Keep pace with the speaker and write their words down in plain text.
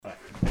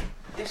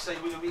This say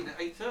we're going to meet at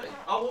 8:30.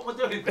 Oh, what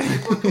am I doing?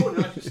 We're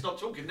recording. I should stop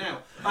talking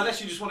now.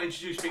 Unless you just want to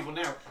introduce people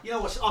now. You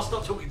know what? I'll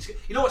stop talking.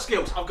 You know what,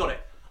 Skills? I've got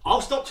it.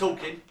 I'll stop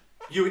talking.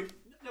 No,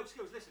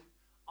 Skills, listen.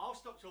 I'll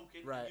stop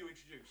talking. Right. You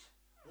introduce.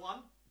 1,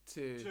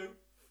 2, 2,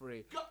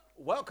 3. go.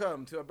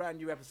 Welcome to a brand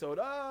new episode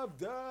of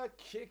The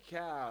Kick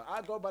Out.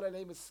 I go by the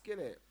name of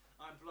Skillet.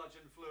 I'm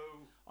Bludgeon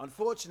Flu.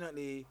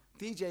 Unfortunately,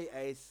 DJ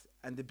Ace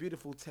and the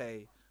beautiful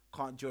Tay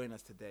can't join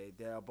us today.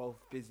 They are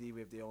both busy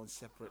with their own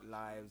separate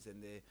lives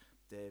and their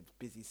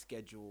busy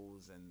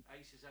schedules. And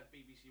Ace has had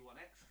BBC One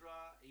Extra.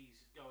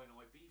 He's going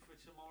IB for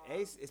tomorrow.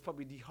 Ace is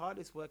probably the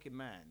hardest working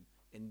man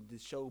in the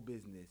show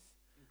business.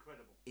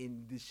 Incredible.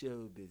 In the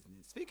show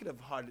business. Speaking of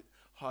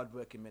hard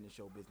working men in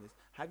show business,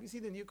 have you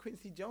seen the new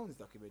Quincy Jones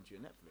documentary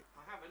on Netflix?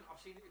 I haven't.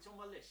 I've seen it. It's on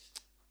my list.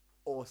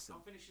 Awesome.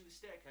 I'm finishing The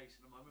Staircase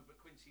at the moment, but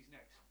Quincy's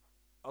next.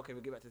 Okay,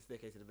 we'll get back to the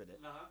Staircase in a minute.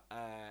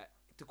 Uh-huh.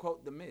 To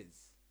quote The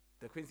Miz,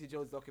 the Quincy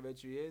Jones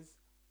documentary is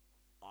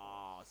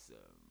awesome.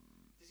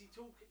 Does he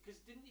talk?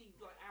 Because didn't he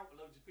out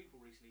loads of people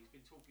recently? He's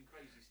been talking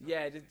crazy stuff.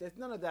 Yeah, there's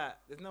none of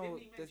that. There's no.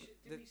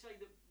 Didn't he say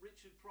that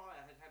Richard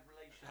Pryor had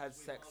relations? Had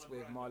with sex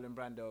with Marlon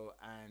Brando,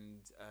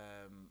 and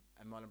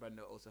Marlon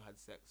Brando also had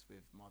sex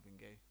with Marvin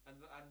Gaye. And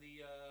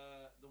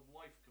the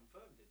wife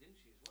confirmed it, didn't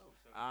she as well?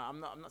 So. I'm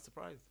not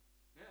surprised.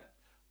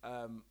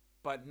 Yeah.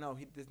 But no,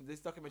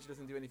 this documentary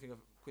doesn't do anything of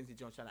Quincy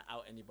Jones trying to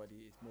out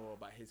anybody. It's more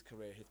about his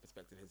career, his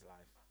perspective, his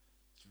life.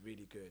 It's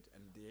really good,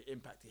 and the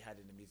impact he had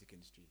in the music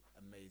industry,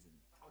 amazing.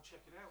 I'll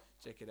check it out.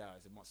 Check it out,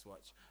 it's a must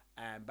watch.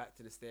 And back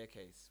to The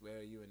Staircase. Where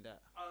are you in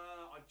that?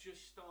 I've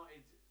just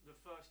started the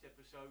first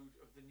episode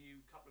of the new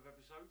couple of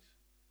episodes.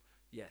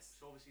 Yes.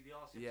 So obviously the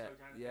arse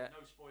episode, yeah.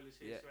 No spoilers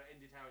here, so it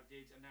ended how it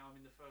did, and now I'm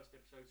in the first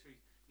episode, so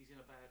he's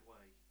in a bad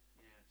way.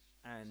 Yes.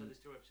 And so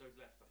there's 2 episodes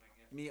left, I think.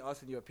 Yeah. Me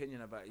asking your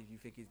opinion about if you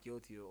think he's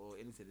guilty or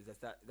innocent,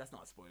 that's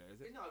not a spoiler,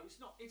 is it? No, it's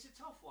not. It's a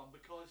tough one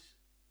because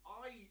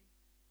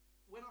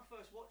when I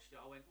first watched it,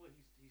 I went, well,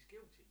 he's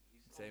guilty.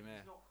 He's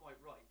not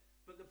quite right.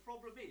 But the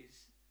problem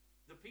is,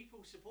 the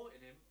people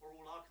supporting him are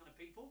all our kind of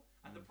people,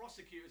 and the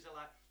prosecutors are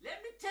like,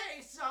 let me tell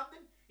you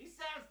something, he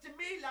sounds to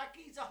me like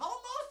he's a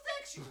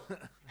homosexual,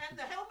 and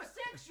the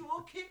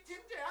homosexual kicked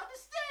him down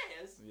the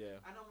stairs. Yeah.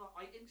 And I'm like,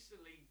 I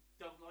instantly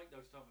don't like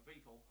those type of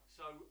people,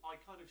 so I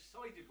kind of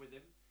sided with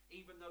him,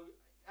 even though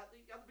at the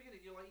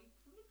beginning you're like,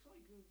 it looks like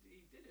he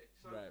did it.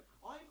 So right.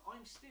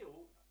 I'm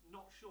still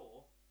not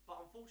sure. But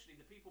unfortunately,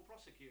 the people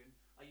prosecuting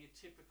are your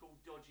typical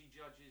dodgy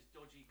judges,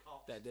 dodgy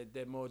cops.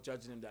 They're more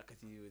judging him that because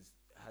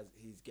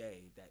he's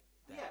gay.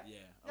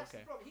 Yeah. That's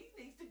okay. the problem. He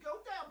needs to go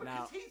down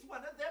because he's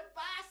one of them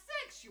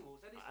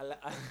bisexuals. And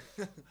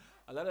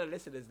a lot of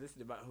listeners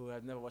listening about who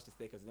have never watched The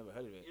Staircase, never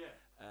heard of it.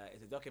 Yeah.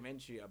 It's a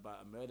documentary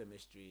about a murder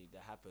mystery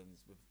that happens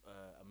with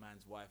a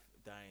man's wife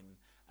dying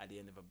at the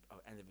end of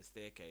a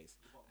staircase,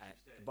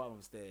 the bottom of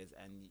the stairs,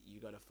 and you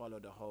got to follow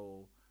the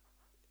whole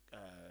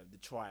the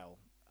trial.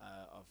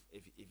 Of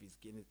if he's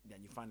guilty, then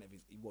you find out if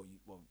he's you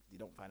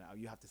don't find out.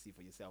 You have to see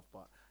for yourself.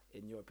 But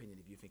in your opinion,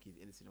 if you think he's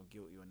innocent or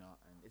guilty or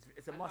not, and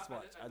it's a must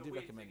watch. I do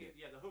recommend it.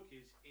 Yeah, the hook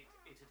is it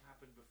had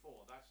happened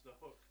before. That's the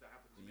hook that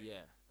happened to me.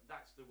 Yeah,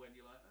 that's the when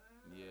you're like.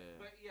 Yeah.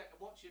 But yeah,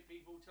 watch it,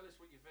 people. Tell us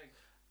what you think.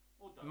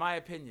 My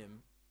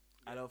opinion,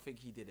 I don't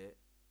think he did it,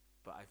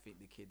 but I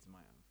think the kids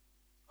might have.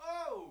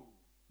 Oh.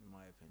 In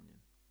my opinion,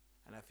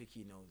 and I think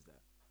he knows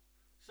that.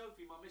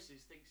 Sophie, my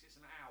missus, thinks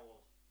it's an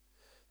owl.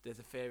 There's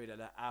a theory that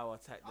an owl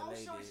attacked the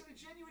lady. Oh, so it's a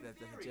genuine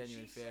theory. There's a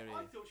genuine theory.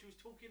 I thought she was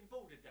talking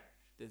balderdash.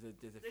 There's a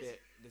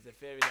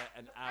theory that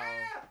an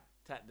owl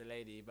attacked the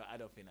lady, but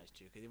I don't think that's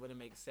true because it wouldn't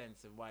make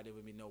sense of why there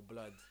would be no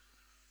blood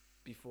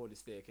before the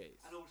staircase.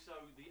 And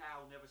also, the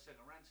owl never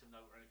sent a ransom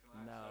note or anything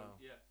like that. No.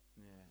 So, yeah.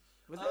 Yeah.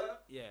 Was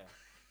it? Yeah.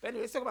 But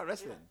anyway, let's talk about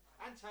wrestling.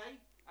 Yeah. And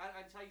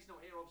Tay's not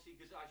here obviously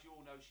because, as you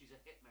all know, she's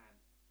a hitman.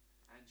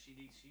 And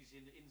she's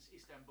in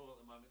Istanbul at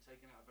the moment,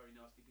 taking out a very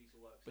nasty piece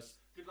of work. So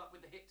good luck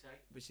with the hit, Tay.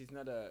 But she's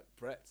not a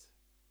Brett,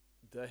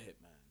 the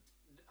hitman.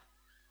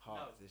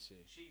 Hart, no, is she?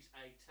 She's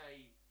a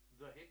Tay,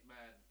 the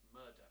hitman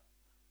murder.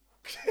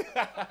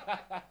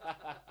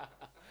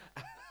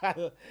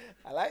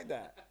 I like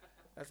that.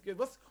 That's good.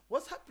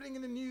 What's happening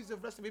in the news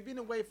of wrestling? We've been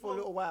away for a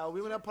little while. We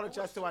want to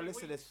apologize to our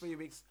listeners. 3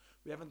 weeks.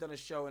 We haven't done a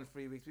show in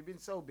 3 weeks. We've been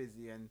so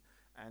busy and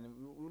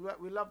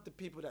we love the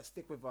people that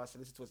stick with us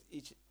and listen to us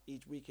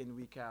each week in,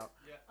 week out.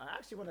 Yeah. I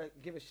actually want to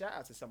give a shout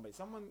out to somebody.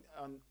 Someone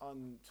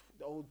on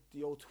the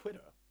old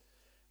Twitter.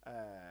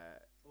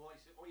 I want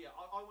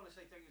to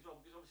say thank you as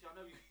well because obviously I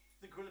know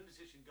the gorilla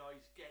position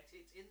guys get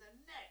it in the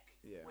neck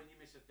when you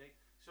miss a thing.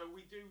 So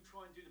we do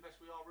try and do the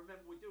best we are.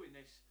 Remember, we're doing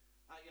this,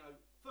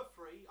 for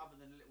free, other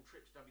than the little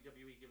trips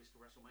WWE give us to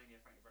WrestleMania.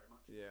 Thank you very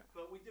much. Yeah.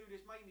 But we do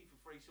this mainly for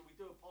free, so we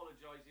do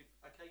apologise if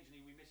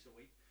occasionally we miss a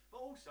week. But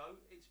also,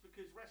 it's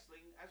because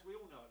wrestling, as we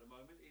all know at the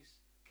moment,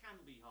 can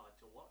be hard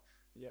to watch.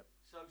 Yep.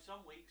 So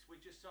some weeks we're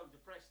just so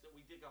depressed that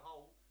we dig a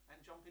hole and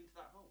jump into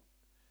that hole.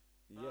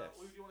 Yes.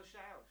 Who do you want to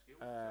shout out,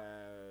 Skills?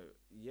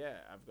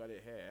 Yeah, I've got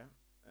it here.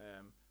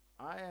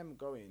 I am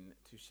going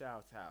to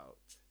shout out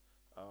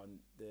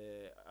on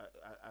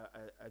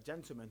a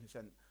gentleman who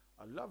sent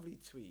a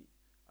lovely tweet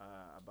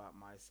about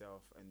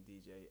myself and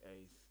DJ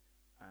Ace,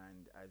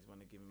 and I just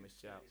want to give him a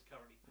shout. He's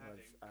currently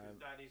padding because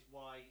that is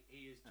why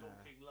he is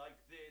talking like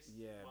this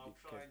while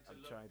trying to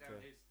look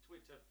down his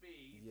Twitter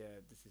feed.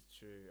 Yeah, this is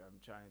true. I'm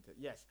trying to.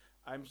 Yes,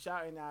 I'm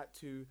shouting out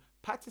to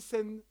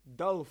Patterson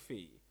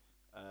Dolphy.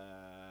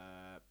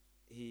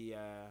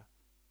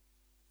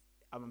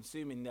 I'm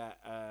assuming that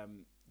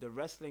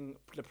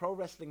the Pro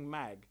Wrestling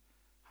Mag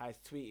has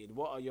tweeted,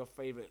 "What are your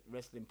favorite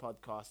wrestling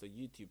podcasts or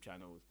YouTube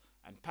channels?"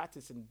 And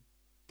Patterson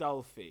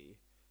Dolphy,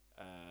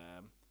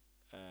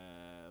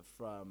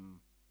 from,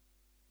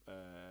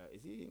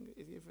 is he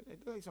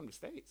from the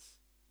States?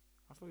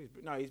 I thought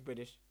he's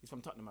British. He's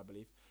from Tottenham, I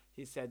believe.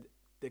 He said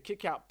the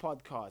Kick Out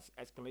podcast !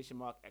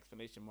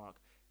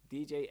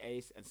 DJ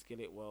Ace and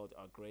Skillet World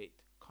are great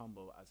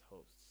combo as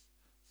hosts.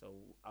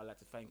 So I'd like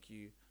to thank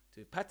you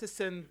to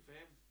Patterson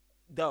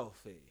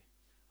Dolphy.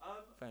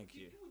 Thank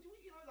you.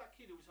 You know that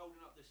kid who was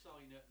holding up the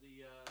sign at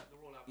the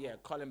Royal Albert? Yeah,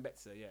 Colin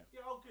Betzer, yeah.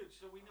 Yeah, oh good,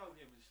 so we know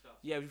him and stuff.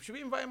 Yeah, should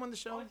we invite him on the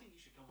show? I think you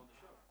should come on the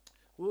show.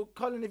 Well,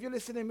 Colin, if you're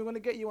listening, we want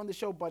to get you on the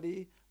show,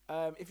 buddy.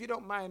 If you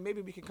don't mind,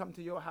 maybe we can come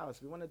to your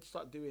house. We want to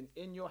start doing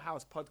in your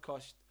house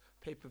podcast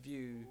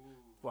pay-per-view. Ooh.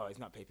 Well, it's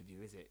not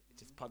pay-per-view, is it?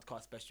 It's just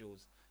podcast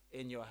specials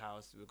in your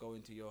house. We'll go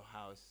into your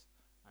house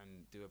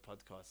and do a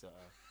podcast.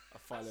 A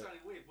follow. That's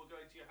sounding weird. We're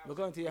going to your house. We're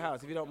going to your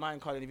house. If you don't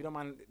mind, Colin, if you don't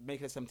mind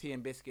making us some tea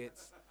and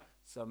biscuits,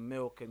 some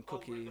milk and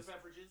cookies.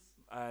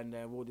 And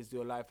we'll just do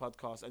a live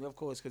podcast. And of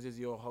course, because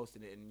you're hosting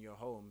it in your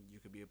home,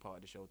 you could be a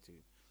part of the show too.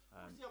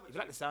 If you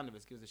like the sound of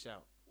us, give us a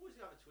shout. What was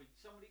the other tweet?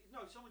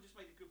 Someone just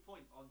made a good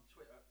point on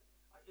Twitter.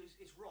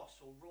 It's Ross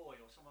or Roy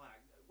or something like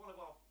that. One of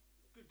our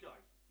good guy.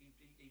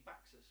 He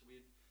backs us.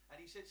 And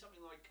he said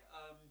something like,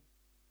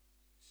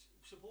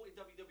 supporting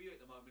WWE at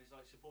the moment is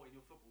like supporting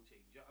your football team.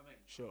 Do you know what I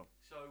mean? Sure.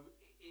 So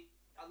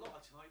a lot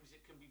of times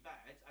it can be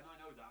bad, and I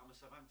know that. I'm a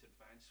Southampton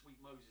fan,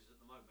 Sweet Moses at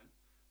the moment.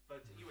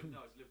 But you wouldn't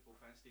know as a Liverpool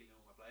fan stealing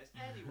all my players.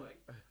 Anyway,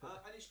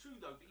 and it's true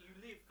though that you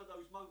live for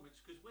those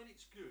moments because when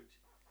it's good,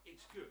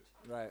 it's good.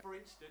 Right. For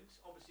instance,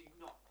 obviously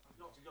not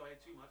to go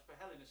ahead too much, but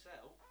Hell in a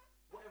Cell,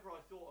 whatever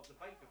I thought of the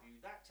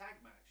pay-per-view, that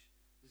tag match,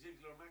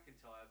 Ziggler and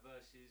McIntyre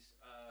versus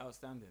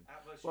outstanding.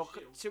 Versus well,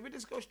 Shield. Should we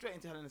just go straight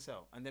into Hell in a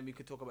Cell and then we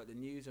could talk about the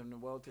news and the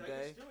world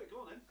today? Let's do it.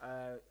 Go on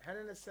then. Hell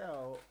in a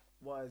Cell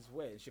was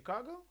where? In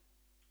Chicago?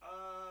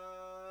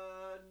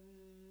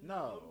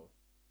 No,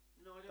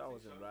 I don't that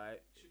wasn't so.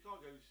 Right.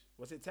 Chicago's.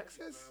 Was it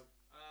Texas?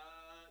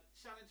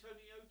 San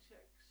Antonio,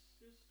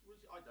 Texas.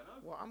 I don't know.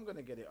 Well, I'm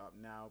gonna get it up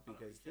now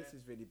because this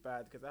is really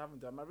bad because I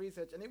haven't done my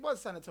research and it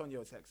was San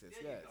Antonio, Texas.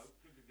 Yeah, yes.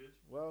 Good.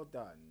 Well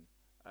done.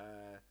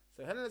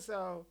 So Hell in a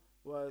Cell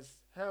was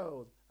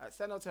held at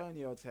San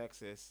Antonio,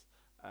 Texas.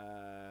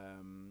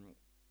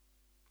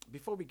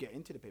 Before we get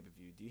into the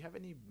pay-per-view, do you have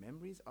any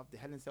memories of the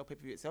Hell in a Cell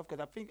pay-per-view itself?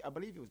 Because I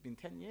believe it's been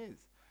 10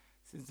 years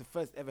since the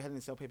first ever Hell in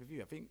a Cell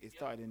pay-per-view. I think it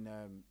started in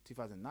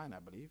 2009, I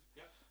believe.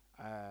 Yep.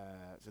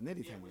 So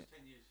nearly 10 years. It was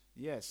 10 years.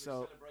 Yes,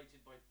 so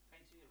celebrated by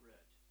painting it red.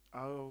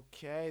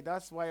 Okay,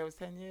 that's why it was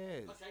 10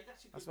 years. Okay,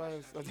 that's a good that's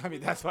why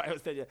question. that's why it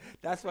was 10 years.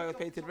 That's why it was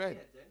painted red.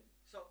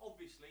 So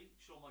obviously,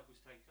 Shawn Michaels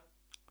Taker.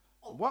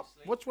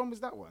 Which one was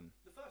that one?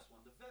 The first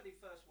one, the very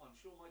first one,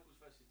 Shawn Michaels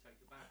versus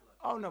Taker, Bad Blood.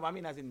 Oh no, I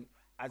mean as in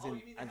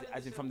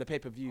from the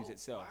pay-per-views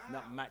itself,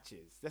 not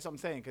matches. That's what I'm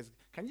saying. Because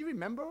can you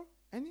remember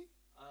any?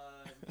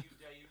 New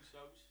Day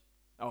Usos.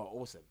 Oh,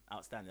 awesome,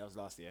 outstanding. That was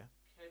last year.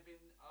 Kevin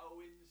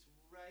Owens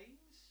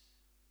Reigns.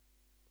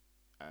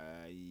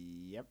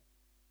 Yep.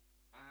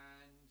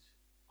 And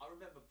I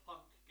remember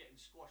Punk getting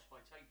squashed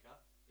by Taker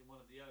in one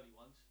of the early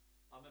ones.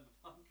 I remember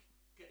Punk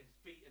getting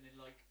beaten in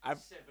like 7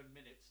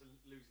 minutes and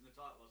losing the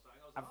title or something.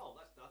 I was like, oh,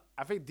 that's done.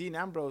 I think Dean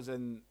Ambrose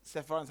and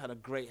Seth Rollins had a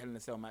great Hell in a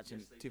Cell match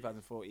in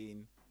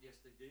 2014.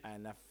 Yes, they did.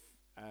 And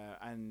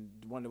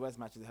one of the worst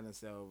matches of Hell in a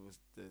Cell was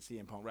the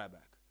CM Punk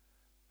Ryback.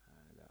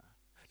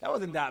 That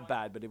wasn't that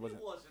bad, but it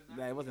wasn't.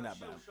 It wasn't that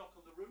bad. Shock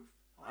on the roof.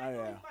 I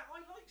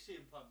like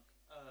CM Punk.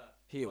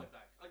 Heel.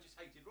 Ryback. I just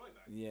hated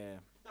Ryback. Yeah.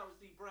 That was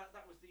the Brad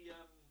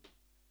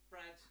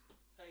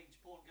Page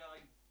porn guy.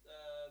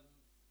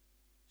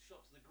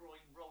 Shot to the groin,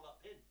 roll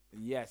up pin.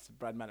 Yes,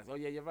 Brad Maddox. Oh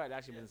yeah, you're right. It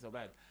actually wasn't so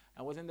bad.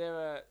 And wasn't there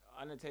a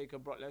Undertaker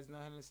Brock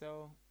Lesnar Hell in a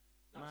Cell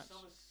match?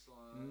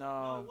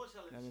 No, it was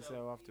Hell in a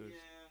Cell afterwards.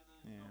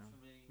 Yeah, not for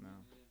me. No.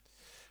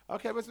 Yeah.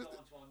 Okay, we'll go on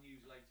to our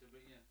news later,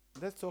 but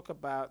yeah. Let's talk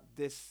about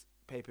this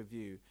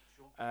pay-per-view.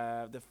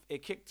 Sure.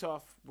 It kicked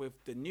off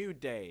with the New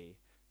Day,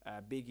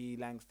 Big E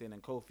Langston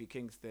and Kofi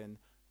Kingston,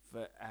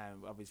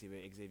 obviously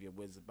with Xavier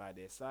Woods by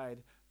their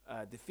side,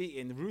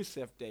 defeating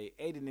Rusev Day,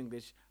 Aiden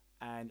English,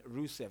 and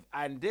Rusev.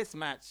 And this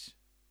match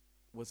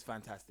was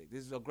fantastic.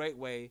 This is a great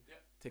way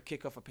to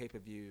kick off a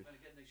pay-per-view. And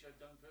again, they showed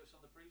Dunkirk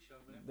on the pre-show,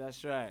 man.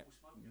 That's right.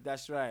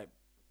 That's right.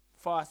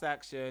 Fast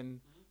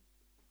action.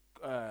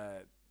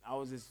 Mm-hmm. I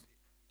was just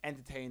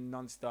entertained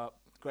non-stop.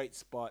 Great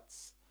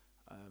spots.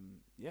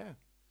 Yeah,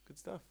 good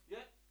stuff.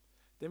 Yeah.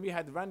 Then we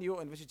had Randy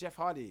Orton versus Jeff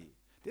Hardy.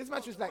 This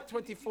match was like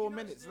 24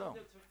 minutes long.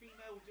 The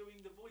female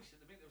doing the voice at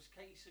the beginning, there was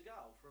Katie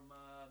Segal from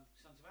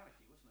Sons of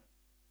Anarchy, wasn't it?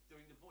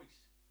 Doing the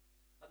voice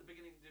at the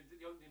beginning,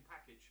 the opening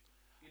package.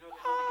 You know,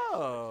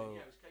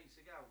 yeah, it was Kate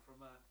Segal from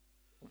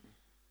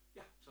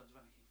Sons of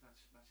Anarchy.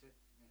 That's it.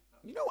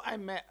 Yeah, you know, I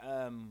met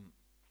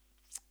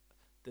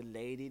the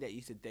lady that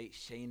used to date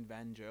Shane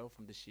Van Drill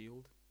from The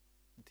Shield,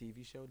 the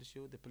TV show, The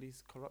Shield, the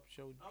police corrupt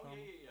show. Oh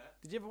yeah.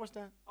 Did you ever watch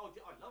that? Oh,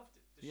 I loved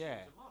it. The yeah.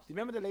 Shield's a master. Do you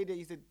remember the lady that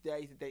used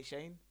to date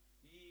Shane?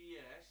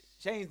 Yes.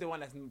 Shane's the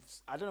one that's,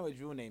 I don't know what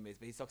his real name is,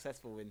 but he's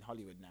successful in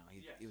Hollywood now.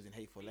 He was in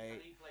Hateful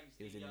Eight.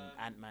 He was in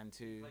Ant-Man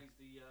 2. He plays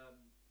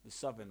the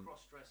Southern. The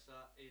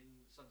cross-dresser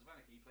in Sons of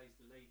Anarchy. He plays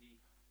the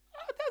lady.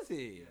 Oh, does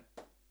he?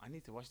 Yeah. I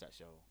need to watch that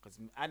show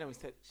because I know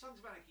Sons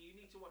of Anarchy. You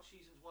need to watch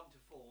seasons 1 to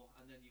 4,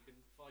 and then you can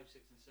 5, 6,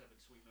 and 7.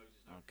 Sweet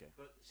noses. No. Okay.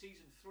 But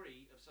season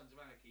 3 of Sons of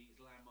Anarchy is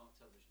landmark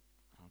television.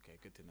 Okay,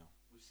 good to know.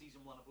 With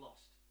season 1 of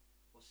Lost,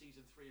 or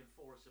season 3 and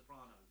 4 of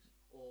Sopranos,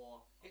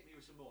 or hit me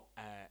with some more.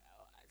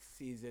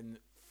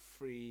 Season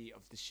 3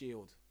 of The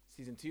Shield.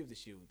 Season 2 of The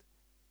Shield.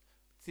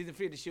 Season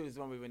 3 of The Shield is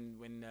the one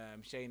when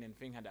Shane and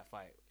Thing had that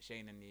fight.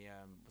 Shane and the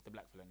what's the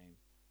black fella name?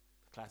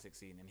 The classic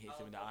scene, and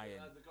hits him with the iron.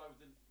 The guy with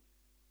the.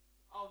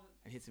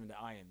 And hits him with the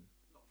iron.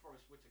 Not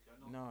Forrest Whitaker.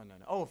 No.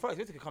 Oh, Forrest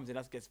Whitaker comes in.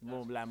 That gets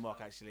more landmark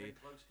actually.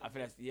 I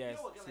think that's yes. You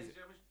know what, ladies and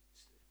gentlemen?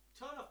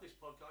 Turn off this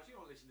podcast. You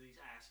don't listen to these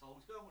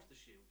assholes. Go and watch The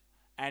Shield.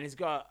 And it's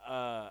got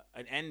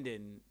an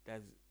ending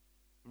that's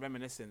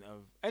reminiscent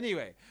of.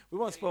 Anyway, we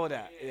won't spoil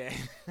that. Yeah.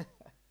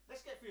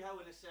 Let's get through Hell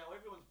in a Cell.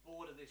 Everyone's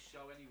bored of this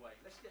show anyway.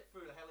 Let's get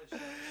through the Hell in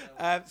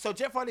a Cell. So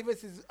Jeff Hardy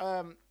versus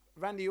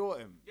Randy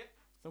Orton. Yep.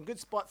 Some good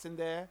spots in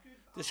there.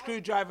 The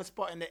screwdriver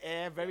spot in the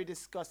air, very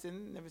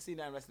disgusting. Never seen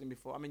that in wrestling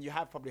before. I mean, you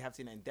have probably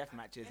seen it in death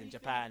matches in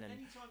Japan and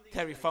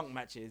Terry Funk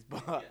matches,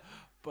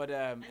 but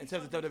in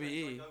terms of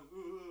WWE,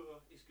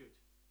 it's good.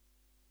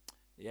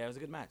 Yeah, it was a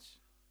good match.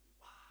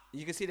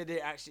 You can see that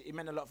it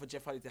meant a lot for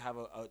Jeff Hardy to have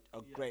a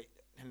great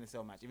Hell in a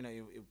Cell match, even though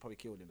it probably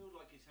killed him. I feel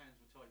like his hands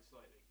were tied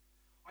slightly.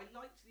 I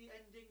liked the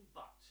ending,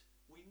 but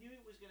we knew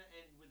it was going to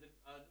end with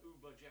an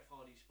Uber Jeff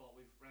Hardy spot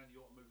with Randy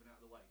Orton moving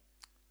out of the way.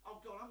 Oh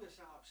God, I'm going to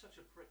sound like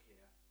such a prick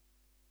here.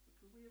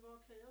 Could we have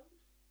RKO'd?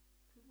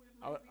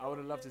 I would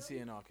have loved to see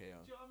an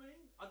RKO. Do you know what I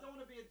mean? I don't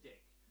want to be a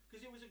dick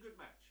because it was a good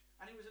match,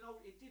 and it was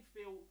it did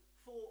feel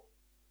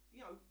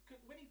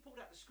when he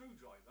pulled out the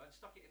screwdriver and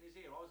stuck it in his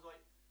ear, I was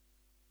like,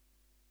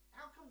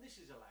 how come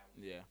this is allowed?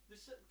 Yeah.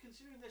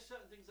 Considering there's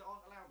certain things that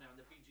aren't allowed now in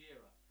the PG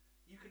era,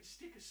 you can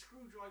stick a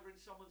screwdriver in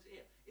someone's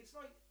ear. It's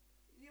like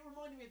it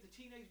reminded me of the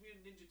Teenage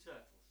Mutant Ninja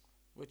Turtles.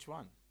 Which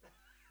one?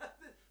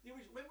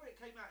 Remember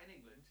it came out in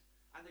England.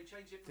 And they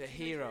changed it from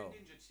Hero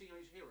Ninja to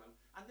Teenage Hero,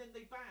 and then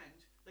they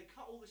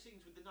cut all the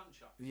scenes with the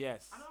nunchuck.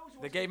 Yes.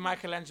 They gave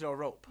Michelangelo a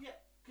rope. Yeah,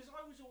 because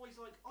I was always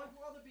like, I'd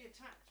rather be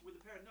attacked with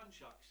a pair of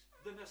nunchucks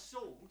than a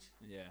sword.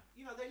 Yeah.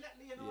 You know, they let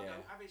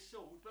Leonardo have his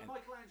sword, but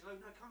Michelangelo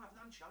can't have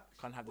nunchucks.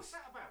 What's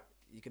that about?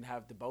 You can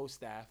have the bow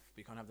staff,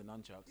 but you can't have the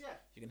nunchucks. Yeah.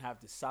 You can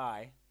have the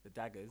sai, the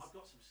daggers. I've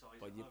got some sais.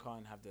 But you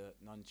can't have the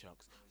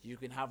nunchucks. You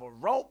can have a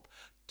rope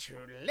to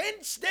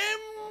lynch them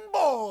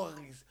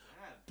boys.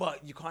 Yeah.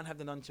 But you can't have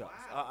the nunchucks.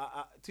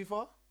 Wow. Too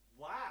far?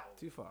 Wow.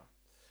 Too far.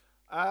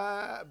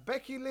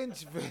 Becky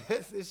Lynch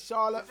versus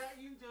Charlotte. Was that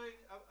you doing?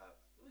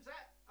 Was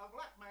that a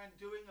black man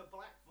doing a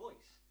black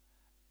voice?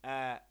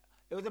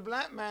 It was a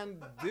black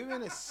man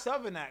doing a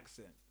southern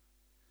accent.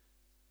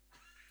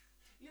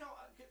 You know,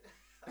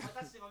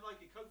 that's the thing I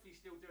like it. Kofi's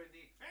still doing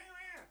the.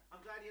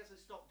 I'm glad he hasn't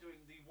stopped doing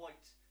the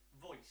white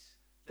voice.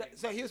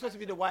 So he was supposed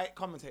to be the white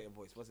commentator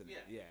voice, wasn't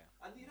it? Yeah.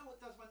 And you know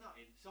what does my nut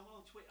in? Someone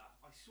on Twitter.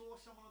 I saw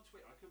someone on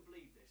Twitter. I couldn't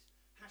believe this.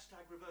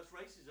 #reverse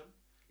racism.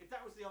 If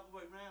that was the other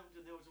way round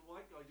and there was a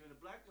white guy doing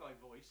a black guy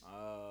voice.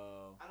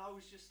 Oh. And I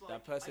was just like,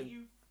 that person, are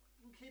you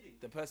kidding?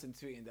 The person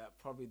tweeting that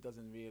probably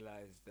doesn't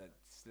realize that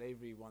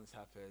slavery once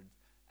happened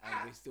and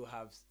we still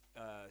have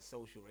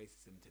social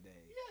racism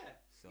today. Yeah.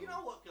 So. You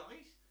know what,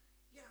 guys?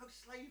 You know,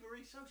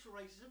 slavery, social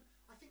racism.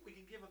 I think we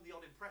can give them the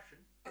odd impression.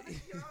 I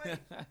think, you know what I mean?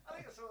 I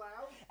think it's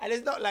allowed. And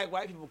it's not like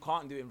white people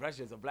can't do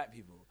impressions of black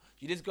people.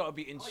 You just got to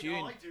be in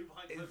tune. I do.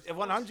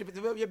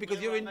 100%. Yeah, because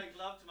you're in. Make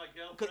love to my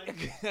girlfriend.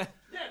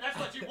 Yeah, that's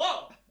what you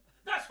want.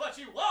 That's what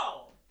you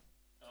want.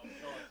 Oh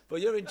God.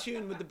 But you're in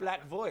tune with the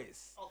black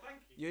voice. Oh, thank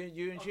you.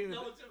 You're in tune.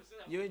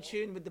 You're in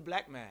tune with the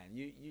black man.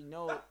 You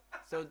know.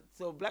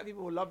 So black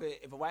people will love it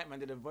if a white man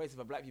did a voice of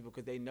a black people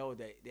because they know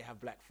that they have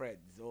black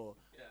friends or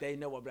they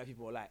know what black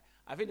people are like.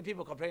 I think the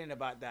people complaining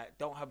about that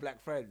don't have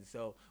black friends.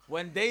 So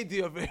when they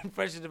do an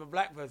impression of a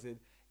black person,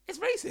 it's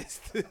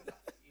racist. Yeah.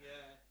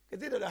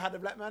 Because they don't know how the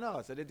black man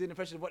are. So they do an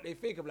impression of what they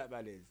think a black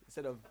man is.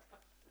 Instead of...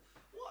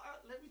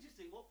 let me just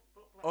think.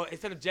 Or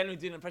instead of generally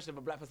doing an impression of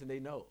a black person they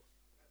know.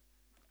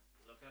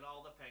 Look at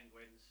all the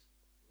penguins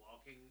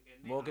walking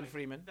in the Morgan night.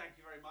 Freeman. Thank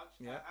you very much.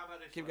 Yeah. How about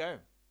this Keep one? going.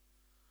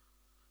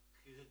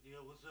 Yeah,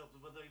 what's up?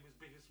 My name is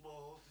Biggie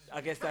Smalls.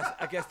 I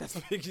guess that's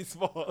Biggie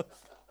Smalls.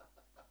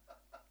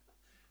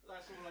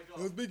 That's all I got.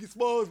 It was Biggie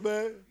Smalls,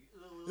 man.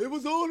 It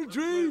was all a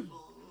dream.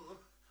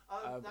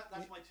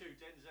 That's my two,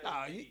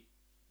 Denzel.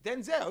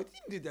 Denzel?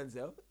 You didn't do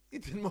Denzel. You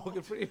did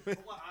Morgan Freeman. And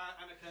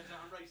it turns out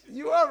I'm racist.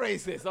 You are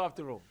racist,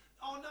 after all.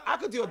 Oh, no. I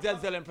could do a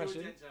Denzel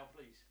impression. Do a Denzel,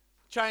 please.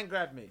 Try and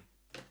grab me.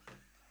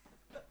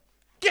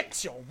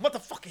 Get your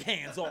motherfucking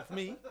hands off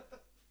me.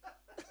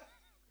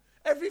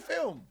 Every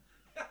film.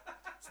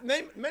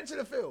 Mention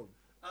a film.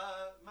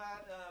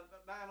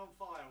 Man on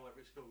Fire, or whatever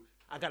it's called.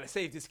 I gotta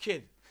save this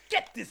kid.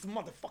 Get this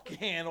motherfucking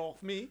hand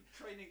off me.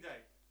 Training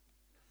Day.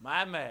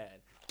 My man.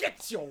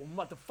 Get your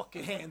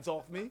motherfucking hands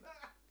off me.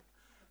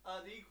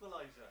 The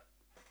Equalizer.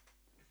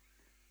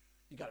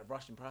 You got a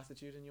Russian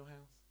prostitute in your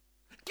house?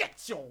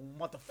 Get your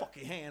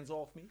motherfucking hands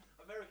off me.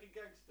 American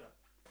Gangster.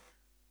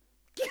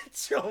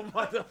 Get your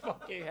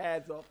motherfucking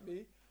hands off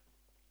me.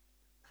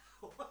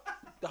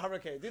 The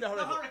Hurricane. Do the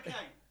Hurricane. The Hurricane.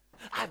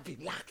 I've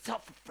been locked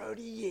up for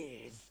 30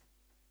 years.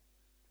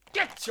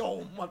 Get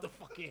your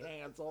motherfucking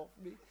hands off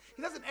me.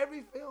 He does it in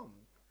every film.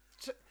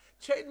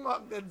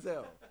 Trademark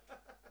Denzel.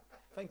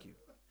 Thank you.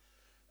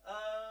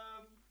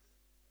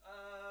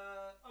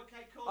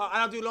 Okay, cool. And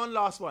I'll do one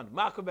last one.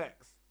 Malcolm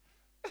X.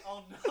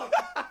 Oh no.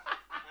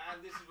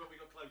 And this is when we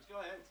got close. Go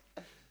ahead.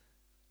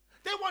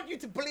 They want you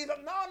to believe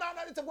that no,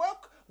 it's a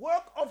work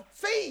of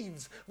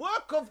thieves.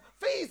 Work of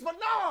thieves. But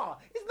no,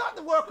 it's not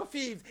the work of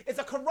thieves. It's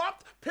a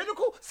corrupt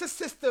political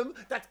system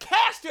that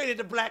castrated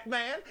the black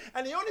man.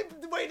 And the only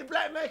way the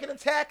black man can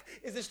attack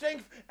is the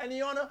strength and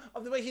the honor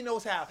of the way he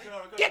knows how.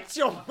 Get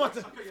your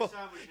motherfucking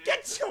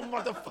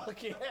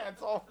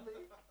hands off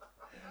me.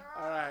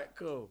 All right,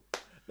 cool.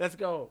 Let's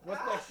go.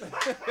 What's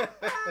next?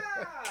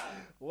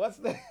 What's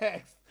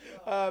next?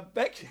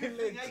 Becky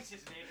Lynch.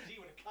 He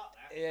would have cut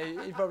that.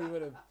 Yeah, he probably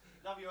would have.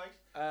 Love you, Ace.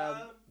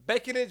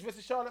 Becky Lynch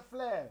versus Charlotte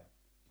Flair.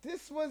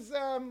 This was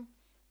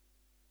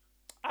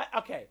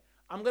okay.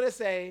 I'm gonna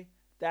say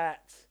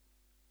that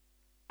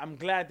I'm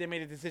glad they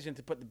made a decision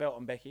to put the belt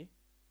on Becky.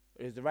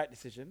 It was the right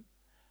decision.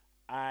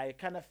 I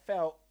kind of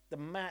felt the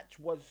match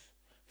was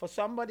for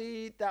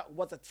somebody that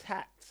was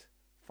attacked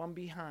from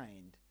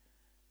behind.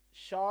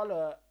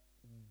 Charlotte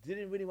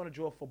didn't really want to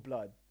draw for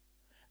blood,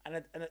 and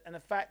the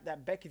fact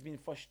that Becky's been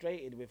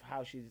frustrated with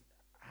how she's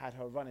had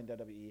her run in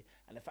WWE,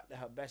 and the fact that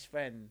her best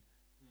friend,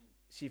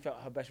 she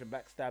felt her best friend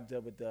backstabbed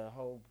her with the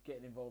whole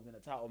getting involved in a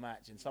title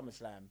match in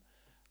SummerSlam.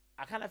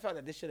 I kind of felt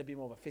that this should have been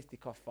more of a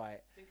fisticuff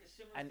fight. I think a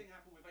similar thing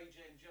happened with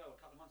AJ and Joe a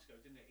couple of months ago,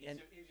 didn't it?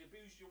 He's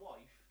abused your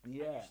wife,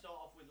 yeah. And you start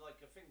off with like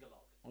a finger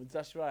lock.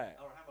 That's right.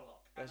 Or a hammer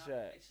lock. That's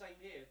right. It's same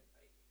here.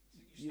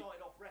 You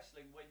started off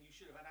wrestling when you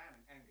should have had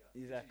anger.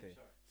 Exactly.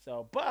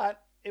 So,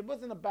 but it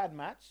wasn't a bad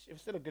match. It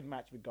was still a good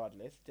match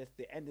regardless. Just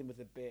the ending was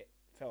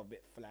felt a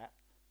bit flat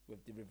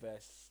with the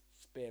reverse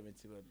spear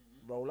into a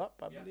roll up,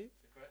 I believe.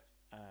 Correct.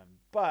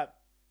 But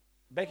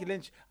Becky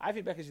Lynch, I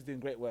think Becky's just doing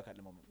great work at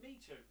the moment. Me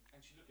too,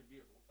 and she's looking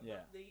beautiful.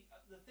 Yeah.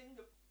 But the thing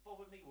that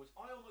bothered me was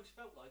I almost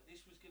felt like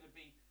this was going to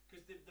be,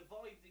 because the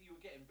vibe that you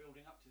were getting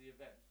building up to the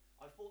event,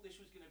 I thought this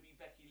was going to be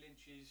Becky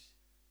Lynch's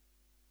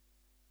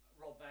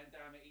Rob Van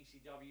Dam at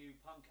ECW,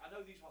 Punk. I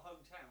know these were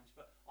hometowns,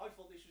 but I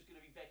thought this was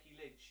going to be Becky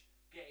Lynch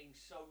getting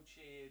so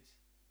cheered.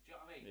 Do you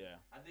know what I mean?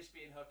 Yeah. And this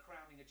being her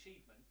crowning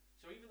achievement.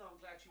 So even though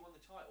I'm glad she won the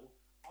title,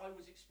 I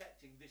was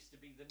expecting this to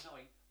be the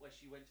night where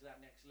she went to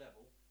that next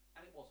level,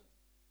 and it wasn't.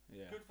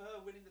 Yeah. Good for her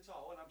winning the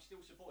title, and I'm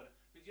still supporting her.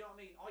 But do you know what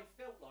I mean? I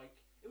felt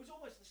like it was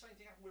almost the same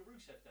thing happened with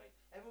Rusev Day.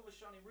 Everyone was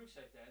shining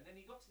Rusev Day, and then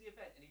he got to the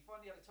event and he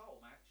finally had a title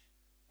match,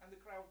 and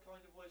the crowd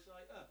kind of was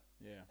like,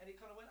 Yeah. And it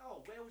kind of went,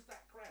 oh, where was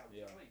that crowd?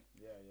 Yeah. Do you know what I mean?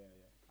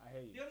 Yeah. I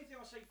hate you. The only thing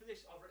I'll say for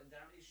this I've written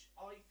down is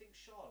I think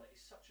Charlotte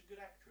is such a good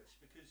actress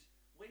because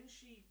when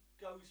she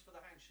goes for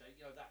the handshake,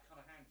 you know, that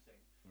kind of hand thing,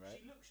 right.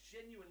 She looks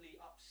genuinely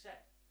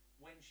upset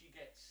when she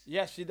gets...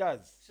 Yes, she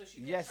does. So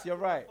she yes, gets you're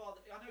right.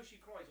 I know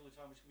she cries all the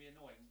time, which can be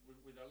annoying with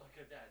her, like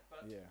her dad,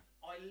 but yeah.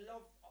 I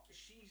love...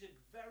 She's a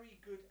very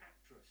good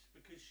actress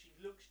because she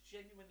looks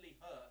genuinely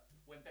hurt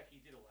when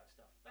Becky did all that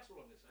stuff. That's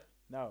all I'm going to say.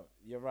 No,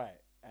 you're right.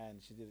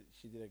 And she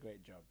did a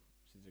great job.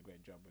 She did a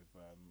great job with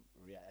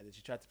and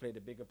she tried to play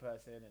the bigger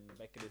person, and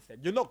Becky just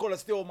said, "You're not gonna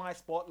steal my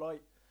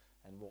spotlight,"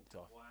 and walked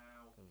off.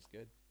 Wow, it was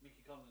good.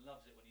 Mickey Conlon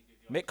loves it when you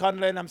do. Mick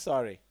Conlon, I'm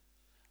sorry.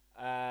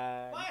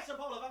 Why a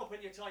bowl of help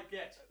in your type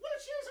get? Well,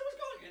 cheers, I was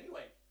going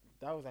anyway.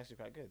 That was actually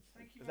quite good.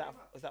 Thank you very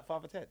much. Was that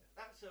Father Ted?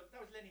 That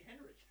was Lenny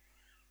Henry.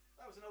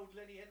 That was an old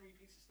Lenny Henry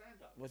piece of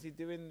stand-up. Was he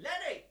doing?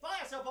 Lenny,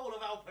 buy us a bowl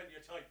of help in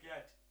your type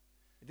get.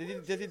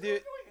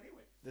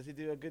 Does he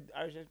do a good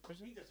Irish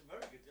impression? He does a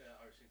very good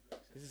Irish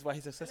impression. This is why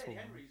he's successful.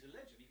 Lenny Henry's a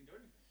legend. He can do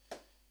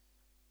anything.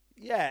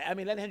 Yeah, I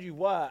mean, Lenny Henry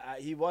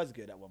he was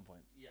good at one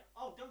point. Yeah.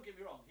 Oh, don't get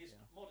me wrong. His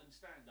modern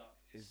stand-up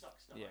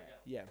sucks stuff.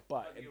 Yeah,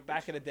 but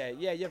back in the day,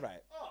 you're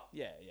right. Oh.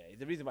 Yeah.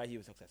 The reason why he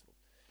was successful.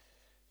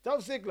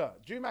 Dolph Ziggler,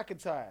 Drew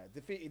McIntyre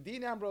defeated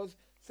Dean Ambrose,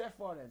 Seth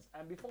Rollins.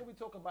 And before we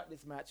talk about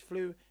this match,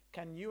 Flu,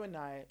 can you and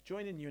I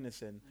join in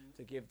unison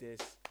to give this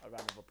a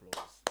round of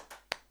applause?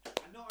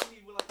 And not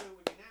only will I do it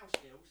with your now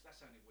skills, that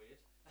sounded weird.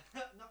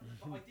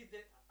 But I did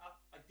it.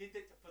 I did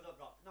it for the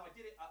rock. No, I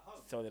did it at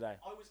home. So did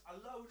I. I was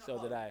alone. So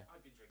did I.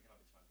 I've been drinking.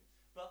 I've been smoking.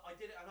 But I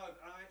did it at home,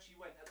 and I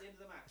actually went at the end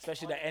of the match.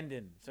 Especially that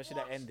ending.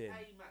 Especially that ending.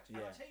 A match.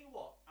 And I tell you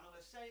what, and I'm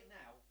gonna say it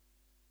now,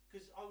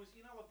 because I was,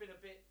 I've been a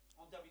bit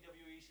on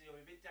WWE, so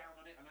I'm a bit down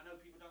on it, and I know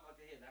people don't like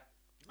to hear that.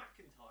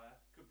 McIntyre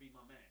could be my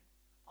man.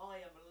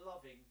 I am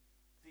loving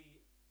the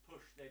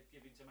push they're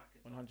giving to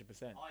McIntyre.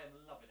 100%. I am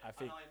loving it.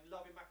 And I am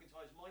loving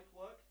McIntyre's mic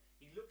work.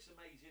 He looks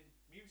amazing.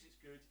 Music's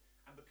good.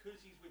 And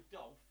because he's with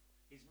Dolph,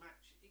 his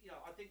match,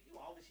 I think,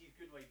 obviously he's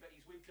good way, but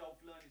he's with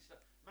Dolph learning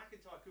stuff.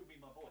 McIntyre could be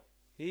my boy.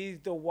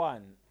 He's the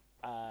one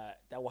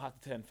that will have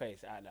to turn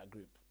face out of that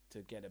group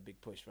to get a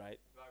big push, right?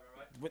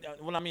 Right.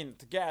 Well, I mean,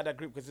 to get out of that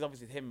group, because it's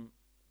obviously him,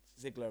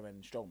 Ziggler,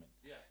 and Strowman.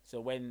 Yeah. So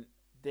when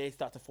they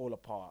start to fall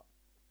apart,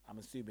 I'm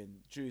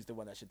assuming Drew's the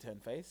one that should turn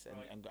face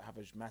and have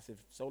a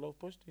massive solo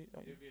push.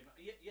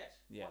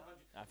 Yes. Yeah, 100.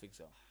 I think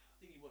so. I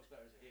think he works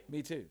better as a heel.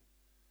 Me too.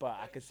 But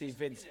I could see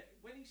Vince.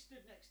 When he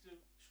stood next to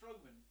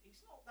Strowman,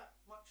 he's not that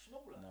much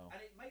smaller. No.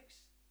 And it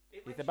makes.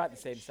 He's about the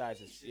same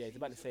size as. Yeah, he's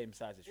about the same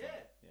size as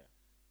Strowman. Yeah.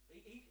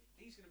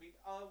 He's going to be.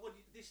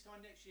 This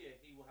time next year,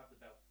 he will have the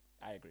belt.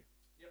 I agree.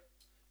 Yep.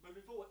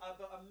 Moving forward,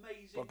 but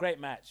amazing. But great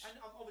match. And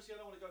obviously,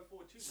 I don't want to go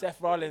forward too much. Seth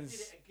Rollins. They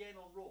did it again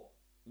on Raw.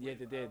 Yeah,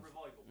 they did.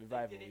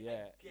 Revival.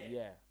 Yeah.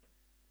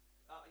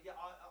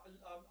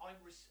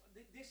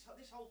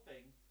 This whole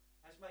thing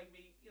has made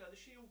me, the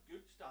Shield,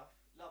 good stuff.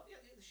 Love.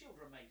 Yeah, the Shield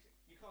are amazing.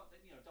 You can't,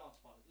 dance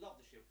partners. Love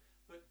the Shield.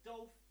 But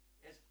Dolph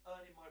is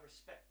earning my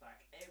respect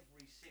back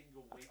every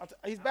single week.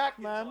 He's back,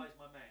 man.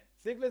 My man.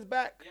 Ziggler's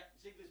back. Yeah,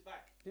 Ziggler's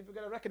back. People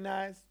gotta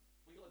recognize.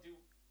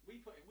 We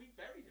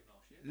buried him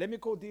last year. Let me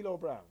call D'Lo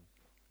Brown.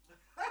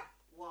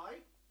 Why?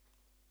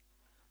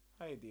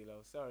 Hey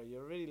D'Lo, sorry,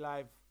 you're really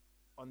live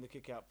on the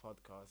Kick Out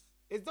podcast.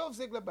 Is Dolph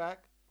Ziggler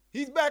back?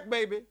 He's back,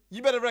 baby.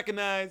 You better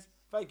recognize.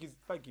 Thank you,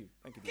 D'Lo.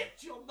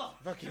 Get your mouth.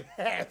 Fuck your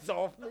hands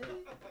off me.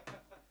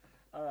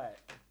 All right,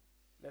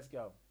 let's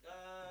go.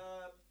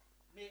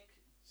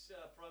 Mick's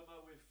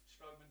promo with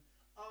Strowman.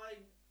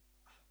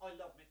 I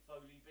love Mick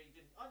Foley, but he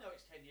didn't. I know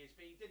it's 10 years,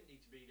 but he didn't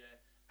need to be there.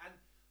 And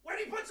when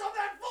he puts on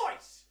that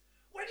voice,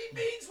 when he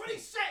means what he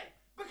said,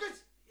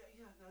 because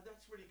no,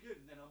 that's really good,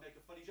 and then I'll make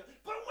a funny joke.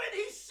 But when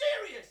he's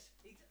serious,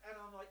 and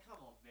I'm like, come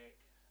on, Mick.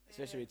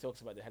 Especially when he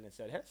talks about the Hell in a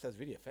Cell. Hell in a Cell's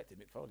really affected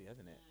Mick Foley,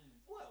 hasn't it?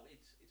 Well,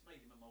 it's made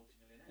him a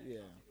multi-millionaire.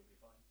 Yeah. So I think he'll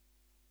be fine.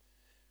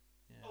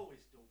 Yeah. Oh,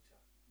 his daughter,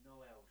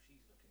 Noelle,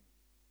 she's looking.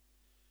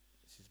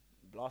 She's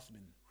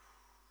blossoming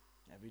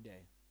every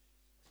day.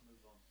 Let's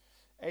move on.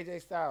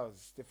 AJ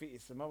Styles defeated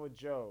Samoa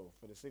Joe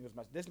for the singles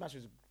match. This match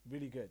was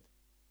really good.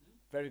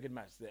 Very good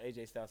match, the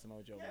AJ Styles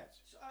Samoa Joe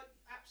match. So,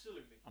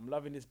 absolutely. I'm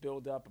loving this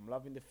build-up. I'm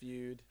loving the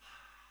feud.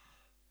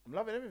 I'm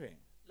loving everything.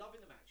 Loving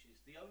the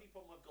matches. The only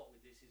problem I've got with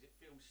this is it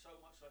feels so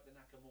much like the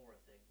Nakamura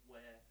thing,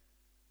 where,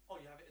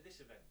 you have it at this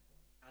event,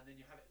 and then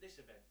you have it at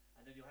this event,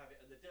 and then you'll have it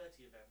at the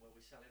dirty event where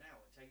we're selling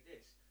out and take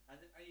this.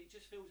 And it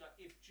just feels like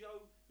if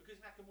Joe, because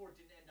Nakamura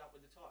didn't end up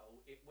with the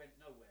title, it went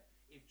nowhere.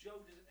 If Joe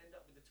doesn't end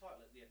up with the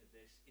title at the end of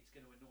this, it's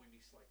going to annoy me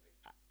slightly.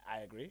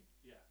 I agree.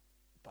 Yeah.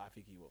 But I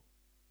think he will.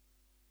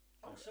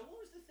 Oh, so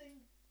what was the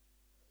thing?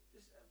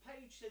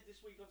 Paige said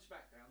this week on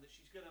SmackDown that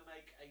she's going to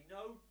make a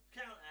no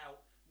count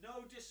out,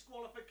 no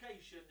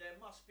disqualification. There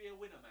must be a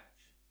winner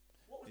match.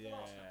 What was the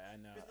last match? I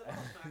know. Because the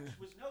last match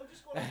was no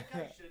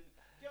disqualification.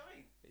 Do you know what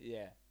I mean?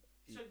 Yeah.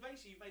 So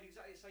basically, you made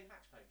exactly the same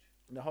match, Paige.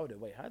 No, hold it.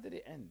 Wait, how did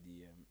it end?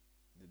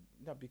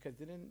 No, because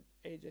didn't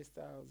AJ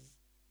Styles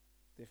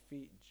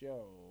defeat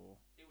Joe?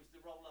 It was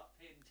the roll-up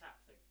pin tap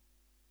thing.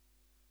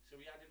 So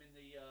we had him in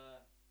the.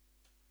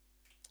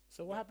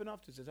 So what happened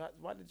afterwards?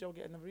 Why did Joe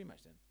get another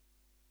rematch then?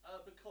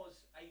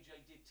 Because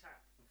AJ did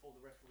tap before the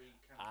referee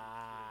counted.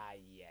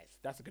 Yes.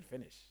 That's a good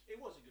finish. It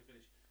was a good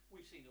finish.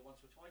 We've seen it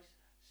once or twice.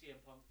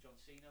 CM Punk, John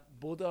Cena.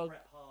 Bulldog.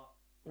 Bret Hart.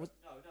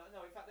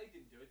 No. In fact, they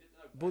didn't do it.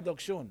 Bulldog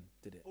Shawn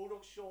did it.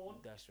 Bulldog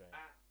Shawn. That's right.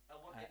 At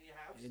One in Your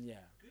House.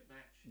 Yeah. Good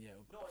match. Yeah.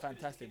 Not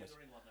fantastic as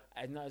good as the King of the Ring one,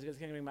 though. Not as good as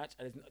King of the Ring match.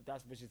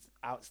 That's which is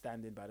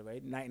outstanding, by the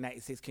way.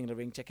 1996 King of the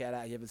Ring. Check it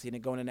out. If you haven't seen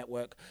it, go on the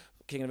network.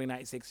 King of the Ring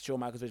 96. Shawn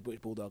Michaels vs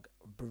British Bulldog.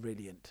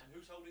 Brilliant. And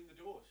who's holding the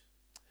doors?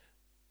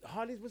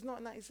 Harley's was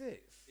not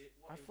 96.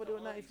 I thought it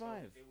was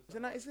 95. Was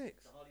it 96?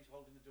 The Harleys were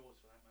holding the doors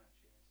for that match,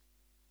 yes.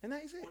 In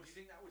 96? Or do you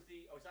think that was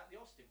is that the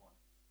Austin one?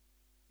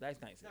 That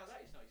is 96. No, that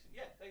is 96.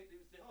 Yeah, it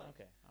was the Harleys.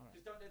 Okay, all right.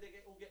 Because don't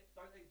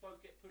they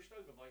both get pushed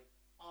over by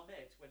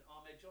Ahmed when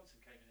Ahmed Johnson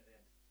came in at the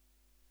end?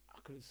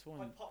 I could have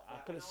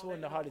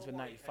sworn the Harleys were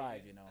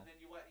 95, you know. And then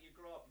you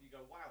grow up and you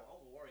go, wow,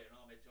 Ultimate Warrior and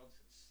Ahmed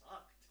Johnson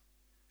sucked.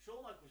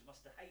 Shawn Michaels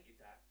must have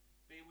hated that,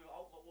 being with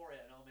Ultimate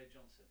Warrior and Ahmed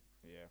Johnson.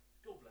 Yeah.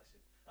 God bless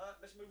him.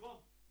 Let's move on.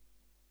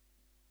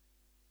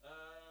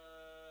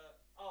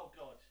 Oh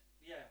God,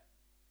 yeah.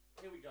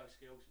 Here we go,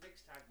 Skills.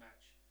 Mixed tag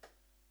match.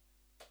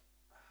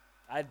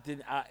 I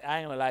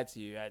ain't gonna lie to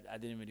you. I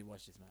didn't really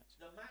watch this match.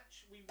 The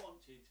match we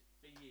wanted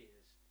for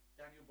years: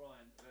 Daniel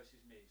Bryan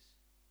versus Miz.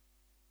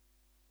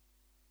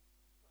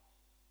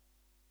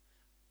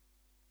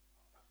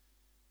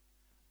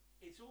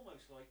 It's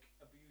almost like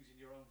abusing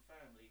your own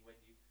family when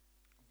you.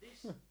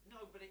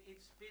 No, but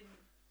it's been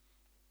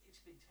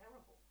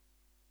terrible.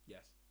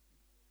 Yes.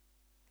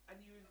 And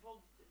you've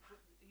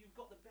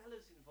got the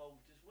Bellas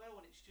involved as well,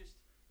 and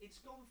it's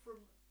gone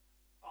from,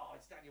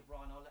 it's Daniel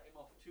Bryan, I'll let him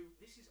off, to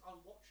this is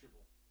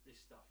unwatchable, this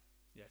stuff.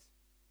 Yes.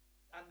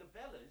 And the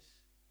Bellas,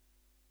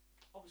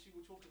 obviously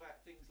we'll talk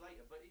about things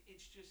later, but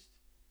it's just,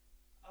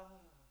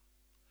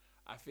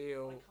 I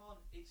feel. I can't.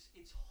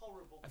 It's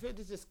horrible. I feel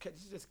this is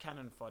just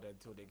cannon fodder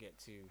until they get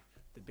to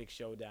the big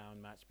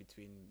showdown match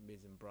between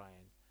Miz and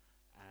Bryan.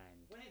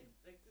 And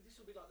this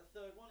will be like the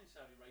third one in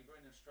Saudi Arabia.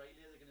 In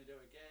Australia, they're going to do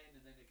it again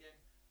and then again.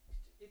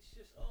 It's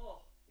just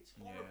it's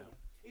horrible.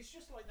 Yeah. It's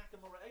just like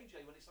Nakamura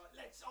AJ when it's like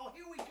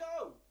here we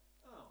go.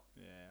 Oh.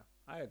 Yeah,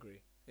 I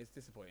agree. It's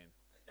disappointing.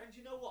 And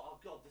you know what? Oh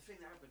God, the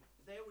thing that happened.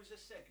 There was a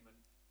segment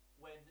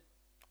when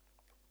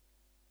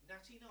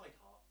Natty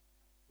Neidhart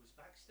was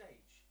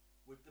backstage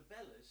with the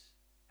Bellas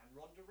and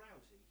Ronda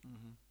Rousey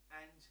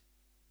and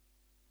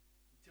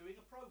doing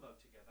a promo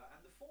together, and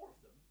the four of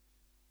them.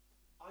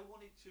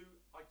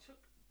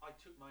 I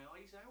took my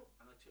eyes out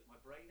and I took my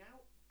brain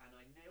out and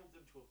I nailed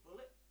them to a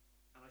bullet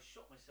and I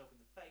shot myself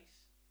in the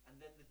face and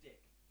then the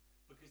dick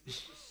because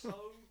this was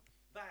so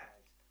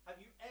bad. Have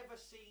you ever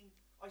seen?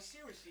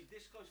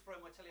 This guy's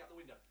throwing my telly out the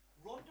window.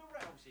 Ronda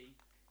Rousey,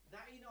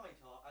 Natty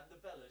Neidhart and the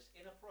Bellas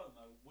in a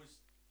promo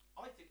was,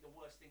 I think, the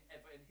worst thing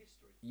ever in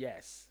history.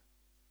 Yes,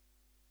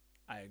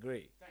 I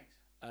agree. Thanks.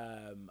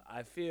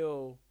 I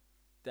feel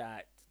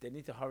that they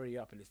need to hurry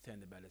up and just turn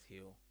the Bellas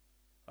heel.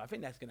 I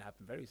think that's going to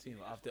happen very soon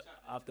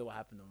after what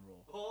happened on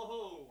Raw.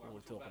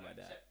 We'll talk about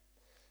that.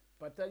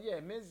 But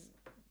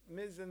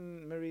Miz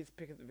and Marie's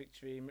picking the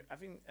victory. I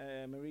think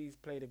Marie's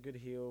played a good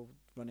heel,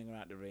 running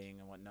around the ring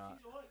and whatnot.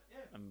 She's alright,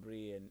 yeah. And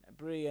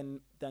Brie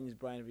and Daniel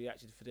Bryan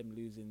reaction for them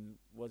losing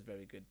was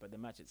very good, but the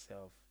match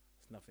itself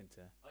is nothing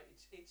to.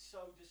 It's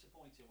so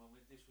disappointing when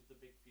this was the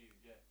big feud,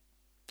 yeah.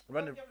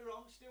 Don't get me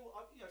wrong, still,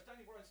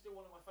 Daniel Bryan's still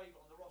one of my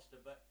favourite on the roster,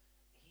 but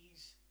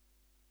he's.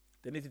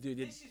 They need to do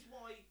this. This is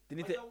why I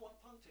don't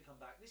want Punk to come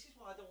back. This is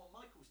why I don't want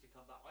Michaels to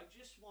come back. I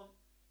just want.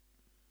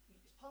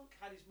 Punk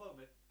had his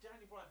moment.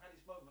 Daniel Bryan had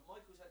his moment.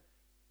 Michaels had.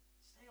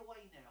 Stay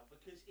away now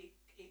because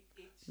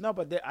it's. No,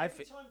 but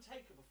every time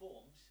Taker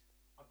performs,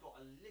 I've got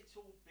a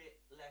little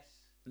bit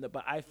less. No,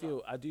 but I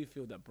do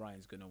feel that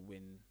Bryan's gonna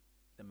win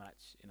the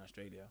match in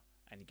Australia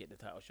and get the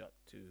title shot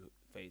to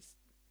face,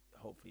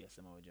 hopefully, a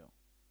Samoa Joe.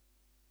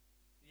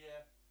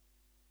 Yeah,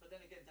 but then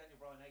again, Daniel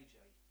Bryan,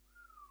 AJ.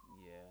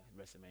 Yeah,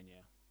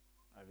 WrestleMania.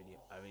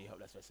 I really hope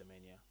that's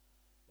WrestleMania,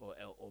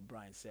 or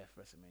Bryan Seth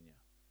WrestleMania.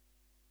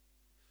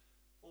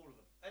 All of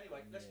them.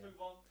 Anyway, let's move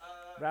on.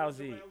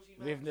 Rousey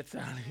with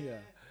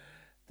Natalya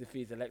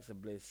defeats Alexa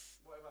Bliss.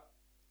 Whatever.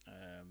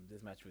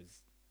 This match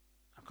was.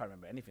 I can't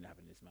remember anything that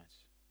happened in this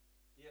match.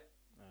 Yeah.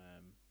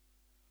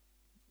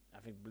 I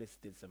think Bliss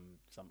did some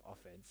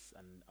offense,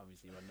 and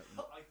obviously.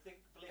 I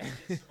think Bliss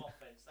did some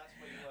offense. That's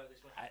where you were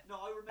this one.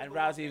 No, I remember. And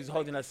Rousey was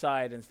holding her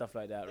side and stuff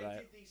like that, right?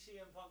 They did the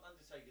CM Punk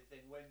Undertaker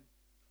thing when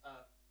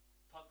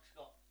Punk's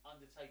got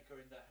Undertaker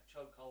in the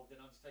chokehold,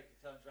 and Undertaker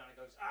turns around and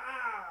goes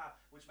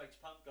which makes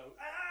Punk go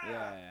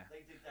Yeah.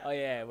 They did that. Oh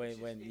yeah, it's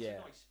a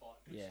nice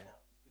spot. Good spot.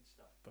 Good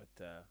stuff. But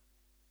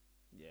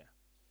yeah.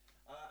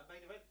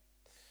 Main event.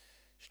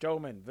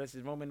 Strowman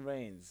versus Roman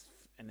Reigns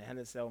in the Hell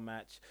in a Cell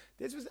match.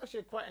 This was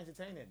actually quite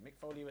entertaining. Mick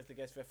Foley was the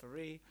guest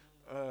referee.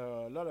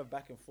 A lot of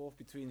back and forth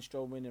between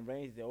Strowman and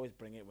Reigns. They always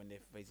bring it when they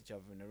face each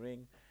other in the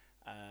ring.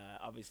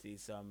 Obviously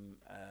some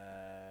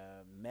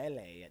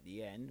melee at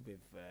the end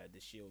with the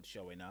Shield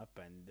showing up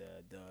and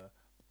the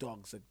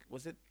dogs.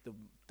 Was it the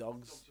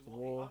dogs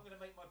war? I'm going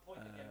to make my point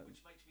again,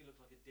 which makes me look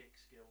like a dick,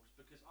 Skills,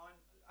 because I'm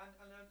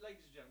and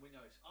ladies and gentlemen, we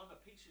know this. I'm a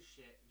piece of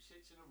shit who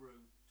sits in a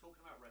room talking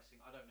about wrestling.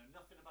 I don't know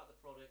nothing about the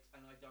product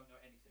and I don't know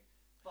anything.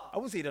 But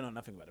I wouldn't say you don't know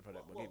nothing about the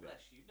product. Well,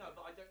 bless you. No,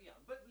 but I don't. Yeah,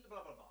 but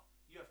blah blah blah.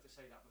 You have to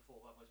say that before,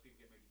 otherwise people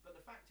get moody. But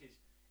the fact is,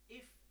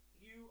 if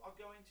you are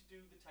going to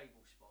do the table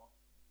spot,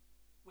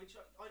 which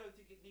I don't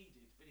think it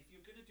needed, but if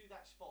you're going to do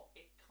that spot,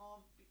 it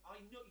can't be.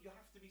 I know you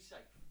have to be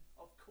safe.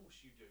 Of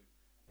course you do.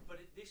 But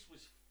this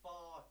was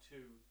far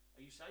too.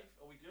 Are you safe?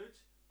 Are we good?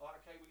 All right,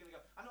 okay, we're going to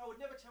go. And I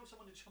would never tell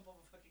someone to jump off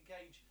a fucking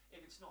cage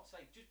if it's not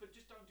safe. Just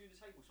don't do the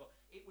table spot.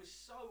 It was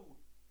so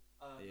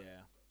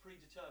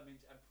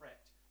predetermined and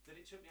prepped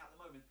that it took me out of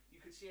the moment. You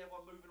could see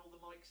everyone moving all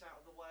the mics out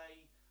of the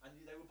way, and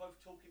they were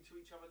both talking to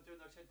each other and doing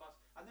those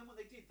headbutts. And then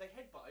what they did, they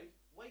headbutted,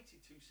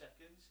 waited 2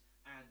 seconds,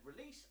 and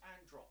release and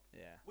drop.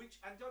 Yeah.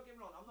 And don't get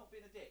me wrong, I'm not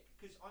being a dick,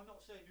 because I'm not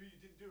saying you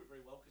didn't do it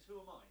very well, because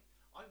who am I?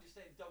 I'm just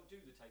saying don't do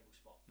the table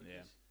spot.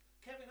 Because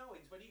Kevin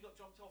Owens, when he got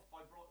jumped off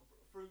by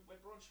when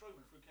Braun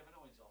Strowman threw Kevin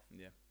Owens off,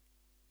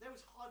 there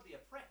was hardly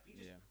a prep. He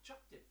just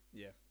chucked him.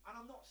 Yeah. And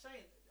I'm not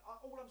saying.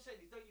 All I'm saying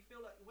is, don't you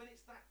feel like when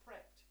it's that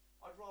prepped,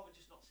 I'd rather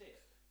just not see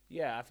it.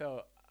 Yeah, I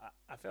felt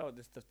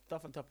the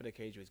stuff on top of the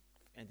cage was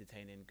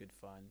entertaining, good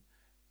fun.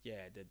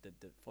 Yeah,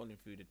 the falling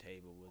through the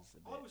table was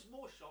a bit. I was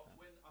more shocked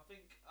when I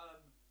think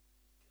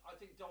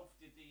Dolph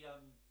did the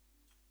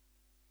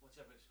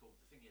whatever it's called,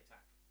 the thingy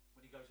attack,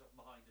 when he goes up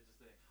behind and does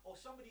the thing. Or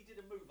somebody did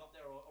a move up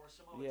there, or a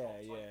Samoa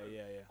drop type move.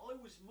 Yeah. I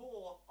was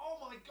more, oh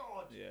my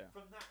god,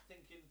 from that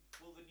thinking,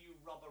 well, the new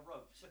rubber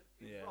ropes. It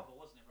was rubber,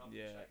 wasn't it? Rubber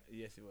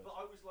yes it was. But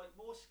I was like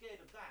more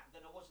scared of that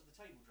than I was of the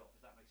table drop,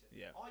 if that makes sense.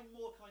 Yeah. I'm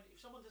more if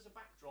someone does a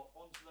backdrop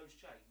onto those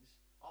chains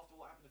after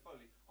what happened to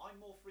Foley, I'm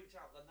more freaked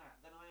out than that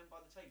than I am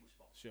by the table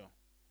spot. Sure.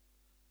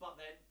 But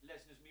then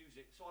Lesnar's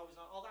music, so I was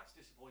like, oh, that's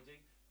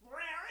disappointing.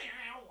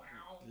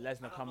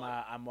 Lesnar come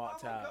out. I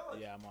marked out. God.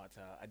 Yeah, I marked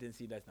out. I didn't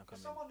see Lesnar For come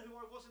in. someone who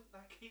I wasn't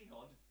that keen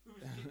on, who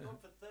was kicked on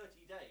for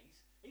 30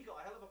 days, he got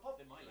a hell of a pop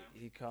in my lounge.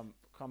 He come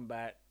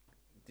back,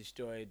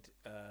 destroyed,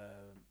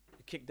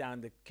 kicked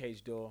down the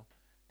cage door,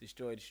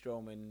 destroyed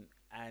Strowman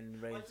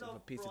and Reigns with a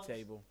piece of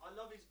table. I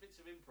love his bits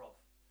of improv.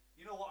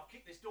 You know what? I've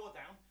kicked this door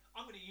down.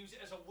 I'm going to use it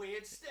as a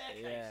weird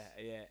staircase.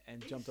 Yeah,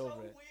 and He's jumped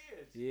over it.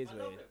 Weird. He is I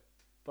weird. love him.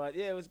 But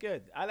yeah, it was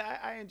good.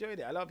 I enjoyed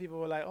it. A lot of people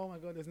were like, "Oh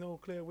my god, there's no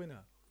clear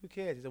winner. Who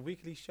cares? It's a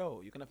weekly show.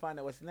 You're gonna find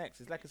out what's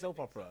next. It's like a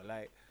soap opera."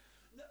 Like,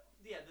 no,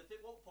 yeah.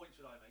 What points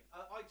would I make?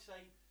 I'd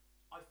say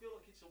I feel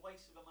like it's a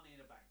waste of a Money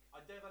in the Bank.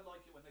 I never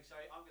like it when they say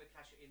I'm going to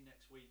cash it in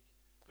next week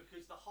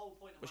because the whole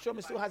point of. But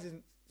Strowman still has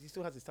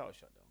his title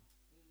shot though.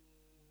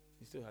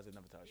 He still has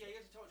another title shot. Yeah,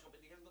 he has a title shot, but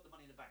he hasn't got the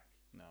Money in the Bank.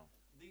 No.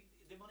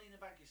 The Money in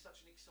the Bank is such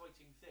an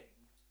exciting thing.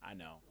 I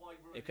know. Why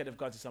it could have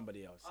gone to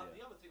somebody else. Yeah.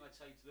 The other thing I'd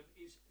say to them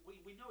is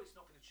we know it's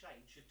not going to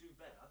change, should do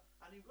better,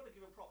 and you've got to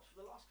give them props for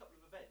the last couple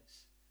of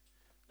events.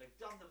 They've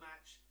done the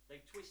match,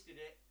 they've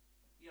twisted it.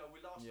 You know,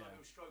 last time it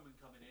was Strowman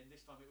coming in,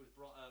 this time it was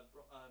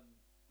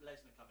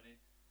Lesnar coming in.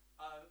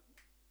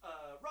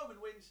 Roman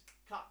wins,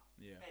 cut,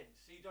 end.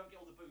 So you don't get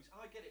all the boos.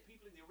 And I get it,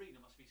 people in the arena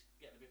must be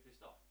getting a bit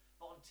pissed off.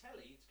 But on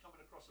telly, it's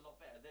coming across a lot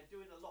better. They're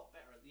doing a lot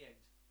better at the end.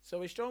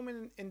 So is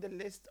Strowman in the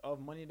list of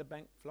Money in the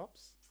Bank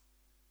flops?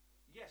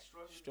 Yes,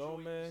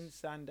 Strowman,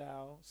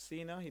 Sandow,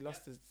 Cena. He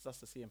lost to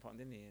CM Punk,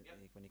 didn't he?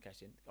 When he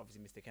cashed in.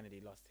 Obviously, Mr.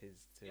 Kennedy lost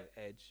his to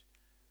Edge.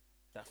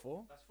 Is that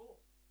 4? That's 4.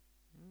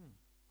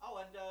 Oh,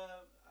 and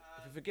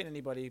if you forget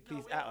anybody,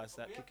 please at us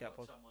at Kick Out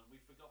Podcast.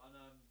 We've forgotten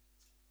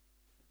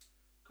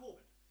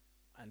Corbin.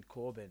 And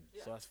Corbin.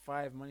 Yeah. So that's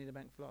 5 Money in the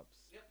Bank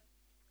flops.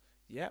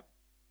 Yep.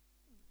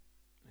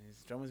 And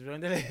Strowman's on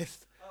the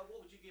list. What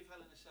would you give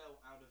Hell in a Cell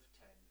out of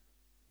 10?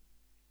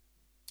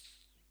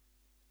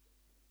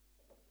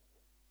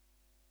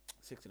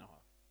 6.5.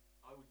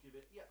 I would give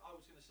it. Yeah, I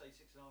was going to say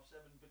 6.5, 7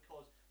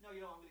 because I'm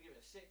going to give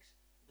it a 6.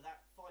 But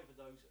that 5 of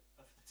those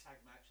are for the tag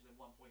match, and then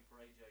 1 point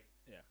for AJ.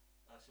 Yeah.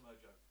 Samoa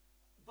Joe.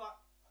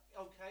 But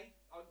okay,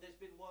 there's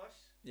been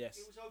worse. Yes.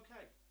 It was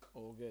okay.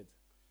 All good.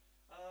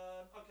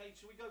 Okay,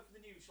 so we go for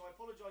the news. So I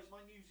apologise,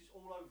 my news is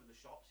all over the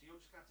shop, so you're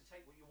just going to have to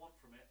take what you want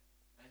from it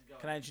and go.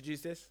 Can I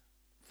introduce this?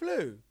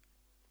 Flu.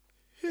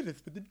 Hit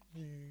us with the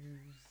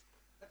news.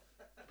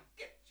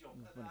 Get your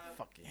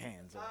fuck your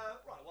hands on.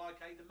 Right, well,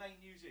 okay, the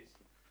main news is,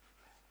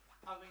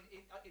 I mean,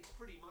 it's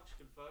pretty much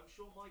confirmed.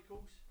 Shawn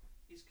Michaels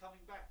is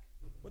coming back.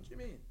 What do you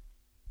mean?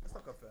 That's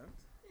not confirmed.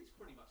 It's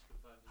pretty much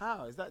confirmed.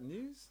 How? Is that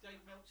news?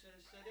 Dave Meltzer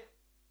has said it.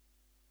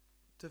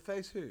 To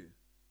face who?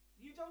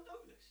 You don't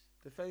know this.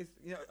 To face,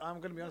 I'm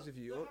going to be honest with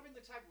you. They're having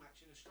the tag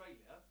match in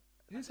Australia.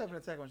 Who's having a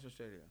tag match in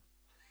Australia?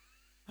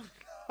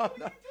 What are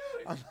you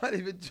doing? I'm not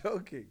even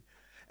joking.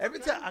 Every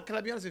time, can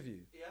I be honest with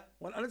you? Yeah.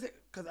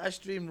 Because I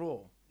stream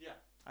Raw. Yeah.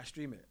 I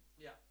stream it.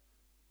 Yeah.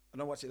 I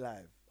don't watch it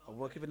live. I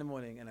wake up in the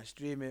morning and I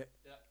stream it.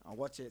 Yeah. I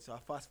watch it, so I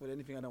fast forward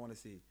anything I don't want to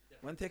see. Yeah.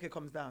 When Taker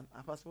comes down,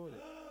 I fast forward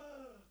it.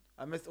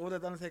 I missed all the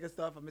Undertaker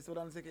stuff. I missed all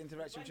the Undertaker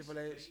interaction with Triple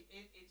H.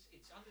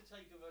 It's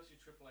Undertaker versus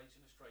Triple H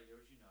in Australia,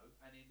 as you know,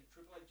 and in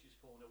Triple H's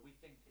corner, we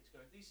think it's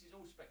going. This is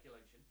all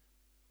speculation,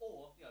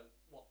 or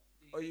what?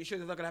 Oh, you sure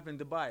it's not going to happen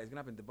in Dubai? It's going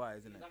to happen in Dubai,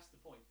 isn't it? That's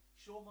the point.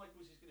 Shawn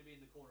Michaels is going to be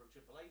in the corner of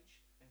Triple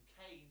H, and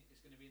Kane is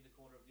going to be in the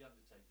corner of the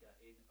Undertaker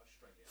in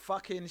Australia.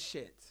 Fucking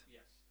shit.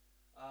 Yes.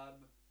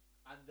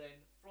 And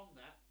then from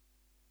that,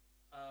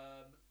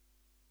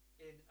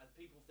 and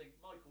people think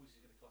Michaels is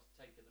going to cost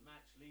Taker the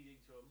match, leading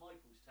to a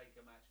Michaels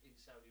Taker match in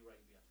Saudi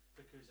Arabia,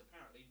 because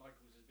apparently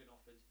Michaels has been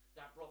offered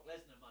that Brock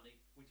Lesnar money,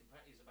 which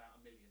apparently is about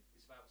 $1 million.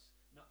 It's about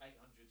not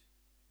 800,000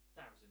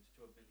 to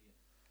 $1 million.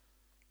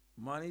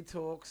 Money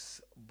talks,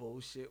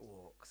 bullshit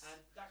walks.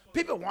 And that's what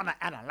people want to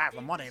analyze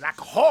the money like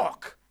a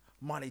hawk.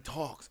 Money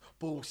talks,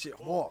 bullshit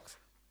walks.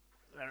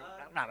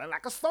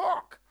 Like a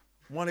stork.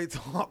 Money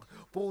talk,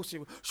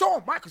 bullshit.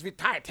 Shawn Michaels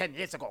retired 10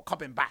 years ago,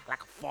 coming back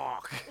like a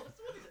fork.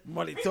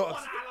 Money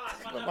talks.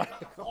 Like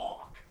a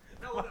hawk.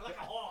 No, like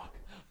a hawk.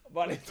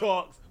 Money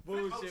talks,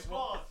 bullshit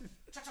walks.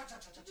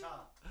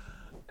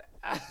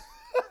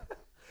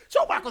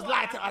 Shawn Michaels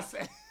lied to us.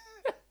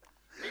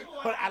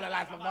 But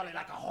analyze my money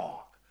like a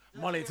hawk.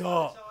 Money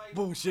talk,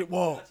 bullshit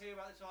walk. I tell you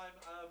about the time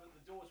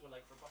the doors were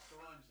late for a Busta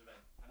Rhymes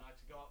event, and I had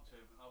to go up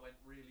to him. I went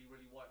really,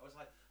 really white. I was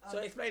like,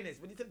 so explain this.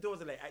 When you said the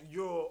doors are late at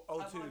your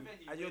O2,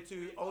 at your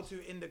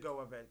O2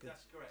 Indigo event,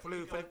 that's correct.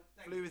 Flu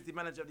is the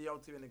manager of the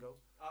O2 Indigo.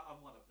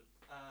 I'm one of them.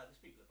 There's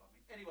people above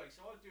me. Anyway,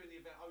 so I was doing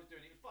the event. It was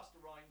Busta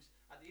Rhymes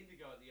at the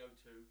Indigo at the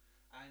O2,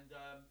 and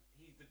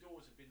the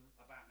doors had been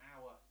about an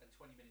hour and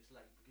 20 minutes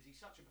late because he's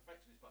such a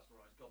perfectionist, Busta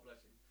Rhymes. God bless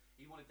him.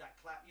 He wanted that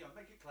clap.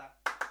 Make it clap.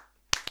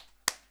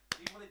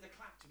 He wanted the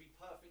clap to be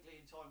perfectly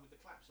in time with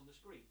the claps on the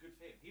screen. Good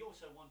for him. He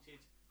also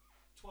wanted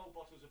 12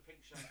 bottles of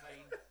pink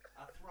champagne,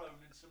 a throne,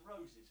 and some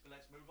roses. But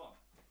let's move on.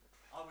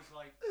 I was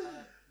like,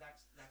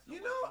 that's.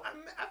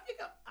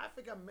 I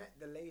think I met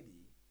the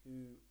lady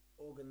who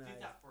organised.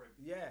 Did that for him?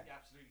 Yeah,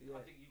 absolutely. Yeah.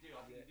 I think you do.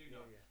 I think you do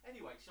know. Yeah.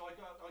 Anyway, so I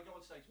go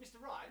on stage.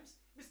 Mr.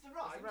 Rhymes.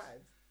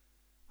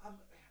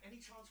 any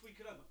chance we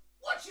could open?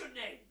 What's your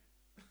name?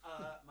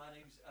 My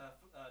name's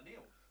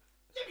Neil.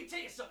 Let me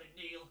tell you something,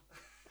 Neil.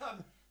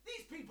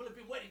 These people have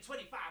been waiting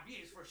 25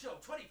 years for a show.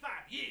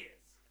 25 years.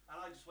 And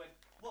I just went,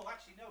 well,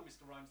 actually, no,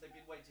 Mr. Rhymes. They've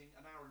been waiting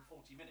an hour and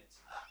 40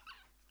 minutes.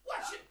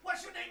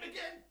 What's your name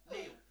again?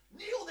 Neil.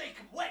 Neil, they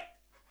can wait.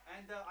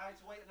 And I had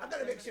to wait another.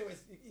 I'm gonna make sure you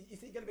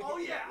see, gonna make. Oh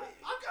yeah,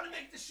 I'm gonna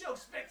make the show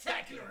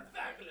spectacular and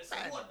fabulous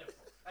and wonderful.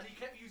 And he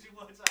kept using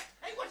words like,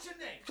 "Hey, what's your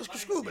name?"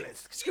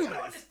 Scroobius. You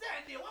don't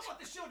understand, Neil. I want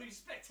the show to be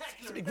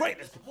spectacular. To be great.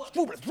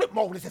 Scroobius,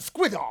 Ripmolus, and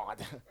Squidard.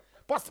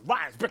 Busta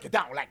Rhymes break it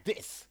down like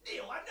this.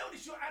 Neil, I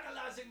noticed you're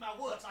analyzing my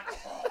words like a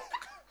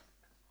hawk.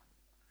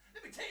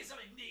 Let me tell you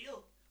something,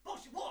 Neil.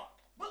 Bullshit hawk.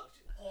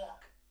 Bullshit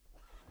hawk.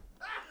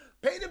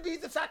 Pay the bees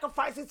and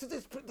sacrifices to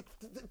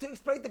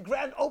display the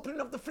grand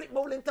opening of the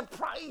Flipmole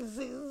Enterprises.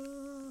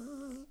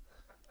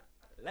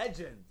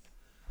 Legends.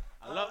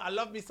 I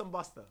love me some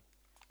Buster.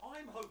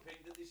 I'm hoping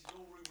that this is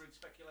all rumour and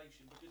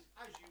speculation because,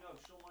 as you know,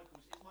 Shawn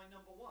Michaels is my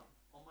number one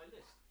on my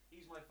list.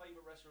 He's my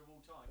favourite wrestler of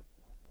all time.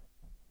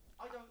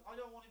 I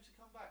don't want him to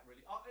come back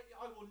really.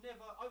 I will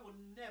never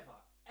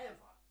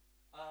ever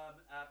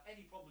have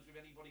any problems with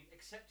anybody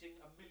accepting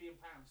 £1 million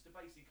to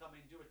basically come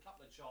in, do a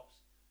couple of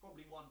chops.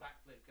 Probably one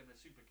backflip and a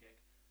super kick,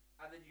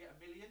 and then you get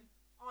 $1 million.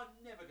 I'm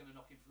never going to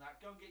knock him from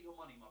that. Go and get your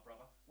money, my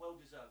brother. Well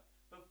deserved.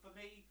 But for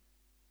me,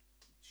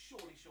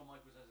 surely Shawn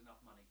Michaels has enough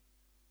money.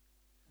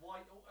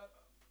 Why?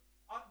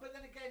 But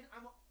then again,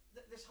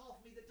 there's half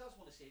of me that does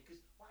want to see it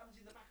because what happens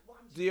in the back? What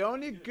happens? The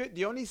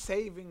only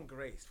saving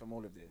grace from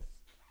all of this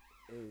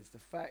is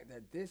the fact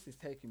that this is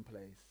taking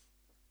place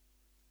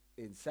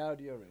in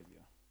Saudi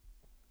Arabia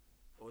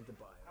or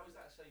Dubai. How is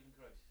that a saving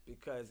grace?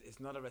 Because it's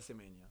not a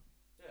WrestleMania.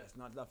 Yeah. It's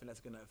not nothing that's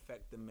going to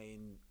affect the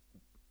main,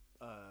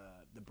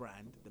 the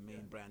brand, the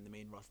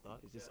main roster.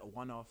 It's just a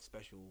one-off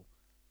special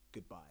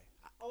goodbye.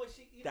 Oh, I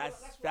see.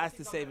 That's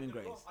the saving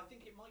grace. I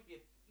think it might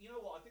be. You know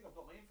what? I think I've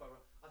got my info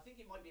wrong. I think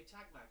it might be a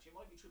tag match. It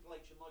might be Triple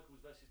H and Michaels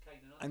versus Kane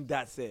and Undertaker. And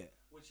that's it.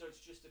 So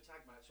it's just a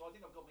tag match. So I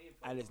think I've got my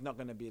info. And it's not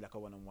going to be like a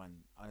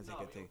one-on-one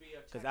Undertaker thing.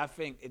 Because I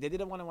think if they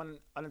did a one-on-one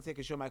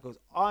Undertaker Shawn Michaels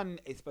on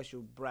a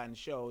special brand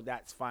show,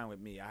 that's fine with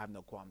me. I have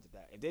no qualms with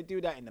that. If they do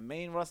that in the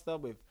main roster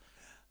with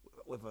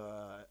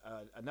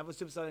another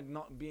superstar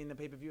not being the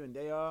pay-per-view and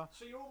they are.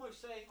 So you're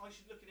almost saying I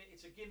should look at it,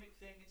 it's a gimmick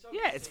thing.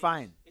 It's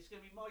fine. It's going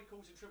to be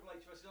Michaels and Triple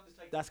H versus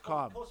Undertaker. That's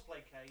calm.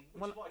 Cosplay Kane,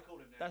 which is what I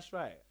call him now. That's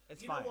right.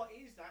 It's fine. You know what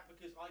is that?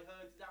 Because I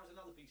heard that was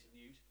another piece of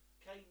news.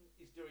 Kane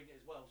is doing it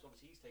as well, so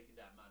obviously he's taking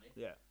down money.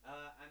 Yeah.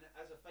 And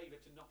as a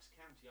favour to Knox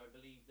County, I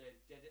believe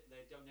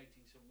they're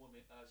donating some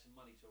money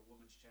to a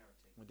women's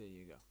charity. Well, there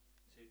you go.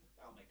 So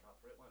that'll make up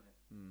for it, won't it?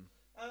 Mm.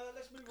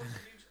 Let's move on to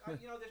news.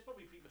 There's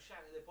probably people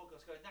shouting at their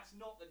podcast going, "That's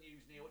not the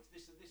news, Neil. It's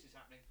this and this is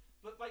happening."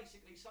 But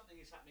basically,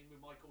 something is happening with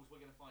Michaels. We're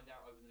going to find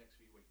out over the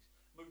next few weeks.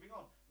 Moving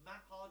on,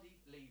 Matt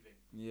Hardy leaving.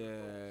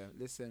 Yeah,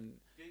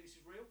 listen. Do you think this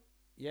is real?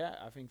 Yeah,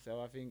 I think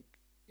so. I think.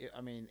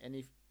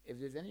 If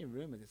there's any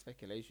rumors or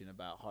speculation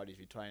about Hardy's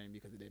retiring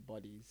because of their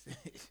bodies,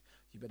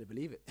 you better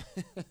believe it.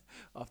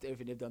 After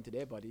everything they've done to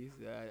their bodies,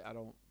 I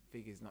don't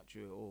think it's not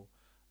true at all.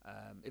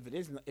 If it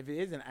is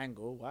an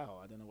angle,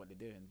 wow, I don't know what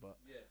they're doing, but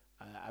yeah.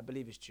 I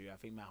believe it's true. I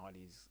think Matt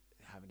Hardy's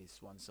having his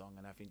swan song,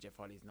 and I think Jeff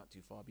Hardy's not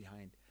too far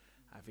behind.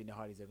 I think the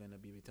Hardys are going to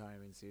be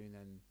retiring soon,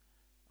 and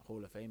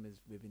Hall of Famers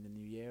within the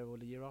new year or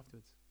the year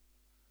afterwards.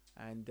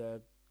 And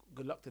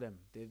good luck to them.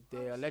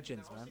 They are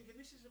legends, man. I was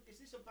thinking, is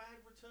this a bad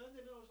return?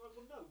 Then I was like,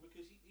 well, no,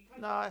 because he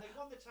kind no, they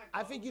won the tag.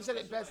 I think you said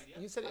it best.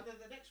 You said it. And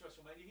then the next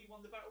WrestleMania, he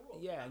won the Battle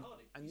Royal. Yeah,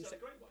 and you said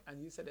a great one.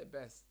 And you said it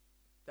best.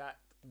 That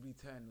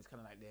return was kind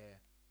of like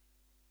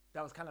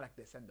that was kind of like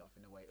their send-off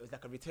in a way. It was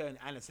like a return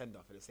and a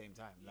send-off at the same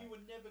time. You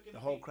were never going to. The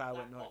whole crowd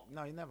went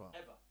no, you never,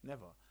 ever,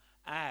 never.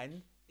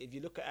 And if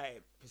you look at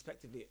it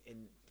prospectively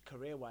in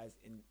career-wise,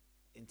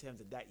 in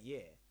terms of that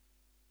year,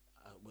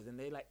 wasn't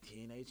they like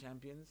TNA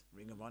champions,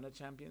 Ring of Honor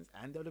champions,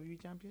 and WWE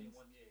champions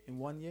in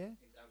 1 year?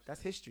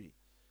 That's history.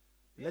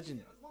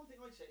 Legend. One thing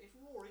I'd say, if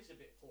Raw is a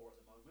bit poor at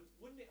the moment,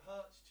 wouldn't it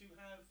hurt to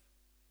have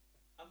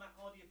a Matt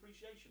Hardy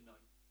appreciation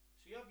night?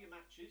 So you have your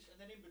matches, and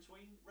then in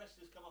between,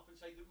 wrestlers come up and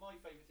say that my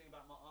favourite thing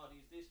about Matt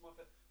Hardy is this. Why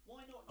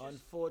not just...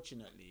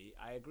 Unfortunately,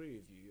 I agree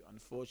with you.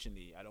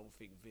 Unfortunately, I don't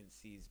think Vince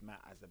sees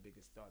Matt as the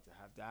biggest star to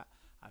have that.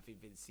 I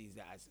think Vince sees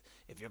that as,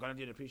 if you're going to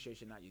do an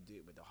appreciation night, you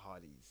do it with the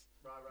Hardys.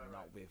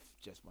 Not with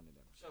just one of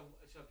them. So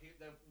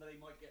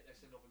they might get their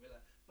send-off a bit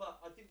there.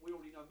 But I think we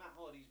already know Matt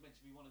Hardy's meant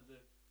to be one of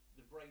the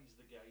brains of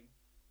the game.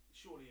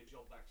 Surely a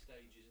job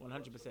backstage is... 100%.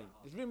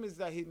 There's rumours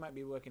that he might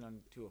be working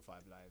on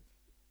 205 Live.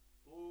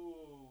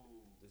 Ooh.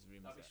 There's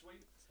rumours. That'd be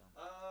sweet.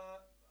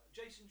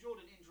 Jason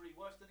Jordan injury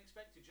worse than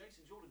expected.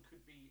 Jason Jordan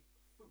could be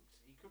foot.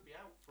 He could be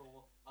out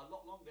for a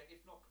lot longer.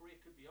 If not, career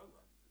could be over.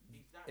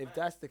 If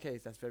that's the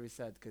case, that's very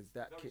sad because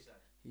that kid,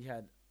 he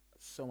had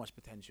so much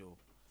potential,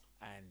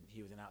 and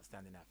he was an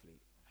outstanding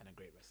athlete and a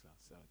great wrestler.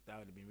 So that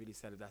would have been really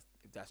sad if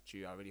that's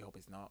true. I really hope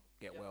it's not.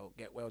 Get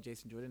well,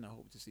 Jason Jordan. I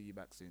hope to see you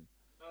back soon.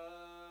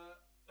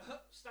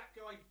 Stat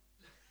guy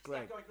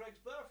Greg's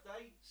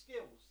birthday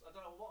skills. I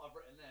don't know what I've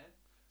written there.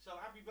 So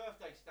happy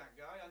birthday to that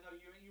guy. I know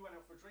you went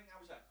out for a drink.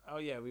 How was that?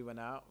 Oh yeah, we went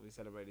out. We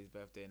celebrated his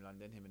birthday in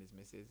London. Him and his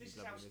missus. This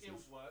is how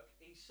Skills work.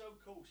 He's so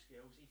cool,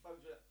 Skills. He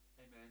phones her.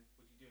 Hey man,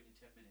 what you doing in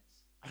 10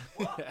 minutes?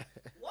 What?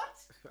 What?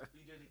 What are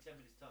you doing in 10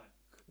 minutes time?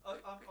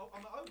 I'm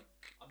at home.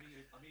 I'll meet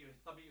you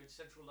in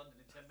central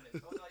London in 10 minutes.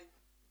 I was like,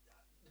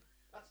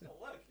 that's not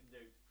working,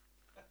 dude.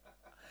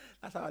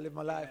 That's how I live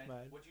my life,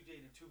 man. What you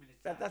doing in 2 minutes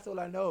time? That's all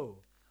I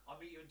know.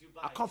 I'll meet you in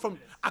Dubai.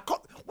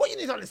 What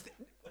you need to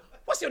understand?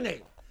 What's your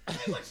name?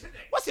 Hey, what's your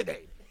name? What's your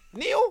name?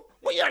 Neil?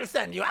 What you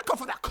understand, Neil? I come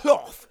from that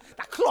cloth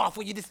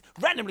where you just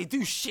randomly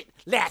do shit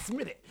last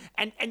minute,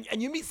 and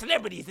you meet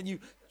celebrities and you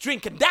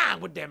drink and dine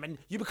with them, and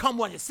you become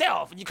one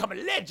yourself, and you become a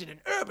legend, an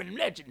urban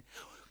legend.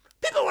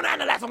 People want to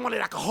analyze someone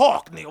like a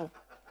hawk, Neil.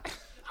 I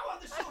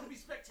want the show to be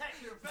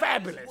spectacular and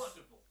fabulous.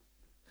 Wonderful.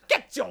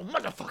 Get your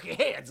motherfucking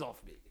hands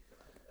off me.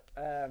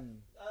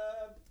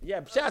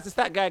 Yeah, shout out to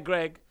that guy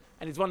Greg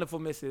and his wonderful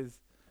missus.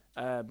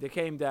 They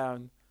came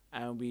down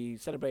and we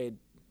celebrated.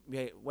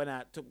 We went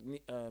out, took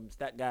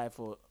that guy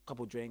for a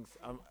couple drinks.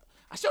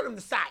 I showed him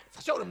the sights.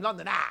 I showed him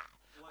London Eye.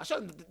 I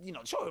showed him,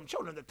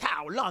 showed him the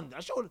Tower of London. I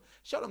showed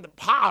him the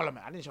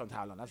Parliament. I didn't show him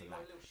Tower of London. That's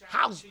a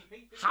lie.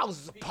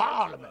 Houses of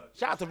Parliament.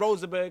 Shout out to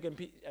Rosenberg and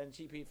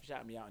Cheap Pete for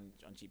shouting me out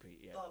on Cheap Pete.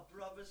 Yeah. Our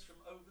brothers from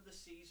over the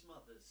seas,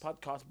 mothers.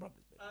 Podcast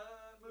brothers.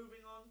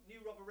 Moving on,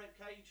 new rubber red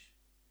cage.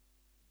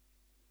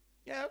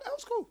 Yeah, that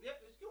was cool. Yeah,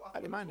 it was cool.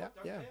 I didn't mind that.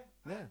 Yeah.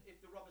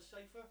 If the rubber's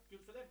safer,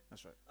 good for them.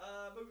 That's right.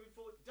 Moving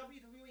forward,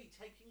 WWE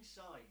taking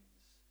signs.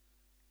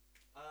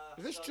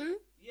 Is this true?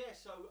 Yeah,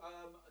 so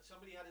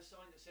somebody had a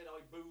sign that said,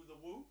 I boo the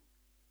woo.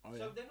 Oh,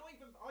 so yeah. they're not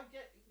even,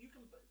 you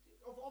can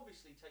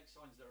obviously take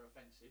signs that are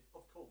offensive,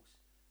 of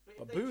course.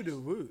 But boo the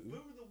woo?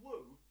 Boo the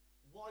woo,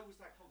 why was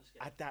that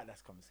confiscated? I doubt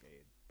that's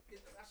confiscated.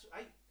 It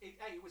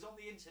was on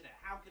the internet.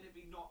 How can it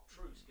be not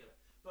true, Skillet?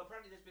 But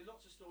apparently there's been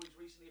lots of stories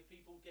recently of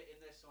people getting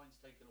their signs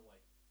taken away.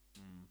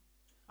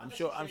 I'm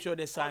sure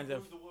there's signs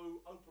of... Boo the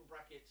woo, open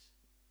brackets,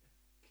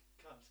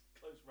 cunt,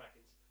 close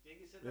brackets. Do you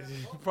think it said that?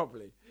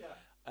 Probably. Yeah.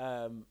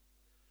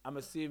 I'm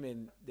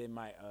assuming they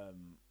might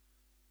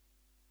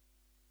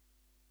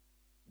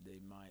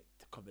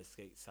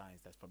confiscate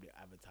signs that's probably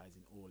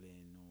advertising All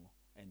In or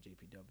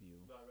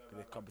NJPW. Because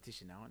they're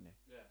competition now, aren't they?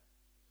 Yeah.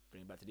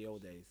 Bring it back to the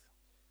old days.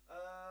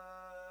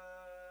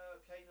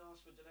 Kane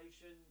asked for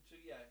donation to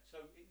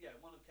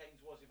one of Kane's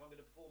was, if I'm going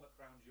to perform at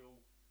Crown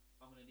Jewel,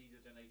 I'm going to need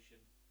a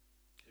donation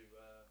to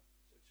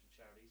some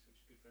charities,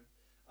 which is good for him.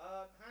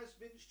 Has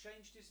Vince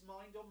changed his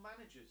mind on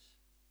managers?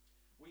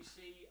 We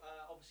see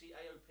obviously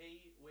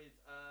AOP with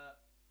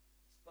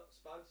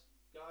Spud's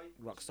guy.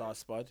 Rockstar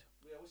Spud.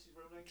 Yeah, what's his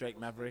real name? Drake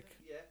Maverick.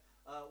 Yeah.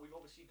 We've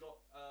obviously got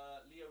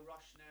Leo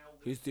Rush now.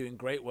 Who's doing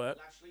great work.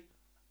 Lashley.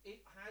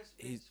 It has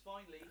Vince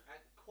finally,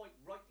 and quite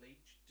rightly,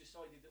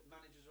 decided that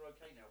managers are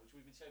okay now, which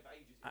we've been saying for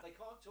ages. If they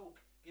can't talk,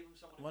 give them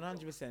someone.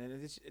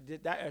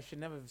 100%. That should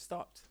never have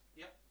stopped.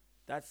 Yep.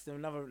 That's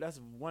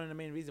one of the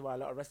main reasons why a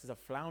lot of wrestlers are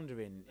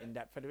floundering in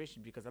that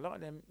federation, because a lot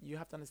of them, you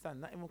have to understand,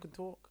 not everyone can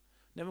talk.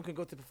 No one can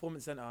go to the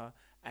performance center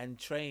and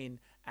train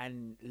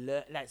and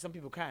learn. Like, some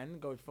people can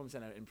go to the performance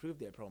center and improve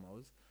their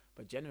promos,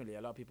 but generally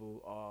a lot of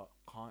people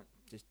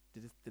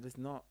they're just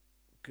not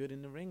good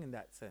in the ring in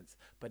that sense.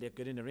 But they're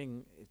good in the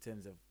ring in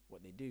terms of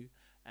what they do.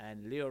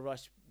 And Leo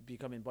Rush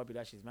becoming Bobby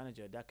Lashley's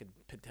manager, that could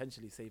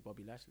potentially save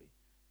Bobby Lashley.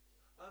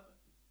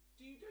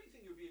 Do you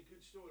think it would be a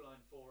good storyline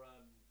for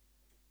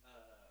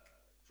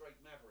Drake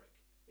Maverick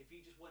if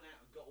he just went out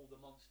and got all the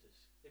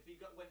monsters? If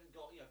he went and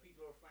got,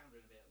 people are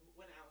floundering a bit,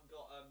 went out and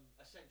got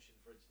Ascension,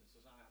 for instance,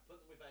 or something like that, put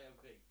them with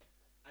AOP,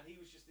 and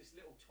he was just this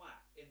little twat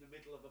in the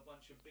middle of a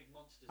bunch of big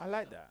monsters. I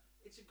like that.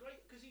 It's a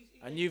great, because he's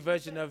a new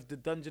version of the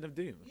Dungeon of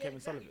Doom, Kevin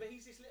Sullivan. But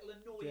he's this little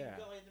annoying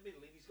guy in the middle,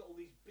 and he's got all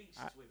these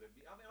beasts with him.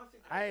 I mean,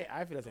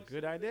 I feel that's a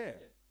good idea.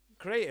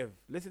 Creative.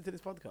 Listen to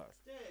this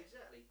podcast. Yeah,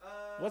 exactly.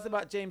 What's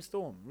about James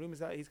Storm? Rumors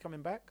that he's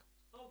coming back.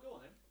 Oh, go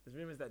on then. There's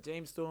rumors that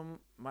James Storm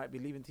might be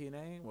leaving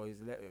TNA. Well,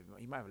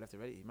 he might have left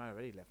already. He might have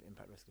already left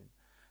Impact Wrestling,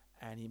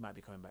 and he might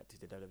be coming back to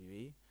the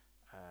WWE.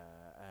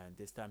 And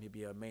this time he'll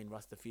be a main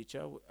roster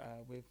feature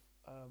with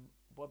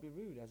Bobby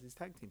Roode as his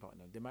tag team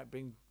partner. They might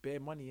bring bare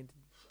money into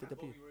the WWE.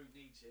 Bobby Roode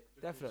needs it.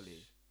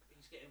 Definitely.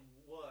 He's getting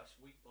worse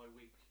week by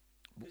week.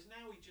 Because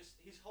now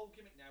his whole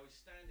gimmick now is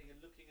standing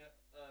and looking at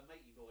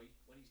Matey Boy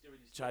when he's doing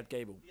his Chad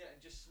Gable. Yeah,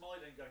 and just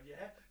smiling and going,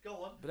 yeah,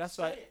 go on. But that's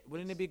right.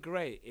 Wouldn't it be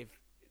great if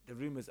the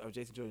rumors of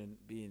Jason Jordan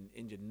being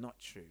injured not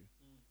true,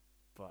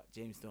 but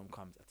James Storm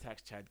comes,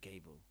 attacks Chad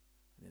Gable,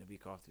 and then a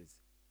week afterwards,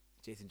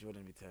 Jason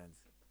Jordan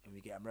returns, and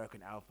we get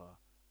American Alpha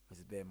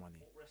versus Bare Money.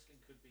 What wrestling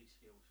could be,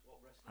 Skills? What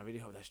wrestling? I really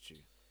hope that's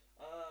true.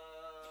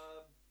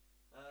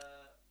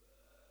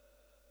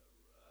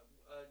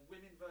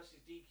 Women versus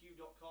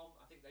DQ.com.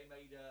 I think they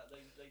made.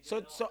 They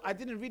did so I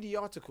didn't read the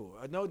article.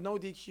 No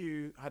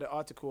DQ had an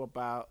article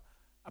about.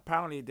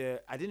 Apparently,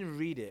 I didn't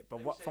read it,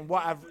 but from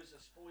what I've.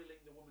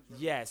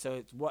 Yeah, so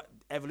it's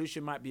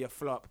Evolution might be a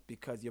flop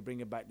because you're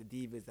bringing back the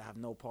divas that have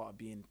no part of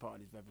being part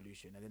of this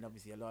revolution, and then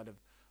obviously a lot of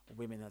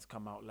women has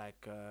come out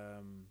like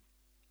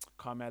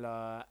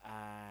Carmella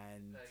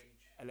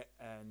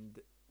and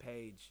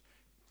Paige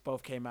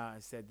both came out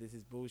and said this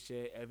is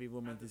bullshit. Every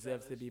woman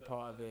deserves to be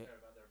part of it. Care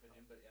about their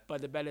opinion,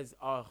 but the Bellas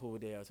are who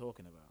they are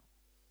talking about.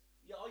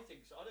 Yeah, I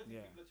think so. I don't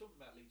think people are talking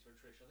about Lita and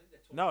Trish. I think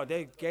they're talking. No,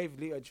 they gave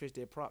Lita and Trish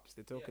their props.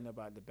 They're talking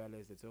about the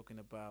Bellas. They're talking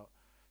about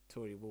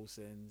Tori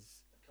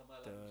Wilson's.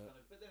 Carmella,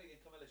 but then again,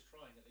 Carmella's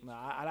trying at least. No,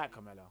 I like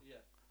Carmella.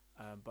 Yeah.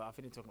 But I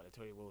think they're talking about the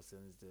Tori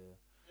Wilsons. Yeah.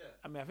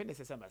 I mean, I think they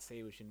said something about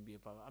Sable shouldn't be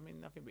a part. I mean,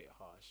 nothing a bit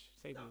harsh.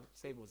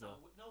 Sable's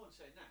no one's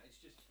saying that. It's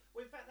just.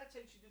 Well, in fact, that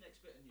takes you to the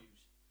next bit of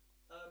news.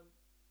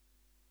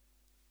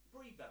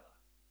 Brie Bella.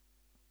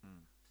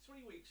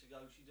 3 weeks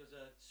ago, she does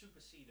a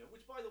super cedar,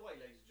 which, by the way,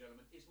 ladies and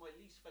gentlemen, is my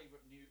least favourite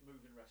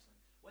move in wrestling.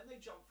 When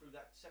they jump through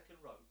that second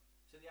rope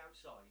to the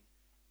outside,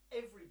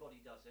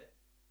 everybody does it.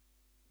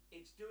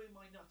 It's doing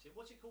my nutting.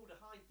 What's it called? A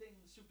high thing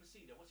super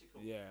cedar. What's it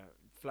called? Yeah,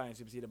 flying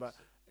super cedar. But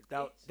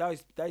that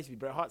used to be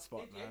Bret Hart's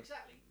spot, man. Yeah,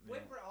 exactly.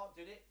 When Bret Hart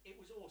did it, it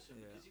was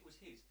awesome because it was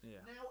his.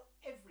 Yeah. Now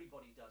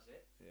everybody does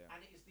it, and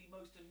it is the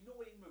most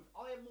annoying move.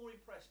 I am more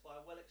impressed by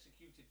a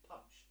well-executed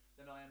punch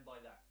than I am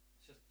by that.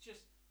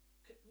 Just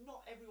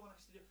not everyone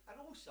has to do. And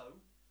also,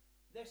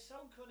 they're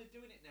so kind of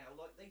doing it now.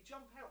 Like they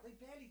jump out, they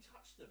barely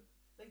touch them.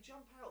 They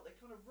jump out, they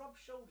kind of rub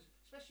shoulders,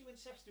 especially when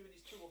Seth's doing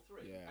his 2 or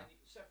 3. Yeah. And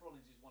Seth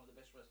Rollins is one of the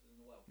best wrestlers in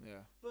the world.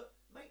 Yeah. But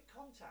make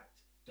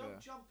contact. Don't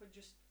jump and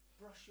just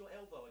brush your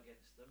elbow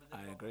against them. And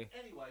then I agree.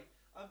 Anyway,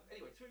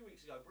 3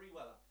 weeks ago, Brie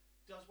Bella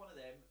does one of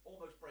them,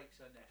 almost breaks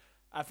her neck.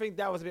 I think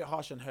that was a bit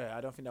harsh on her. I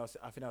think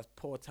that was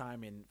poor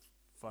timing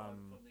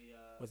from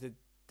was it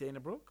Dana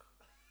Brooke?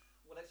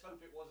 Well, let's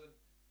hope it wasn't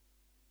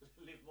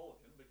Liv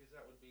Morgan, because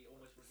that would be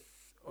almost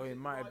ridiculous. Or it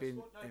might have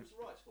been. No, it was the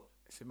right squad.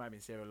 So it might have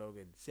been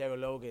Sarah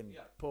Logan.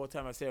 Poor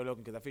time of Sarah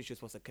Logan because I think she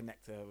was supposed to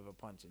connect to her with a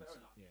punch. Fair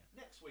enough. Yeah.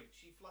 Next week,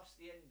 she flushed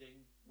the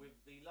ending with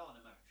the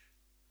Lana match.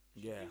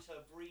 She Yeah. gives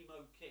her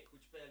Bremo kick,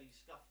 which barely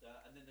scuffed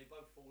her, and then they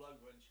both fall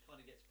over and she kind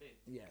of gets pinned.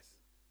 Yes.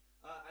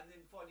 And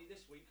then finally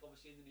this week,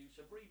 obviously in the news,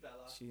 so Brie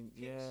Bella She- kicks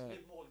yeah.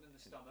 Liv Morgan in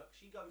the stomach.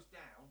 She goes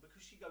down.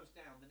 Because she goes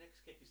down, the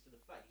next kick is to the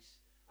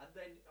face. And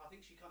then I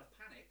think she kind of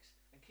panics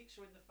and kicks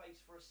her in the face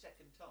for a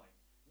second time.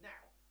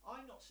 Now,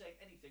 I'm not saying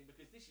anything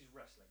because this is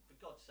wrestling, for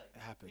God's sake.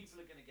 It happens. People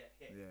are going to get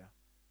hit. Yeah.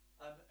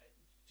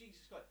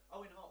 Jesus Christ.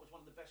 Owen Hart was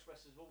one of the best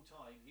wrestlers of all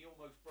time. He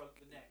almost broke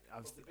the neck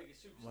of the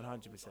biggest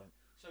superstar. 100%.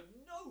 So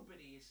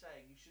nobody is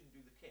saying you shouldn't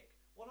do the kick.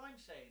 What I'm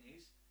saying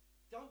is,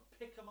 don't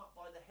pick them up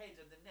by the head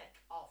and the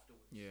neck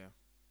afterwards. Yeah.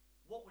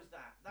 What was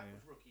that? That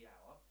was rookie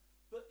hour.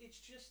 But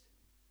it's just,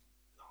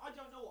 I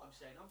don't know what I'm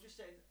saying. I'm just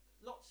saying,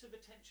 lots of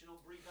attention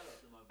on Brie Bella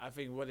at the moment. I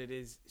think what it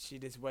is, she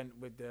just went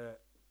with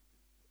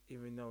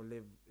even though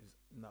Liv is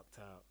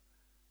knocked out,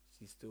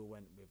 she still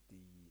went with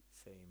the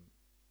same,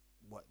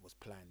 what was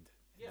planned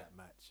in that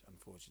match,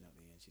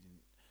 unfortunately. And she didn't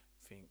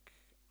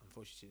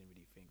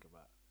really think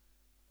about,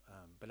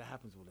 but that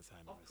happens all the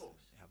time. Of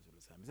course. It happens all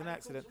the time. It's an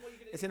accident.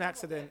 It's an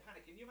accident.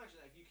 Panicking. You imagine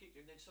that if you kicked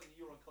her and then suddenly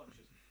you're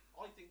unconscious.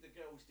 I think the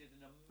girls did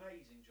an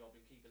amazing job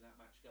in keeping that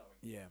match going.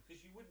 Yeah.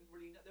 Because you wouldn't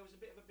really know. There was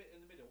a bit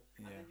in the middle,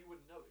 and then you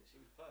wouldn't notice.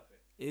 It was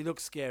perfect. It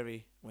looked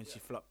scary when she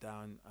flopped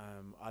down.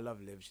 I love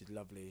Liv. She's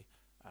lovely.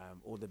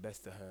 All the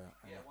best to her.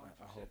 Yeah, 100%.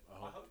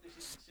 I hope this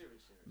isn't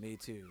serious. Me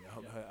too.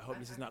 I hope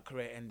this is not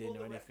career ending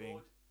or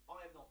anything.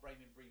 I am not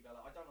blaming Brie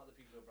Bella. I don't like the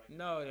people who are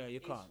blaming. No, you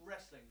can't. It's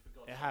wrestling, for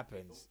God's sake. It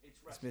happens. It's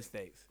It's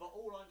mistakes. But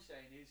all I'm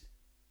saying is,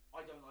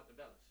 I don't like the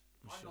Bellas.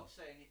 I'm not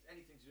saying it's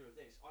anything to do with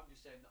this. I'm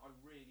just saying that I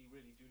really,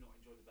 really do not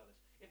enjoy the Bellas.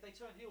 If they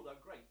turn heel, though,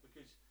 great,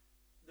 because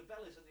the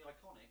Bellas and the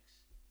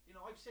Iconics,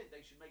 I've said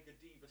they should make a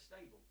diva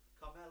stable.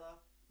 Carmella,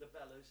 the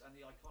Bellas, and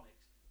the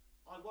Iconics.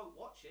 I won't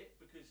watch it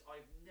because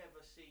I've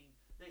never seen.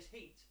 There's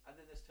heat, and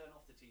then there's turn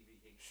off the TV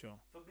heat. Sure.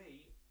 For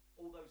me,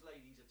 all those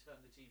ladies are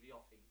turn the TV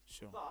off heat.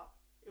 Sure. But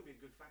it would be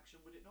a good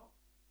faction, would it not?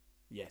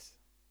 Yes.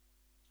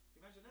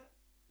 Imagine that.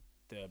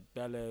 The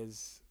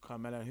Bellas,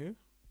 Carmella, and who?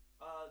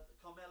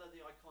 Carmella,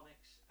 the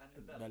Iconics, and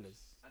the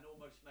Bellas. And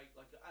almost make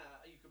like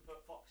you could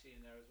put Foxy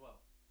in there as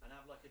well, and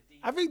have like a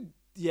diva. I think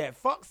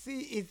Foxy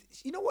is.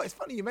 You know what? It's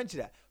funny you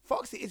mentioned that.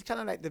 Foxy is kind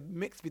of like the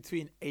mix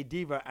between a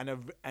diva and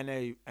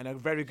a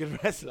very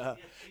good wrestler.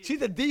 Yeah,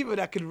 she's a diva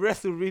that can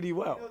wrestle really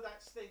well. You know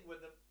that thing where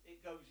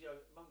it goes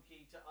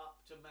monkey to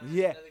up to man.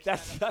 Yeah,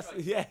 that's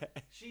yeah.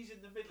 She's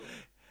in the middle.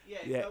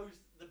 Yeah, it goes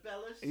the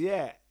Bellas.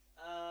 Yeah.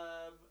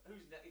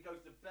 Who's that? It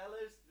goes the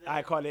Bellas. The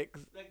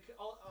Iconics.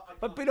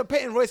 But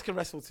Peyton Royce can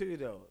wrestle too,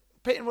 though.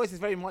 Peyton Royce is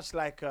very much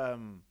like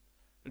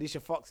Alicia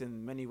Fox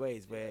in many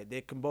ways, where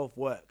they can both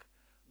work,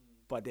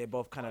 but they're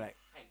both kind of like.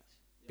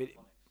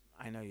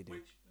 I know you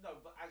do.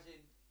 But as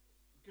in,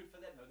 good for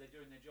them though. They're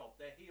doing their job.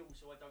 They're heels,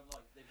 so I don't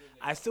like. They're doing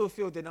their I still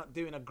feel they're not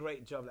doing a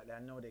great job like that.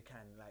 I know they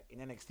can. Like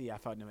in NXT, I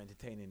found them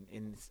entertaining.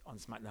 On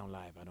SmackDown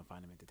Live, I don't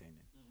find them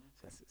entertaining.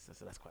 So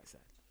that's quite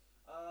sad.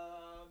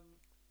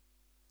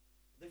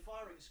 The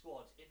Firing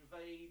Squad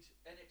invade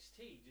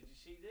NXT. Did you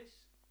see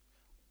this?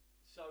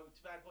 So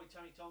Bad Boy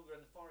Tony Tonga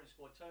and the Firing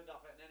Squad turned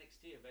up at an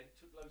NXT event,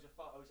 took loads of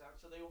photos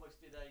out. So they almost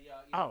did a.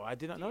 I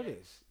did not know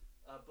this.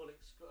 Bullet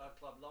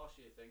Club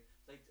last year thing.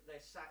 They're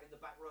sat in the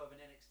back row of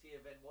an NXT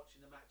event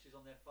watching the matches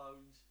on their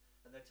phones,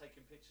 and they're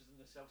taking pictures and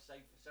themselves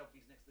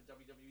selfies next to the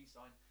WWE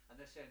sign,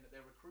 and they're saying that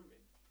they're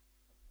recruiting.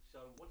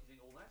 So what do you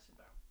think all that's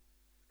about?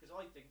 Because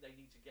I think they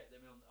need to get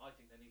them on. I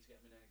think they need to get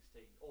them in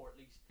NXT, or at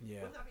least.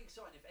 Yeah. Wouldn't that be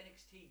exciting if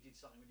NXT did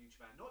something with New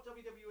Japan, not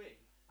WWE?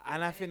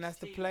 And I think that's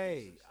the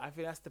play. I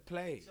think that's the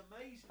play. It's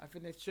amazing. I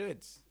think they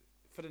should.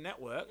 For the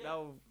network,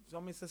 how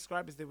many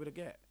subscribers they would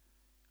get?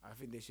 I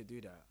think they should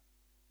do that.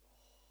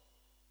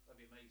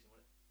 That'd be amazing,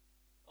 wouldn't it?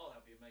 Oh,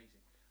 that'd be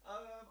amazing.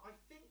 I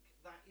think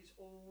that is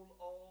all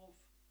of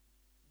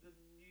the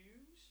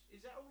news.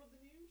 Is that all of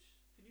the news?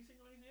 Can you think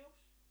of anything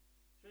else?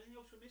 Is there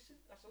anything else we're missing?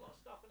 That's a lot of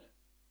stuff, isn't it?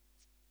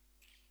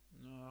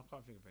 No, I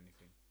can't think of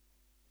anything.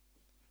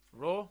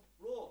 Raw?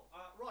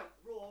 Right,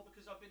 Raw,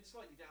 because I've been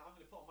slightly down. I'm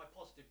going to put on my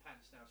positive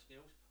pants now,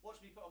 Skills.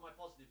 Watch me put on my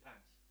positive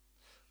pants.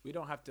 We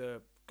don't have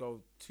to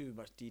go too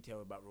much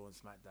detail about Raw and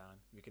SmackDown.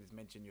 We can just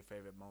mention your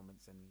favourite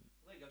moments and...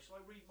 There you go. Shall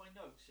I read my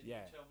notes and you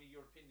tell me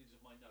your opinions of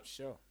my notes?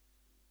 Sure.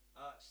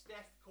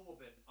 Steph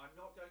Corbin. I'm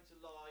not going to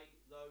lie,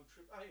 though.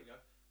 Here we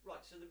go.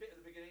 Right, so the bit at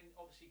the beginning,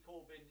 obviously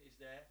Corbin is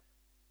there.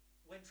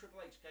 When Triple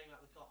H came out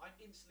of the car, I'm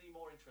instantly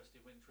more interested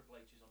when Triple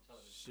H is on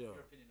television. Sure.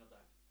 Your opinion on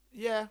that?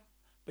 Yeah,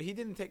 but he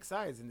didn't take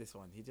sides in this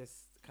one. He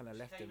just kind of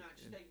left him.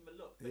 Just gave him a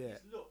look. But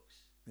his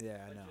looks.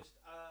 Yeah, I know. Just,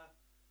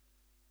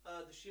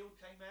 the Shield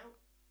came out,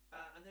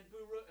 and then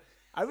Boo.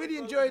 I really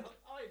enjoyed.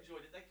 I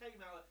enjoyed it. They came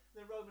out.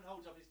 Then Roman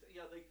holds up his. He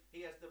has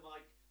the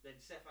mic. Then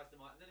Seth has the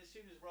mic. And then as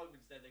soon as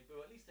Roman's there, they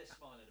boo. At least they're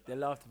smiling about it. They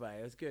laughed about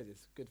it. It was good.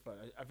 It's good fun.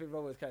 I think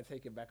Roman was kind of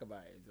taken back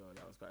about it as well.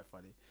 That was quite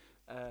funny.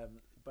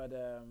 But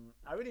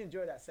I really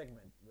enjoyed that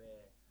segment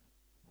where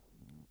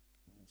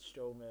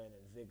Strowman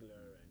and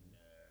Ziggler and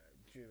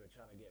Drew are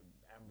trying to get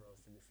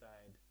Ambrose to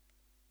decide,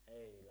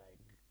 hey, like,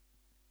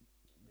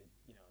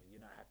 you're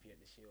not happy at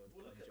the Shield.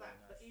 Well, look at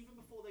that. But even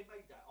before they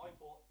made that, I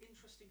thought,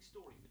 interesting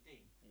story for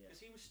Dean.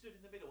 Because he was stood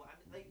in the middle, and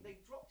they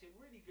dropped it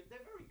really good.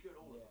 They're very good,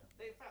 all of them.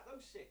 In fact,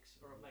 those 6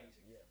 are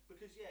amazing. Yeah.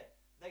 Because,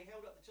 they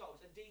held up the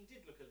titles, and Dean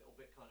did look a little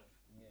bit kind of...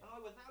 Yeah. And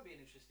I went, that would be an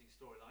interesting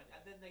storyline.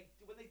 Yeah. And then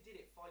when they did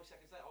it 5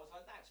 seconds later, I was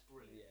like, that's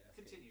brilliant. Yeah, that's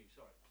Continue,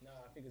 good. Sorry. No,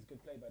 I think it's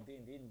good play by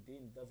Dean. Dean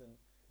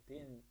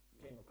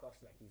came across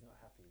like he's not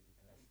happy,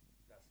 and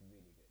that's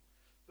really good.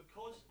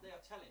 Because they are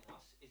telling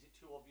us, is it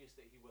too obvious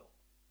that he will?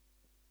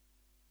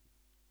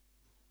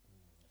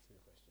 That's a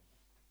good question.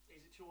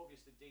 Is it too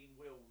obvious that Dean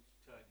will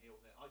turn heel?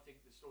 I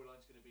think the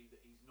storyline's going to be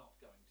that he's not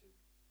going to.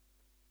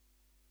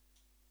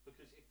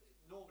 Because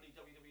normally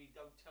WWE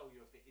don't tell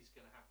you if it is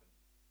going to happen.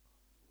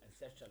 And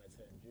Seth's trying to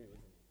turn Drew,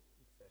 isn't he?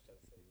 Seth's trying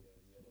to say,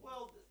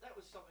 that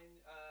was something,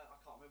 I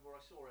can't remember where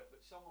I saw it, but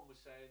someone was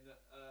saying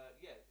that,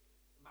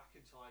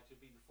 McIntyre to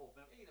be the 4th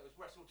member. It was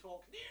Wrestle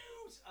Talk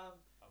News!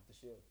 Of the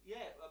Shield.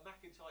 Yeah,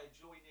 McIntyre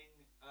joining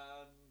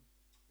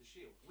the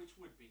Shield, which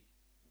would be...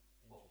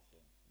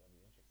 Interesting. That'd be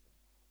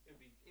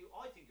interesting.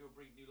 I think it would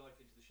breathe new life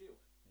into the Shield.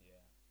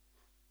 Yeah.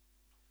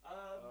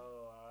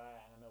 Alright,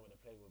 and I know what the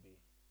play will be.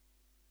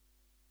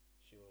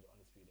 Shield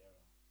Undisputed Era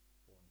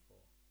 4 and 4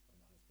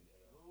 from the Undisputed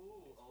Era.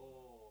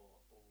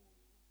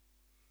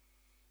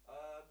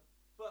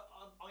 But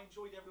I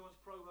enjoyed everyone's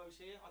promos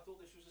here. I thought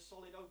this was a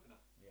solid opener.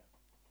 Yeah,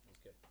 it was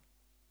good.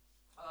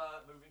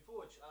 Moving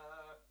forward,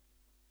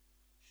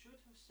 should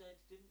have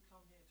said didn't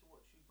come here to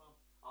watch you bump.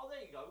 Oh,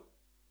 there you go.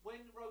 When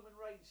Roman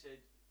Reigns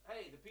said,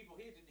 "Hey, the people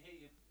here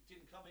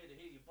didn't come here to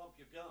hear you bump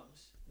your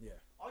gums."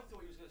 Yeah. I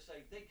thought he was going to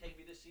say they came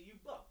here to see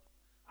you bump.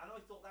 And I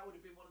thought that would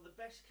have been one of the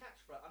best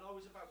catchphrases. And I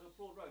was about to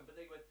applaud Rome, but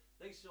they went,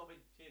 they saw me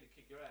here to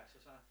kick your ass.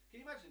 Or something. Can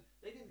you imagine?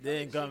 They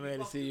didn't come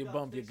here to see you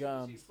bump your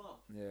gums.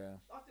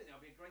 Yeah. I think that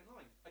would be a great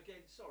line.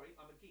 Again, sorry,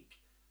 I'm a geek.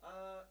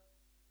 And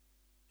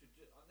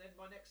then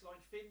my next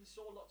line, Finn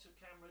saw lots of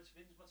cameras.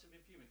 Finn must have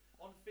been fuming.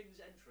 On Finn's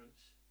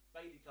entrance,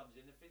 Bailey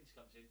comes in and Finn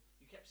comes in.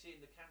 You kept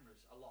seeing the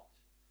cameras a lot.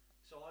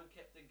 So I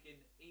kept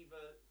thinking,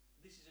 either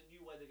this is a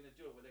new way they're going to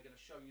do it, where they're going to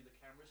show you the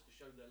cameras to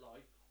show they're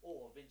live,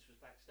 or Vince was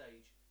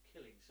backstage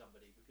killing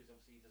somebody because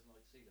obviously he doesn't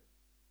like to see them.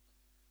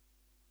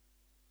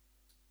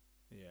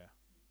 Yeah.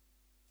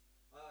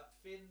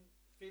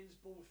 Finn's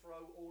ball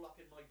throw all up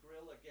in my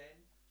grill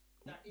again.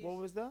 What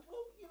was that?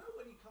 Well,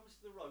 when he comes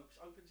to the ropes,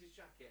 opens his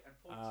jacket and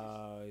points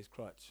his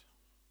crotch.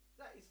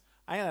 That is.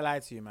 I ain't gonna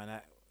lie to you,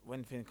 man.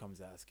 When Finn comes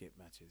out, I skip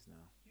matches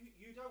now.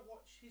 You don't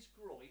watch his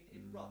groin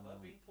in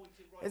rubber being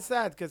pointed right. It's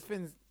sad because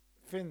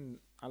Finn.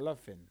 I love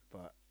Finn,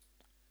 but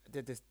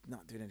they're just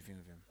not doing anything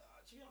with him.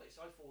 To be honest,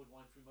 I forward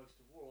wind through most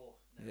of Raw.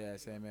 Yeah,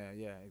 same here.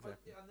 Yeah,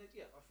 exactly. I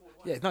forward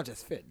wind. Yeah, it's not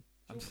just Finn.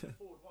 I'm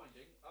forward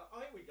winding.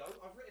 Here we go.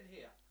 I've written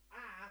here.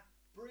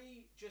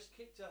 Brie just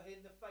kicked her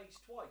in the face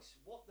twice.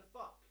 What the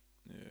fuck?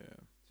 Yeah.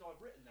 So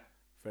I've written that.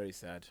 Very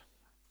sad.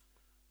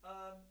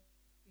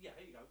 Yeah,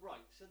 here you go.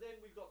 Right. So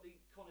then we've got the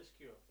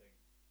Connoisseur thing.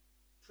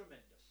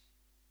 Tremendous.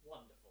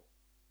 Wonderful.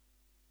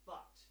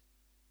 But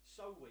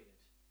so weird.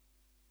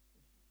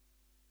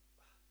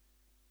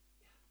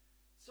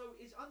 So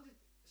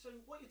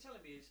what you're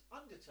telling me is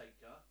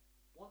Undertaker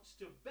wants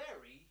to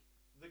bury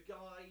the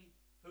guy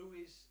who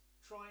is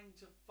trying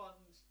to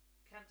fund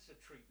cancer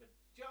treatment.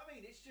 Do you know what I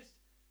mean? It's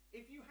just,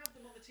 if you have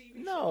them on the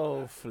TV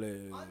show,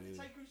 Flu.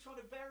 Undertaker is trying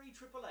to bury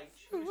Triple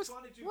H.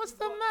 What's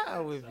the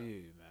matter with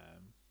you,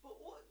 man? But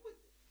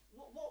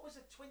What was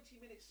a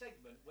 20-minute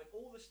segment when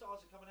all the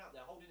stars are coming out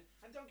there holding it?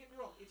 And don't get me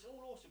wrong, it's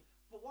all awesome.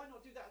 But why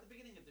not do that at the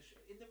beginning of the show?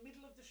 In the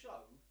middle of the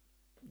show? Do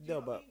you know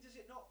what I mean? Does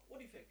it not? What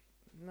do you think?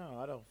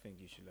 No, I don't think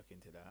you should look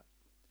into that.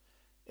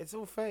 It's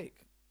all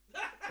fake.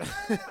 Yeah,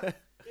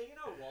 you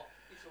know what?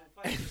 It's all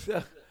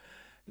fake.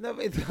 No,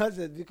 but it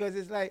doesn't, because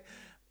it's like,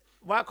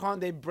 why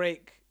can't they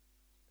break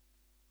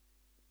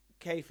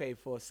kayfabe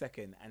for a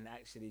second and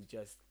actually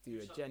just do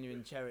a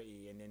genuine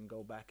charity and then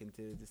go back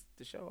into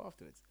the show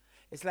afterwards?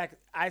 It's like,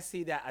 I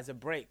see that as a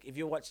break. If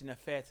you're watching a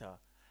theatre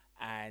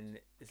and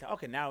it's like,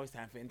 okay, now it's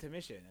time for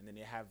intermission, and then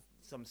you have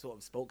some sort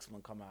of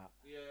spokesman come out,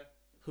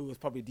 who was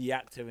probably the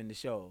actor in the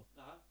show,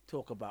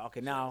 talk about,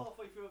 okay, now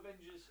halfway through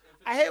Avengers,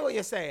 I hear what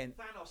you're saying.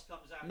 Thanos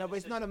comes out. No, but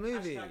it's not a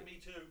movie. Me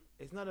too.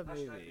 It's not a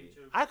movie.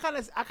 I kind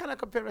of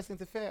compare wrestling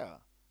to theatre.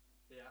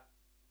 Yeah.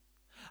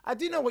 I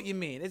do know what you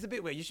mean. It's a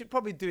bit weird. You should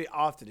probably do it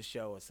after the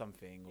show or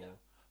something,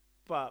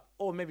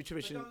 or maybe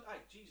traditional. Hey,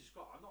 Jesus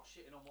Christ, I'm not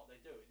shitting on what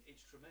they're doing.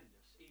 It's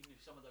tremendous, even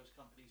if some of those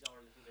companies are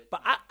a little bit.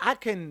 But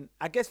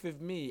I guess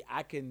with me,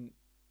 I can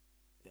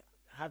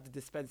have the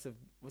dispense of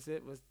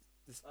the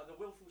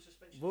willful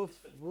suspension.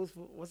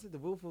 What's it? The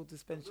willful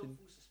suspension.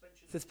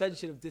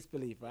 Suspension of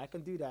disbelief, right? I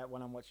can do that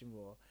when I'm watching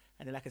Raw,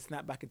 and then I can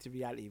snap back into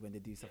reality when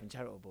they do something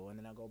charitable, and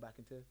then I'll go back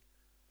into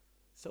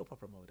soap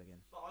opera mode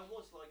again. But I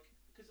was like,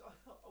 because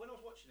when I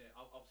was watching it,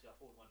 obviously I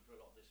forward one through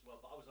a lot of this as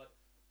well, but I was like,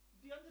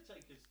 the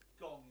Undertaker's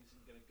gong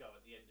isn't going to go at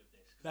the end of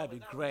this. That'd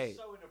be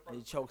great. So and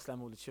you choke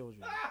slam all the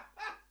children.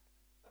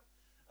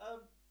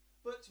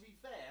 But to be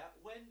fair,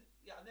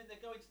 and then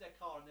they go into their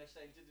car and they're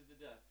saying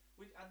da-da-da-da,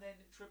 and then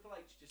Triple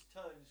H just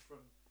turns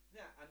from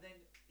and then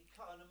he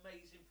cut an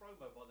amazing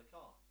promo by the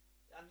car.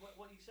 And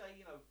what you say,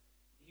 he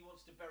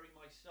wants to bury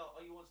my soul, or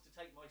he wants to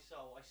take my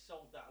soul. I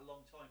sold that a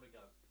long time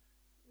ago.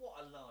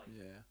 What a line!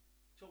 Yeah.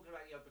 Talking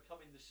about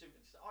becoming the suit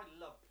and stuff.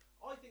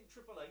 I think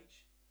Triple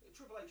H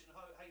and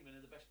Heyman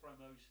are the best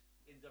promos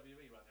in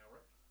WWE right now,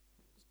 right?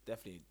 They're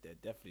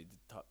definitely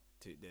the top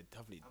two. They're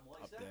definitely and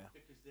why up is that? There.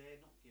 Because they're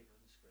not given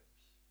scripts.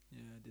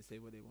 Yeah, they say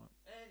what they want.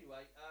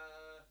 Anyway,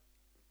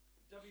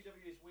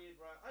 WWE is weird,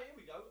 right? Oh, here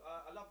we go.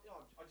 I love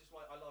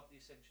the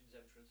Ascension's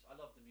entrance. I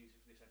love the music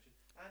for the Ascension,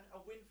 and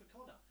a win for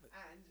Connor,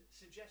 and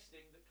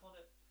suggesting that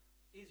Connor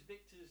is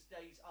Victor's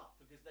days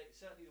up, because they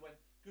certainly went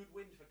good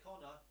win for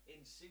Connor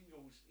in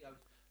singles.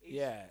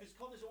 Because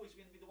Connor's always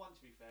going to be the one,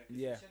 to be fair.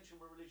 Because the Ascension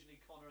were originally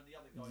Connor and the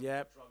other guy who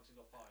got drugs and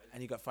got fired. And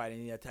he got fired,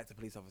 and he attacked a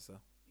police officer.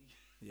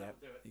 Yeah,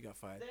 you got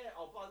fired.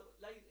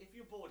 If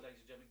you're bored,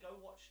 ladies and gentlemen,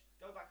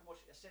 go back and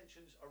watch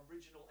Ascension's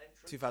original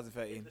entrance.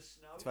 2013, in the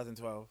snow. 2012.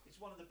 It's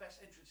one of the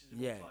best entrances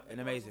of all time. And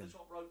amazing.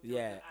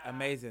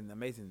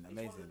 Amazing. It's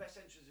one of the best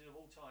entrances of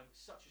all time. It's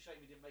such a shame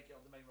he didn't make it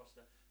on the main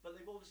roster. But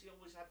they've obviously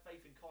always had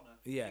faith in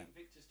Connor. Yeah.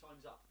 Victor's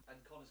time's up, and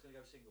Connor's going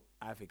to go single.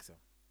 I think so.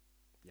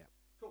 Yeah.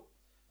 Cool.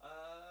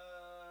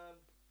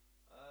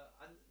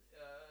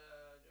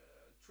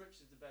 Trips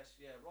is the best.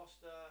 Yeah.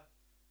 Roster.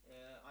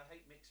 I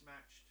hate mixed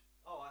matched.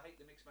 I hate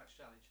the mixed match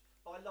challenge.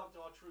 But I loved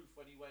R-Truth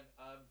when he went,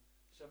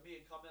 so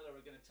me and Carmella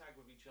are going to tag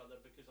with each other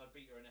because I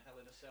beat her in a Hell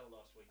in a Cell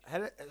last week.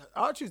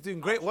 R-Truth's doing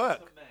great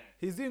work.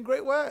 He's doing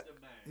great work.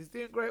 He's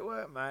doing great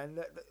work,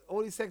 man.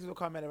 All these segments with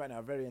Carmella right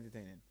now are very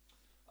entertaining.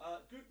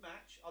 Good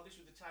match.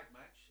 This was the tag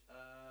match.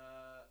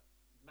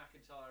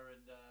 McIntyre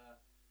and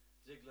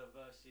Ziggler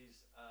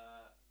versus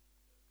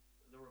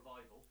the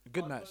Revival.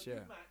 Good match,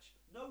 yeah. Good match.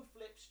 No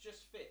flips,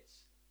 just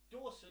fits.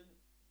 Dawson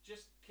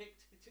just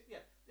kicked.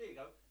 Yeah, there you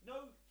go.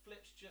 No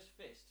flips, just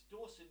fist.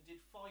 Dawson did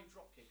 5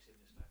 drop kicks in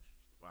this match.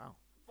 Wow.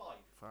 5.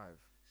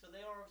 So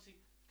they are obviously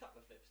a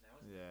couple of flips now,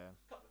 isn't it? Yeah.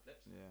 A couple of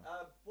flips. Yeah.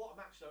 What a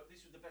match, though.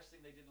 This was the best thing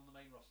they did on the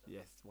main roster.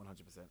 Yes,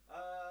 100%.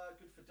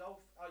 Good for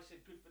Dolph. I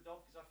said good for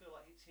Dolph because I feel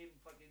like it's him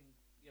fucking,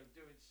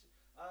 doing.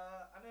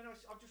 And then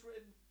I've just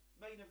written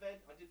main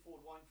event. I did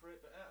forward wine for it,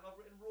 but and I've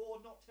written Raw,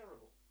 not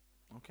terrible.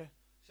 Okay.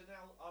 So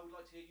now I would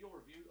like to hear your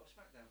review of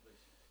SmackDown,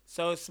 please.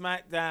 So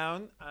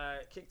SmackDown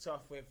kicked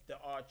off with the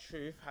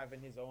R-Truth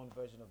having his own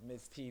version of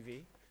Miz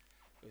TV.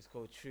 It was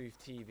called Truth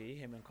TV.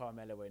 Him and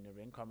Carmella were in the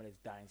ring. Carmella's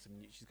dyeing some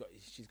new.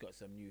 She's got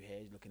some new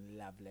hair, looking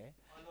lovely.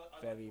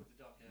 I like the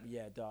dark hair.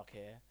 Yeah, dark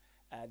hair.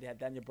 They had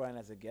Daniel Bryan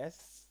as a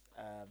guest.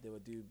 They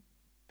would do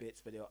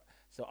bits, but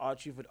so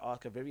R-Truth would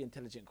ask a very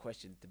intelligent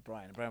question to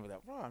Bryan. And Bryan was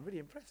like, "Wow, I'm really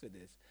impressed with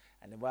this."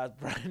 And then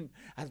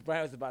as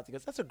Bryan was about to go,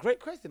 "That's a great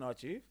question,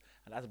 R-Truth."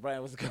 And as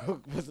Bryan was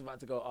about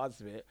to go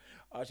answer it,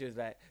 R-Truth was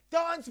like,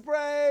 "Dance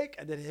break!"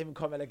 And then him and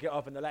Carmella get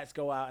up and the lights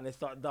go out and they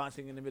start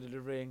dancing in the middle of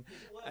the ring.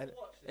 And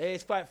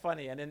it's quite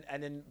funny. And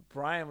then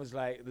Bryan was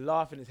like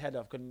laughing his head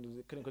off,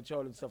 couldn't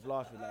control himself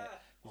laughing.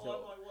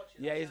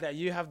 He's like,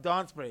 "You have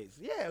dance breaks."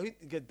 Yeah,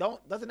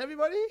 doesn't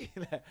everybody?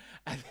 And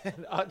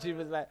then R-Truth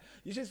was like,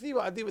 "You should see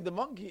what I did with the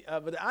monkey,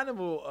 with the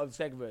animal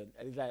segment."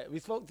 And he's like, "We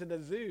spoke to the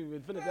zoo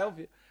in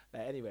Philadelphia."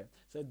 Anyway,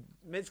 so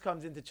Miz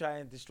comes in to try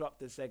and disrupt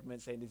the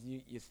segment, saying,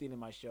 "You're stealing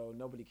my show.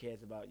 Nobody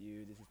cares about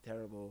you. This is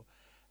terrible."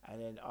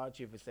 And then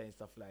R-Truth was saying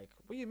stuff like,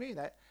 "What do you mean?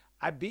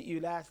 I beat you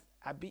last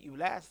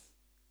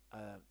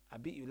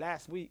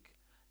week."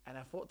 And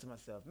I thought to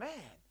myself,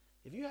 man,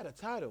 if you had a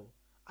title,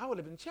 I would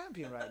have been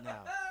champion right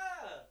now.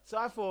 So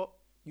I thought,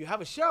 you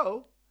have a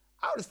show?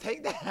 I'll just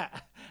take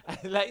that.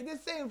 Like,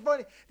 this ain't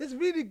funny. This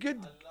really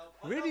good,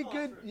 really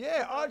good.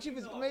 Yeah, Archie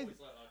was amazing.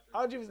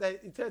 Archie was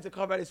like, he turned to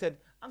Carmel and said,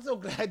 I'm so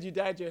glad you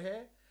dyed your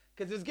hair.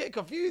 Because it was getting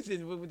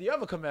confusing with the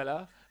other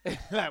Carmella.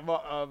 Like,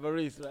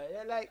 Maurice. Like,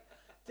 yeah, like,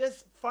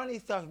 just funny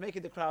stuff,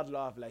 making the crowd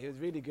laugh. Like, he was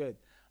really good.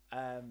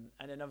 And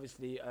then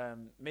obviously,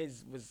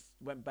 Miz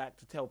went back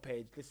to tell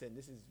Paige, listen,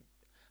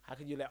 how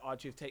can you let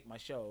R-Truth take my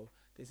show?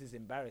 This is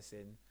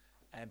embarrassing.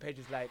 And Paige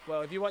was like,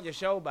 well, if you want your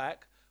show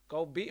back,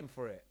 go beat him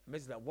for it.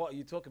 Miz is like, what are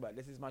you talking about?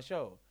 This is my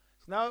show.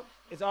 So no,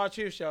 it's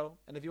R-Truth's show.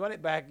 And if you want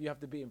it back, you have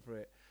to beat him for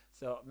it.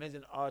 So Miz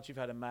and R-Truth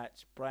had a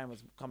match. Brian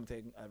was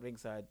commentating at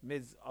ringside.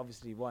 Miz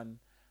obviously won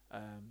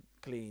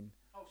clean.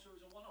 Oh, so it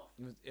was a one-off?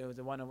 It was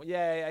a one-on-one.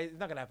 Yeah, it's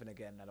not going to happen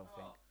again, I don't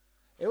think.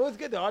 It was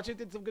good though. R-Truth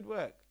did some good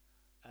work.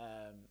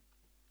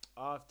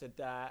 After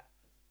that,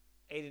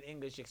 Aiden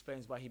English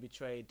explains why he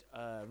betrayed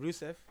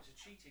Rusev. It was a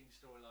cheating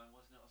storyline,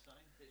 wasn't it, or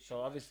something? So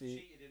obviously,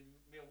 cheated in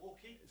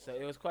Milwaukee. So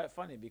it was quite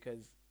funny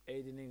because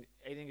Aiden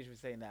English was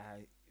saying that how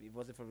if it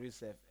wasn't for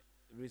Rusev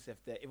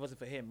Day, it wasn't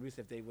for him.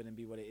 Rusev Day wouldn't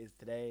be what it is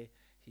today.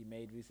 He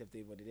made Rusev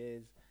Day what it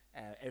is.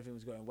 Everything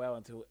was going well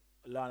until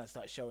Lana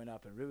started showing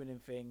up and ruining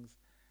things.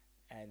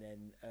 And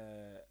then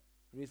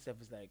Rusev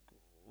was like,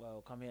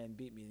 "Well, come here and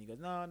beat me." And he goes,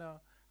 "No,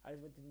 I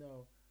just want to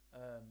know."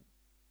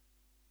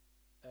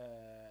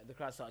 The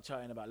crowd started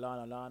chanting about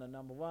Lana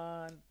number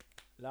one.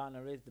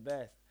 Lana is the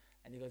best.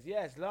 And he goes,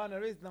 yes, Lana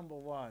is number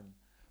one.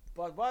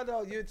 But why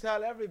don't you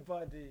tell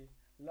everybody,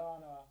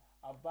 Lana,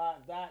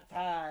 about that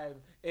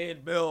time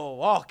in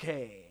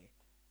Milwaukee?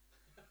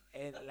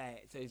 And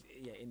like, so he's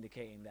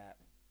indicating that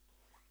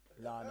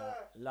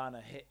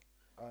Lana hit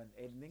on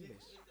Aiden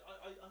English.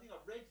 I think I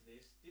read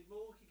this. Did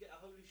Milwaukee get a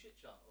holy shit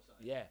chant or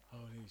something? Yeah.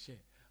 Holy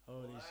shit.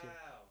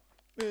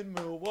 In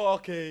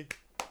Milwaukee.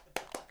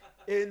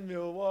 In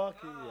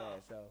Milwaukee,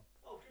 yeah. So.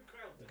 Oh, good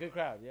crowd. Then. Good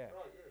crowd, yeah.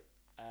 Right,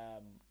 yeah.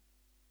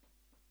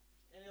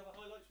 Any other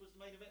highlights? Was the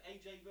main event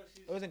AJ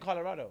versus? It was in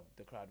Colorado.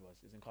 The crowd was.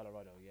 It was in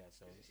Colorado, yeah.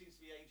 So. It seems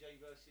to be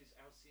AJ versus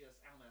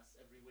Almas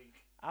every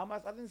week.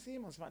 Almas, I didn't see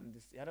him on SmackDown.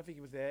 I don't think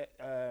he was there.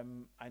 I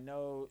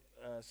know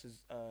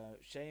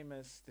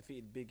Sheamus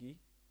defeated Big E.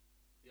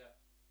 Yeah.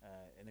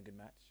 In a good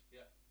match.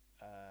 Yeah.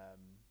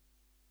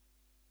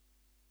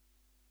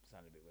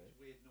 Sounded a bit weird.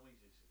 Weird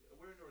noises.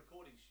 We're in a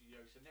recording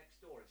studio, so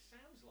next door it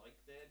sounds like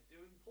they're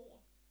doing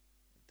porn.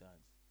 It does.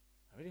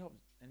 I really hope.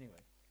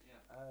 Anyway. Yeah.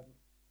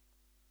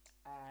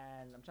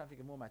 And I'm trying to think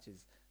of more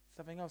matches.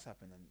 Something else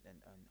happened,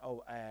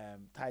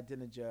 Ty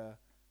Dillinger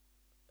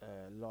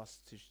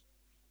lost to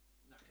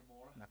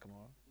Nakamura.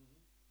 Mm-hmm.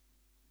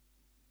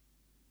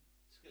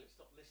 Skillet,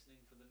 stop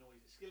listening for the noise.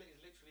 Skillet is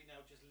literally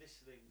now just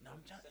listening. No,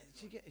 I'm trying. Is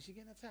she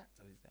getting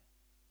attacked or is that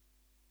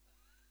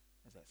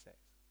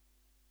sex?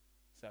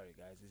 Sorry,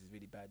 guys, this is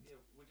really bad. Yeah,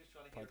 we're just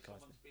trying to hear if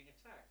someone's being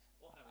attacked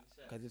or having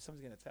sex. Because if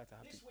someone's getting attacked,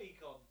 I have this week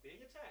on being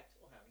attacked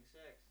or having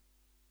sex.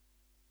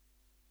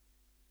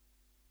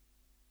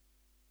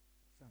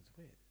 Sounds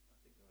weird. I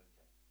think they're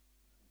okay.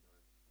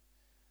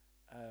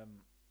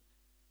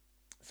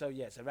 So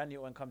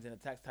Randy Orton comes in,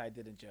 attacks Ty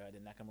Dillinger,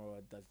 then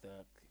Nakamura does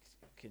the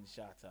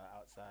Kinshasa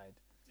outside.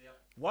 Yeah.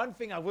 One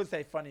thing I would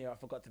say funny, I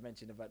forgot to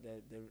mention about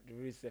the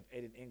Rusev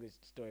Aiden English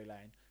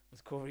storyline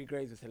was Corey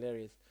Graves was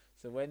hilarious.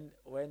 So when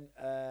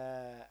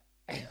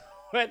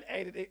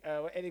Aiden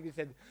English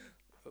said,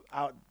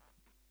 "Out,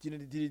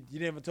 you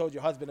never told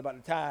your husband about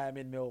the time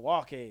in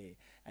Milwaukee,"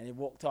 and he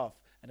walked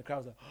off, and the crowd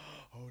was like,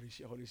 oh, "Holy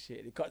shit!"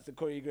 And he cuts to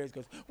Corey Graves,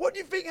 goes, "What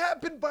do you think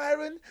happened,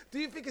 Byron? Do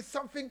you think it's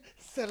something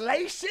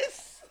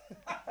salacious?"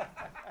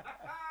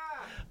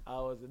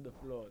 I was in the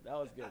floor. That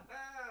was good.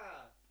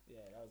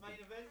 Yeah, that was main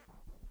good. Event?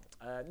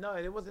 No,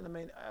 it wasn't a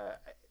main.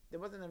 There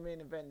wasn't a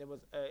main event. There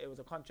was. It was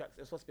a contract.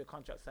 It was supposed to be a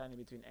contract signing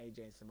between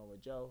AJ and Samoa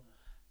Joe,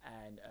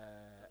 and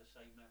the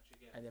same match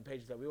again. And then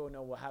Paige said, "We all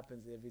know what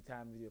happens every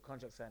time we do a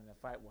contract signing. A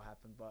fight will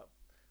happen, but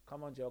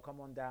come on, Joe,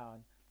 come on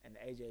down." And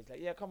AJ is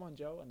like, "Yeah, come on,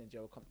 Joe." And then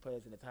Joe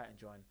plays in the Titan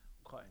joint,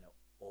 cutting an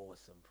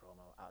awesome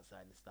promo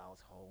outside the Styles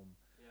home.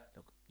 Yeah.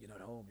 Look, you're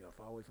not home. You're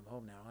far away from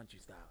home now, aren't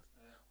you, Styles?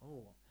 Yeah.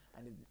 Oh.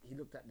 And then he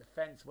looked at the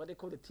fence. What they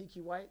call the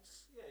Tiki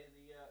Whites? Yeah,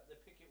 the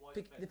picket white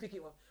fence. The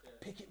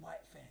picket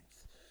white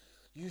fence.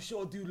 You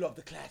sure do love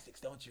the classics,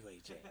 don't you,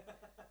 AJ?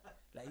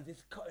 Like, he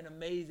just cut an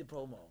amazing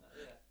promo.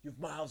 Yeah. You're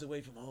miles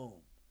away from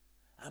home.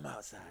 I'm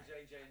outside.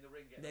 There's AJ in the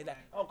ring getting they're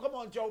like, "Oh, come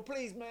on, Joe,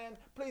 please, man.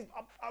 Please,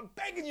 I'm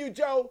begging you,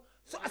 Joe.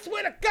 So I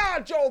swear to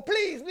God, Joe,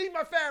 please, leave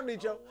my family,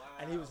 Joe." Wow.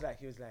 And he was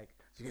like, "You're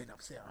getting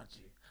upset, aren't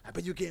you? I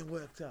bet you're getting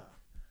worked up.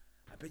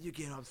 I bet you're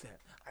getting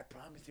upset. I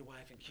promised your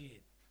wife and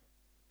kid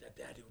that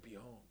Daddy will be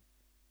home."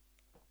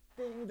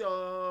 Ding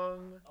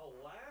dong. Oh,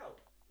 wow.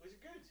 Was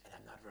it good? And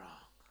I'm not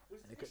wrong.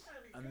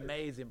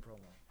 Amazing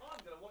promo. Oh, I'm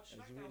going to watch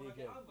SmackDown really when I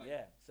get home, mate.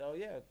 Yeah. So,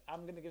 yeah,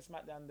 I'm going to give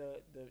SmackDown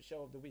the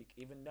show of the week,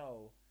 even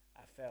though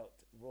I felt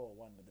Raw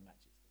won with the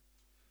matches.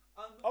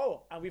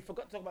 And we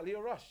forgot to talk about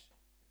Leo Rush.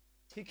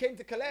 He came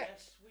to collect.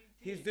 Yes, we did.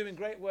 He's doing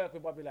great work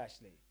with Bobby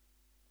Lashley.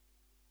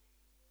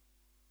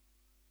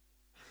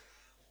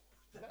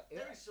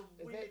 There is some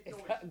weird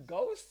noise. Is that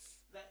ghosts?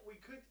 that we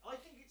could. I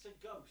think it's a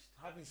ghost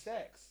having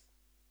sex.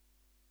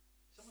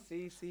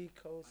 CC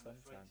Cole I'm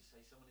afraid sometime. to say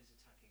someone is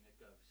attacking a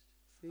ghost.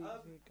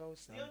 CC Cole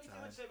The only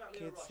thing I'd say about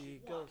Leo Rush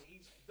is one,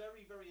 he's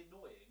very, very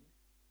annoying.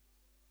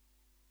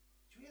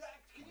 Do you hear that?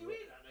 Can you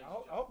hear that?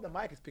 I hope the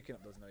mic is picking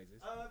up those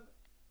noises.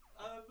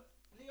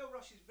 Leo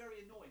Rush is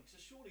very annoying, so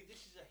surely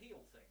this is a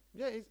heel thing.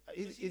 Yeah,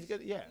 he's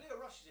good. Yeah. Leo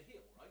Rush is a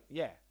heel, right?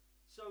 Yeah.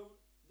 So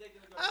they're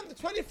gonna go. I'm the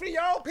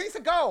 23-year-old piece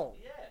of gold.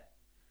 Yeah.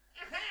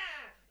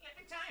 Let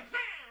me tell you.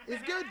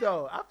 He's good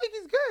though. I think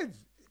he's good.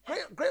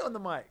 Great on the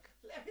mic.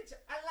 Let me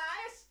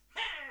Elias.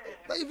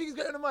 Don't you think he's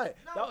great on the mic?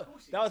 No, of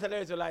course he that was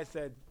hilarious when Elias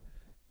said,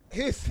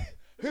 whose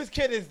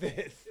kid is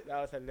this?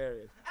 That was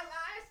hilarious.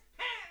 Elias.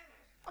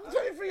 I'm the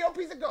 23-year-old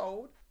piece of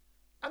gold.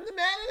 I'm the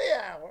man of the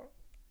hour.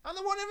 I'm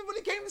the one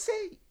everybody came to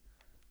see.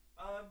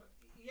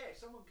 Yeah,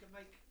 someone can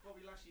make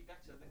Bobby Lashley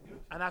better than good.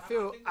 And I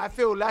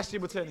feel Lashley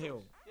will turn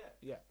heel.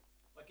 Yeah.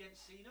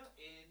 Against Cena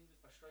in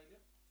Australia.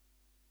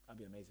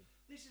 That'd be amazing.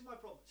 This is my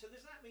problem. So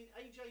does that mean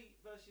AJ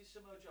versus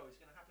Samoa Joe is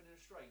going to happen in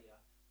Australia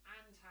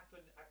and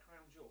happen at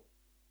Crown Jewel?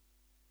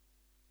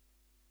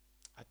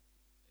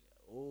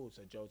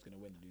 So Joe's going to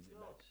win and lose it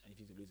back. And if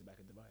he's to lose it back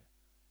in Dubai.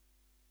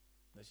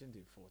 They shouldn't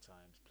do it 4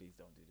 times. Please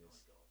don't do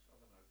this. Oh my God,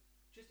 I don't know.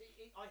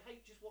 I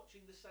hate just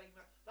watching the same.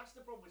 That's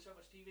the problem with so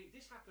much TV.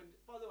 This happened.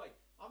 By the way,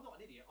 I'm not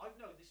an idiot. I've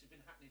known this has been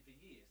happening for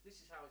years.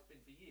 This is how it's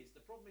been for years. The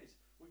problem is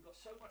we've got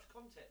so much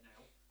content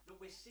now that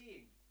we're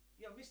seeing.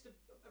 You know, Mr.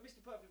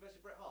 Perfect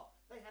versus Bret Hart.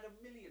 They had 1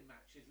 million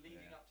matches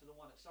leading up to the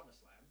one at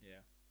SummerSlam.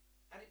 Yeah.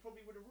 And it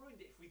probably would have ruined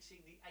it if we'd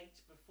seen the 8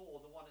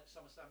 before the one at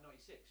SummerSlam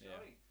 '96. You know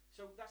what I mean?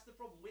 So that's the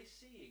problem. We're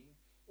seeing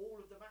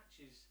all of the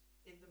matches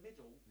in the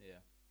middle.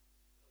 Yeah.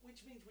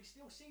 Which means we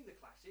still see the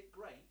classic.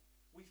 Great.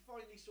 We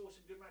finally saw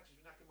some good matches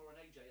with Nakamura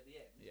and AJ at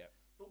the end. Yeah.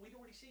 But we'd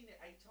already seen it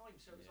 8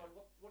 times, so it was like,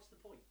 what's the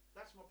point?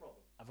 That's my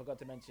problem. I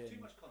forgot to mention. Too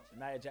much content.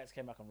 Nia Jax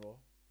came back on Raw.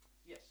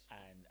 Yes.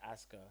 And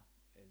Asuka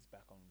is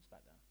back on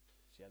SmackDown.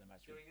 She had a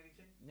match. Doing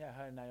anything? Yeah,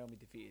 her and Naomi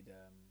defeated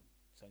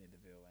Sonya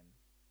Deville and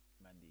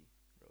Mandy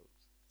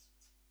Rose.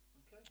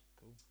 Okay.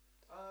 Cool.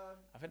 I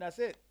think that's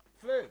it.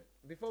 Flu,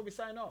 before we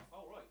sign off.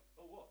 Oh, right.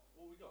 Oh, what?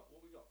 What we got?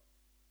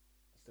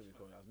 Still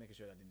recording. I was making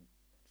sure that I didn't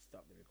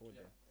stop the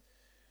recording.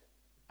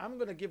 I'm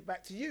going to give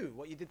back to you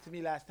what you did to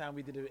me last time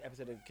we did an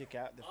episode of Kick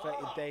Out, the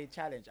 30-day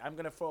challenge. I'm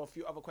going to throw a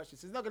few other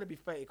questions. It's not going to be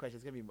 30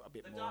 questions. It's going to be a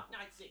bit more.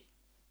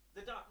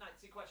 The Dark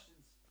Knightsy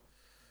questions.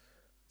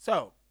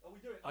 So,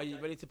 are you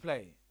ready to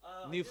play?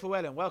 New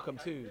Llewellyn, welcome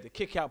to the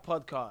Kick Out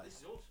podcast. This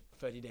is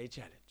awesome. 30-day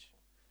challenge.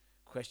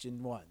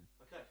 Question 1.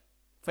 Okay.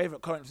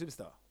 Favorite current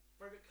superstar?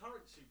 Favorite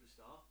current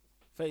superstar?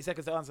 30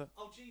 seconds to answer.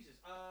 Oh, Jesus.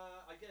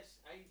 I guess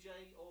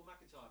AJ or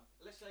McIntyre.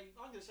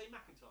 I'm going to say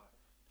McIntyre.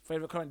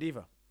 Favorite current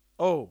diva?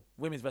 Oh,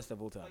 women's wrestler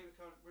of all time. Favorite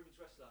current women's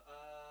wrestler?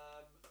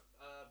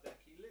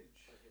 Becky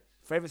Lynch, I guess.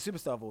 Favorite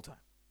superstar of all time?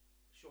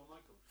 Shawn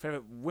Michaels.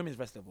 Favorite women's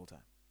wrestler of all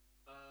time?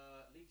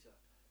 Lita.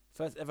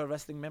 First ever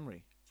wrestling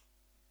memory?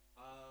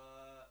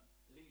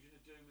 Legion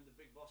of Doom and the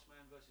Big Boss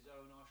Man versus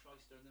Owen R.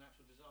 Shyster and the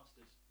Natural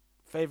Disasters.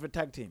 Favorite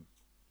tag team?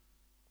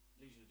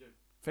 Legion of Doom.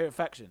 Favorite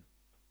faction?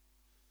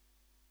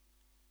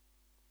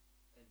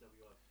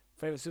 NWO.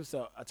 Favorite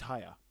superstar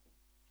attire?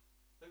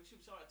 Favorite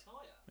superstar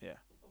attire? Yeah.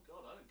 Oh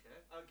God, I don't care.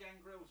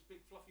 Gangrel's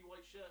big fluffy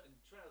white shirt and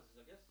trousers,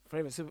 I guess.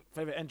 Favorite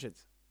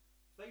entrance?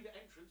 Favorite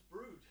entrance?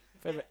 Brood.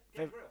 Favorite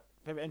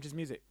entrance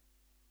music?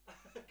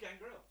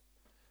 Gangrel.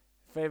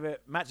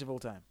 Favorite match of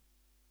all time?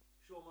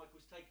 Shawn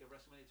Michaels Taker,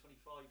 WrestleMania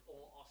 25,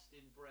 or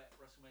Austin Brett,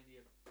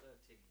 WrestleMania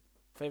 13.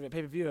 Favorite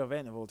pay-per-view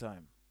event of all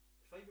time?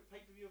 Favorite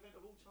pay-per-view event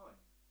of all time?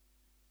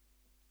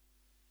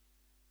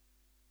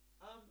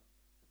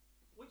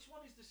 Which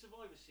one is the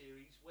Survivor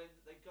Series when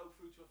they go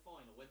through to a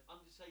final? When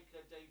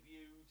Undertaker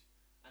debuted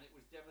and it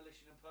was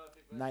Demolition and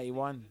Perfect.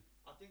 91.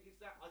 I think it's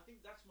that. I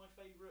think that's my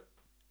favourite.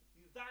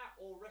 That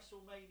or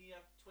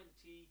WrestleMania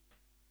 23.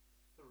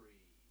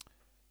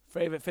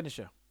 Favorite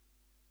finisher?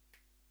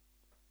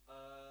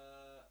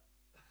 I'm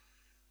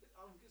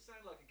going to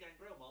sound like a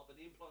Gangrel mark, but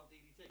the implant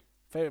DDT.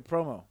 Favorite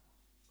promo?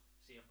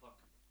 CM Punk.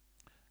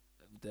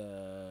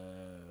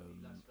 The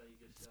Las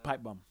Vegas.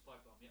 Pipe bomb.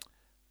 Pipe bomb, yeah.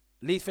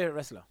 Least favorite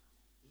wrestler?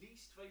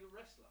 Least favourite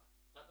wrestler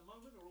at the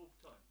moment or all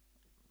time?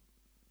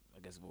 I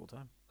guess of all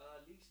time.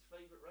 Least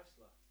favourite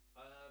wrestler.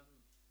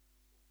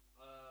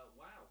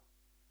 Wow.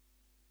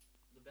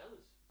 The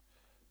Bellas.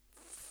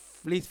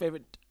 Least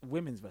favorite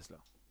women's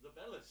wrestler. The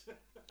Bellas.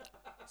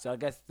 So I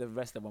guess the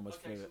wrestler one was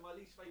favorite. Okay, so my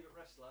least favourite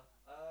wrestler.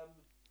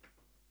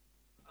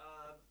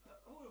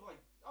 Who have I?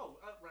 Oh,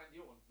 Randy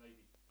Orton,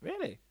 maybe.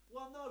 Really?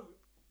 Well, no,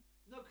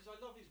 because I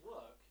love his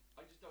work.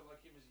 I just don't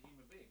like him as a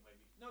human being.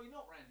 Maybe. No,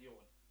 not Randy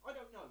Orton. I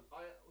don't know.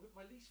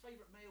 My least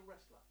favourite male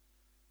wrestler.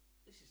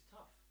 This is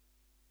tough.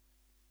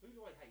 Who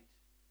do I hate?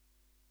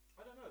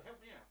 I don't know. Help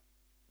me out.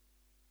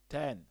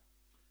 10,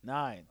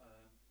 9,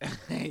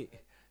 8,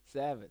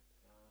 7,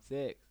 6, who do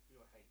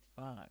I hate?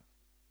 5,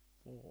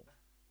 4.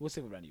 We'll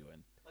see what round you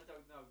in. I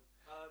don't know.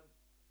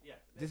 Yeah.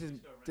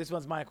 This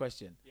one's my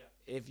question. Yeah.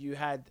 If you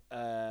had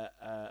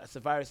a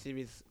Survivor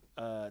Series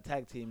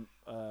tag team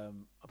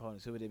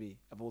opponents, who would they be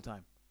of all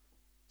time?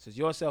 So it's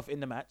yourself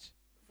in the match.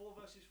 4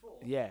 versus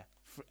 4? Yeah,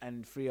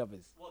 and 3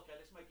 others. Well, okay,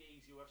 let's make it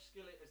easy. We'll have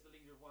Skillet as the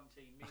leader of one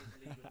team, me as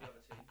the leader of the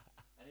other team.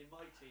 And in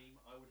my team,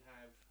 I would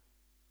have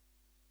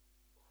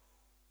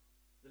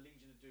the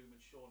Legion of Doom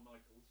and Shawn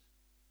Michaels.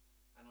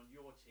 And on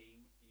your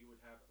team, you would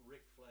have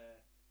Ric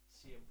Flair,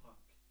 CM Punk,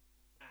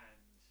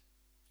 and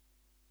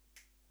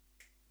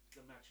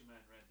the Macho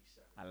Man Randy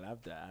Savage. I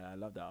love that. I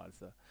love that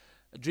answer.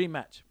 A dream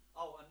match.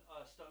 Oh, and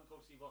Stone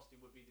Cold Steve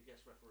Austin would be the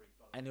guest referee.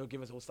 And he'll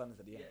give us all stunners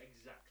at the end. Yeah,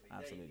 exactly.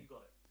 Absolutely. You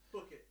got it.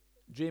 Book it.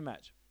 Dream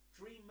match.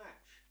 Dream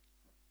match.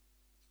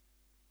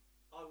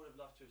 I would have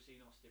loved to have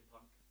seen Austin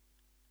Punk.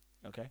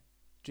 Okay.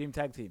 Dream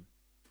tag team.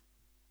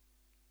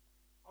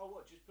 Oh,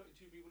 what? Just putting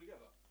 2 people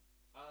together?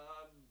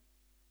 A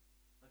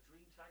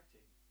dream tag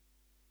team.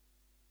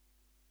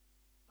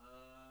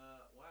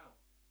 Wow.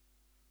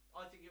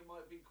 I think it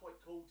might have been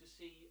quite cool to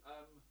see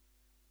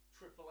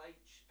Triple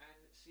H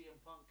and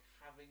CM Punk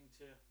having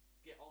to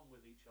get on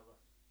with each other.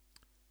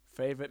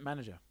 Favorite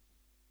manager.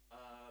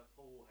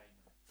 Paul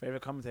Heyman.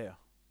 Favorite commentator.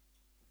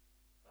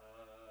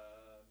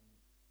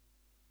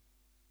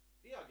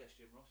 Yeah, I guess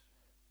Jim Ross.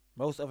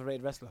 Most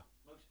overrated wrestler.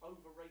 Most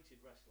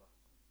overrated wrestler.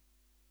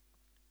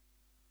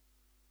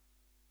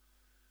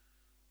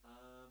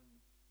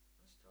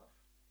 That's tough.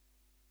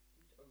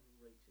 Who's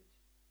overrated?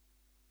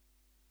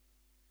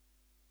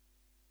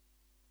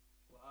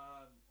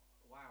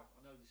 Wow,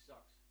 I know this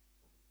sucks.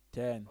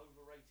 10.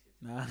 Overrated.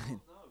 9.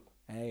 Oh,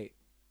 no. 8.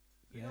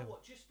 You know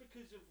what? Just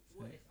because of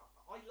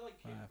I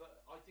like him, 5.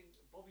 but I think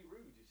Bobby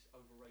Roode is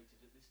overrated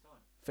at this time.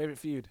 Favorite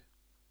feud.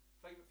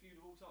 Favorite feud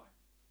of all time.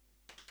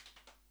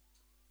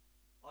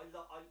 I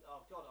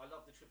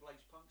love the Triple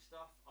H Punk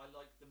stuff. I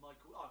like the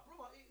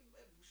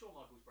Shawn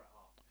Michaels, Bret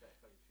Hart.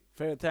 Favorite feud.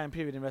 Favorite time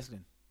period in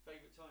wrestling.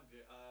 Favorite time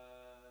period.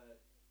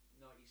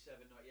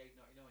 97, 98,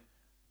 99.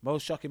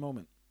 Most shocking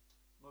moment.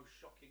 Most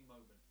shocking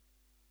moment.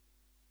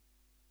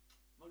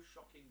 Most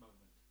shocking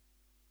moment.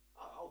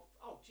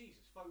 Oh,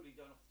 Jesus! Foley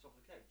going off the top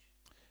of the cage.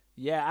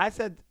 Yeah, I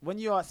said when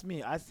you asked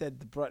me, I said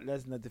the Brock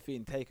Lesnar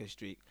defeating Taker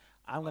streak.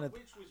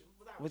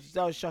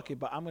 That was shocking,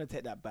 but I'm gonna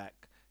take that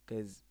back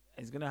because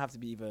it's gonna have to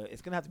be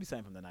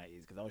something from the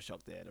 90s because I was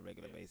shocked there on a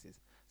regular basis.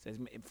 So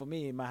for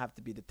me, it might have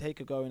to be the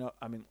Taker going up.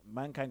 I mean,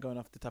 Mankind going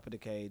off the top of the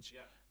cage.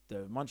 Yeah.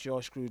 The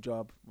Montreal screw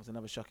job was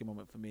another shocking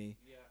moment for me.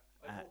 Yeah,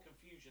 more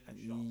confusion than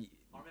shock.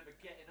 I remember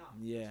getting up.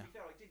 Yeah. To be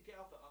fair, I did get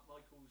up at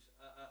Michael's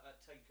at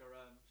Taker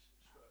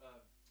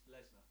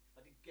Lesnar.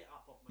 I did get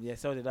up off my. Yeah,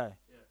 so did I.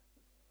 Yeah.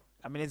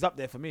 I mean, it's up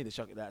there for me. That's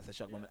a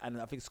shock moment,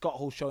 and I think Scott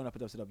Hall showing up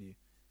at WCW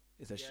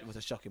was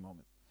a shocking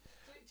moment.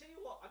 Tell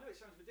you what, I know it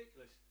sounds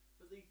ridiculous,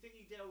 but the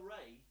Thingy Del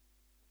Rey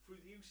through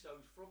the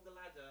Usos from the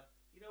ladder,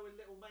 you know, in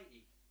Little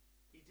Matey,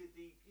 he did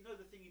the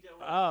Thingy Del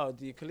Rey. Oh,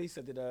 the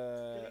Kalisto did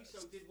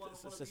Kalisto did one of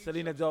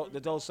Selena the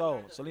Doll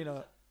Soul.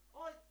 Selena.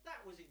 Oh,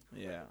 that was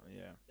incredible.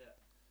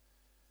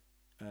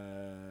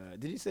 Yeah.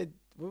 Did you say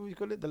what would you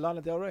call it? The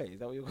Lana Del Rey? Is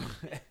that what you call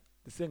it?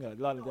 The singer,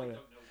 Lana Del Rey.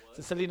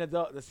 The Selena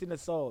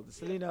Soul. The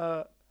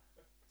Selena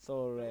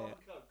Soul Rey.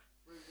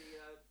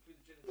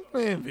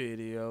 In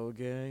video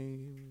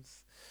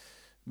games.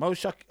 Most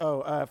shock.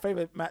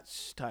 Favorite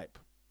match type.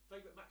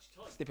 Favorite match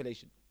type.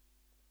 Stipulation.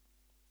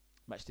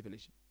 Match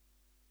stipulation.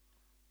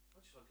 I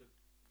just like a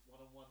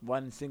one-on-one.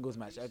 One singles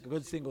match. A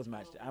good singles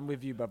match. I'm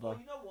with you, brother. Oh,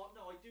 you know what?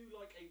 No, I do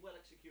like a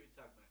well-executed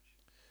tag match.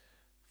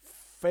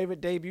 Favorite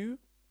debut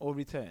or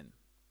return?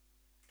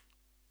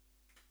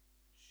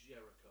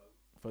 Jericho.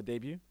 For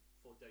debut.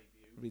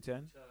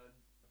 Return.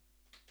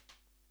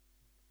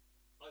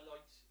 I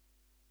liked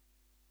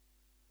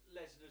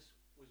Lesnar's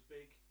was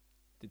big.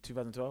 The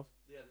 2012.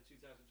 Yeah, the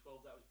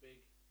 2012 that was big.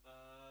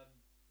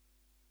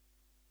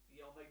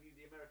 Maybe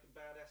the American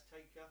Badass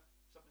Taker,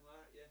 something like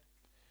that. Yeah.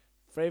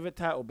 Favorite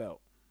title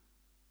belt.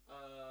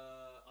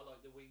 I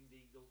like the Winged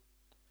Eagle.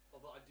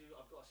 But I've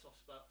got a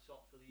soft spot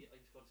for the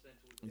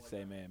Intercontinental.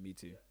 Same, man. Me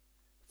too. Yeah.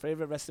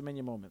 Favorite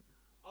WrestleMania moment.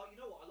 Oh, you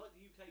know what? I like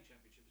the UK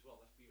Championship as well.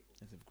 That's beautiful.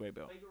 That's a great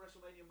belt. Favorite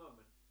WrestleMania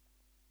moment.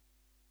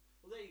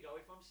 Well, there you go.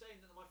 If I'm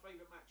saying that my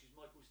favourite match is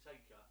Michael's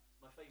Taker,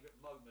 my favourite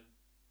moment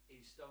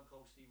is Stone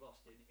Cold Steve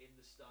Austin in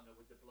the stunner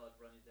with the blood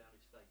running down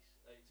his face.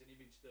 It's an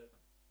image that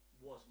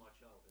was my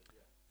childhood,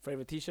 yeah.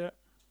 Favorite T-shirt?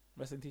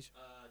 Wrestling T-shirt?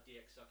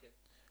 DX Suck It.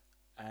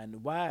 And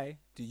why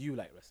do you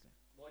like wrestling?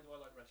 Why do I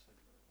like wrestling?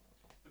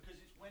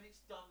 Because when it's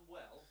done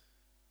well,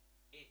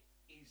 it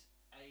is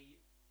a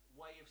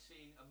way of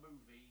seeing a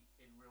movie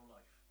in real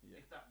life,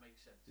 if that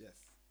makes sense. Yes.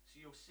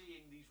 So you're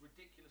seeing these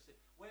ridiculous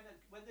things. When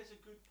there's a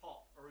good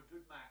pop or a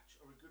good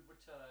match or a good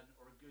return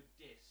or a good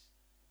diss,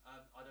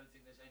 I don't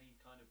think there's any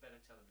kind of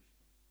better television.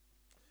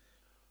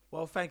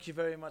 Well, thank you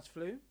very much,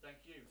 Flu.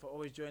 Thank you. For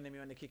always joining me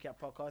on the Kick Out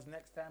podcast.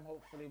 Next time,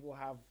 hopefully, we'll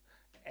have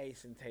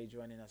Ace and Tay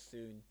joining us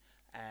soon.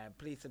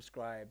 Please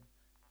subscribe.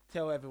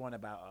 Tell everyone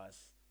about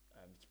us.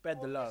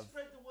 Spread the love.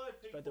 Spread the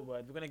word, people. Spread the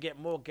word. We're going to get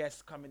more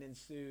guests coming in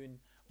soon.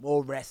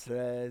 More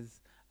wrestlers.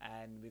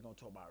 And we're going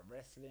to talk about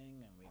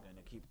wrestling. And we're going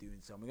to keep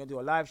doing so. We're going to do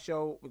a live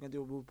show.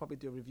 We'll probably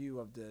do a review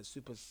of the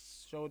Super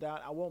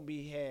Showdown. I won't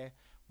be here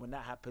when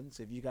that happens.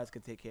 So if you guys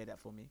can take care of that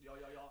for me.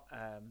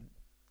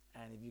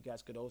 And if you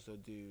guys could also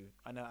do,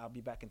 I know I'll be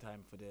back in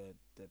time for the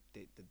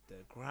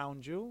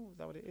Ground Jewel. Is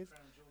that what it is?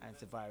 And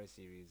Survivor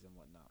Series and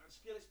whatnot. And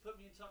Skills put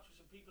me in touch with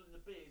some people in the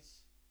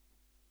biz.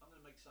 I'm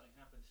gonna make something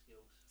happen,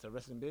 Skills. So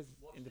wrestling biz,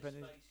 Watch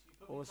independent. You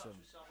put me in touch with someone.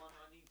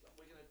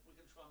 We're gonna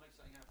try and make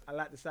something happen. I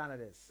like the sound of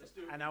this. Let's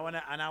do it. And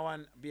I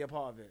want to be a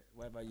part of it,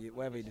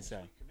 wherever you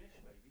decide. Sweet commish,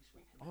 baby.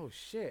 Sweet commish. Oh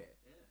shit!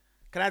 Yeah.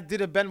 Can I do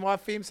the Benoit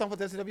theme song for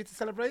WCW to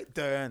celebrate?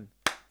 Dun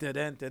dun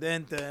dun dun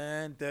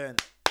dun dun dun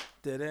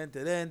dun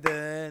dun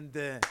dun dun.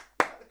 The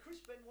Chris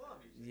Benoit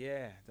music.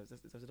 Yeah, that's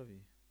WCW.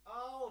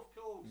 Oh, of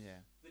course. Yeah.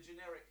 The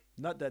generic.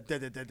 Not the dun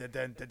dun dun dun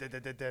dun dun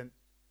dun dun dun.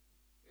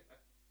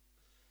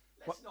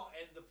 Let's not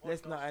end the podcast.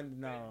 Let's not end. with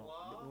No,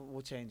 Benoit.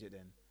 we'll change it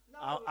then.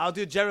 No. I'll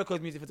do Jericho's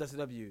music for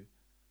WCW.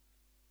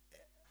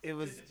 It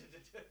was.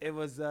 Why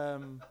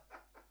don't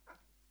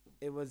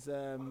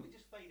we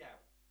just fade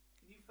out?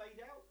 Can you fade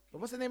out?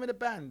 What's the name of the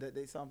band that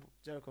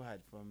Jericho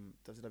had from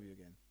WCW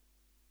again?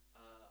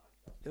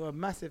 They were a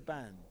massive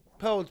band.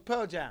 Pearl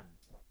Jam.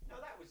 No,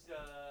 that was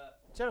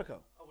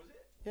Jericho. Oh, was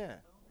it? Yeah.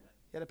 Oh, okay.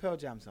 He had a Pearl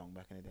Jam song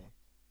back in the day.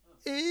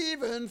 Oh.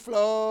 Even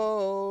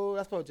flow.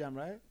 That's Pearl Jam,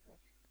 right?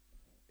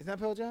 Isn't that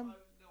Pearl Jam? I have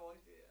no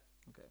idea.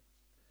 Okay.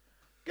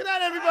 Good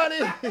night,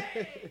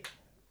 everybody.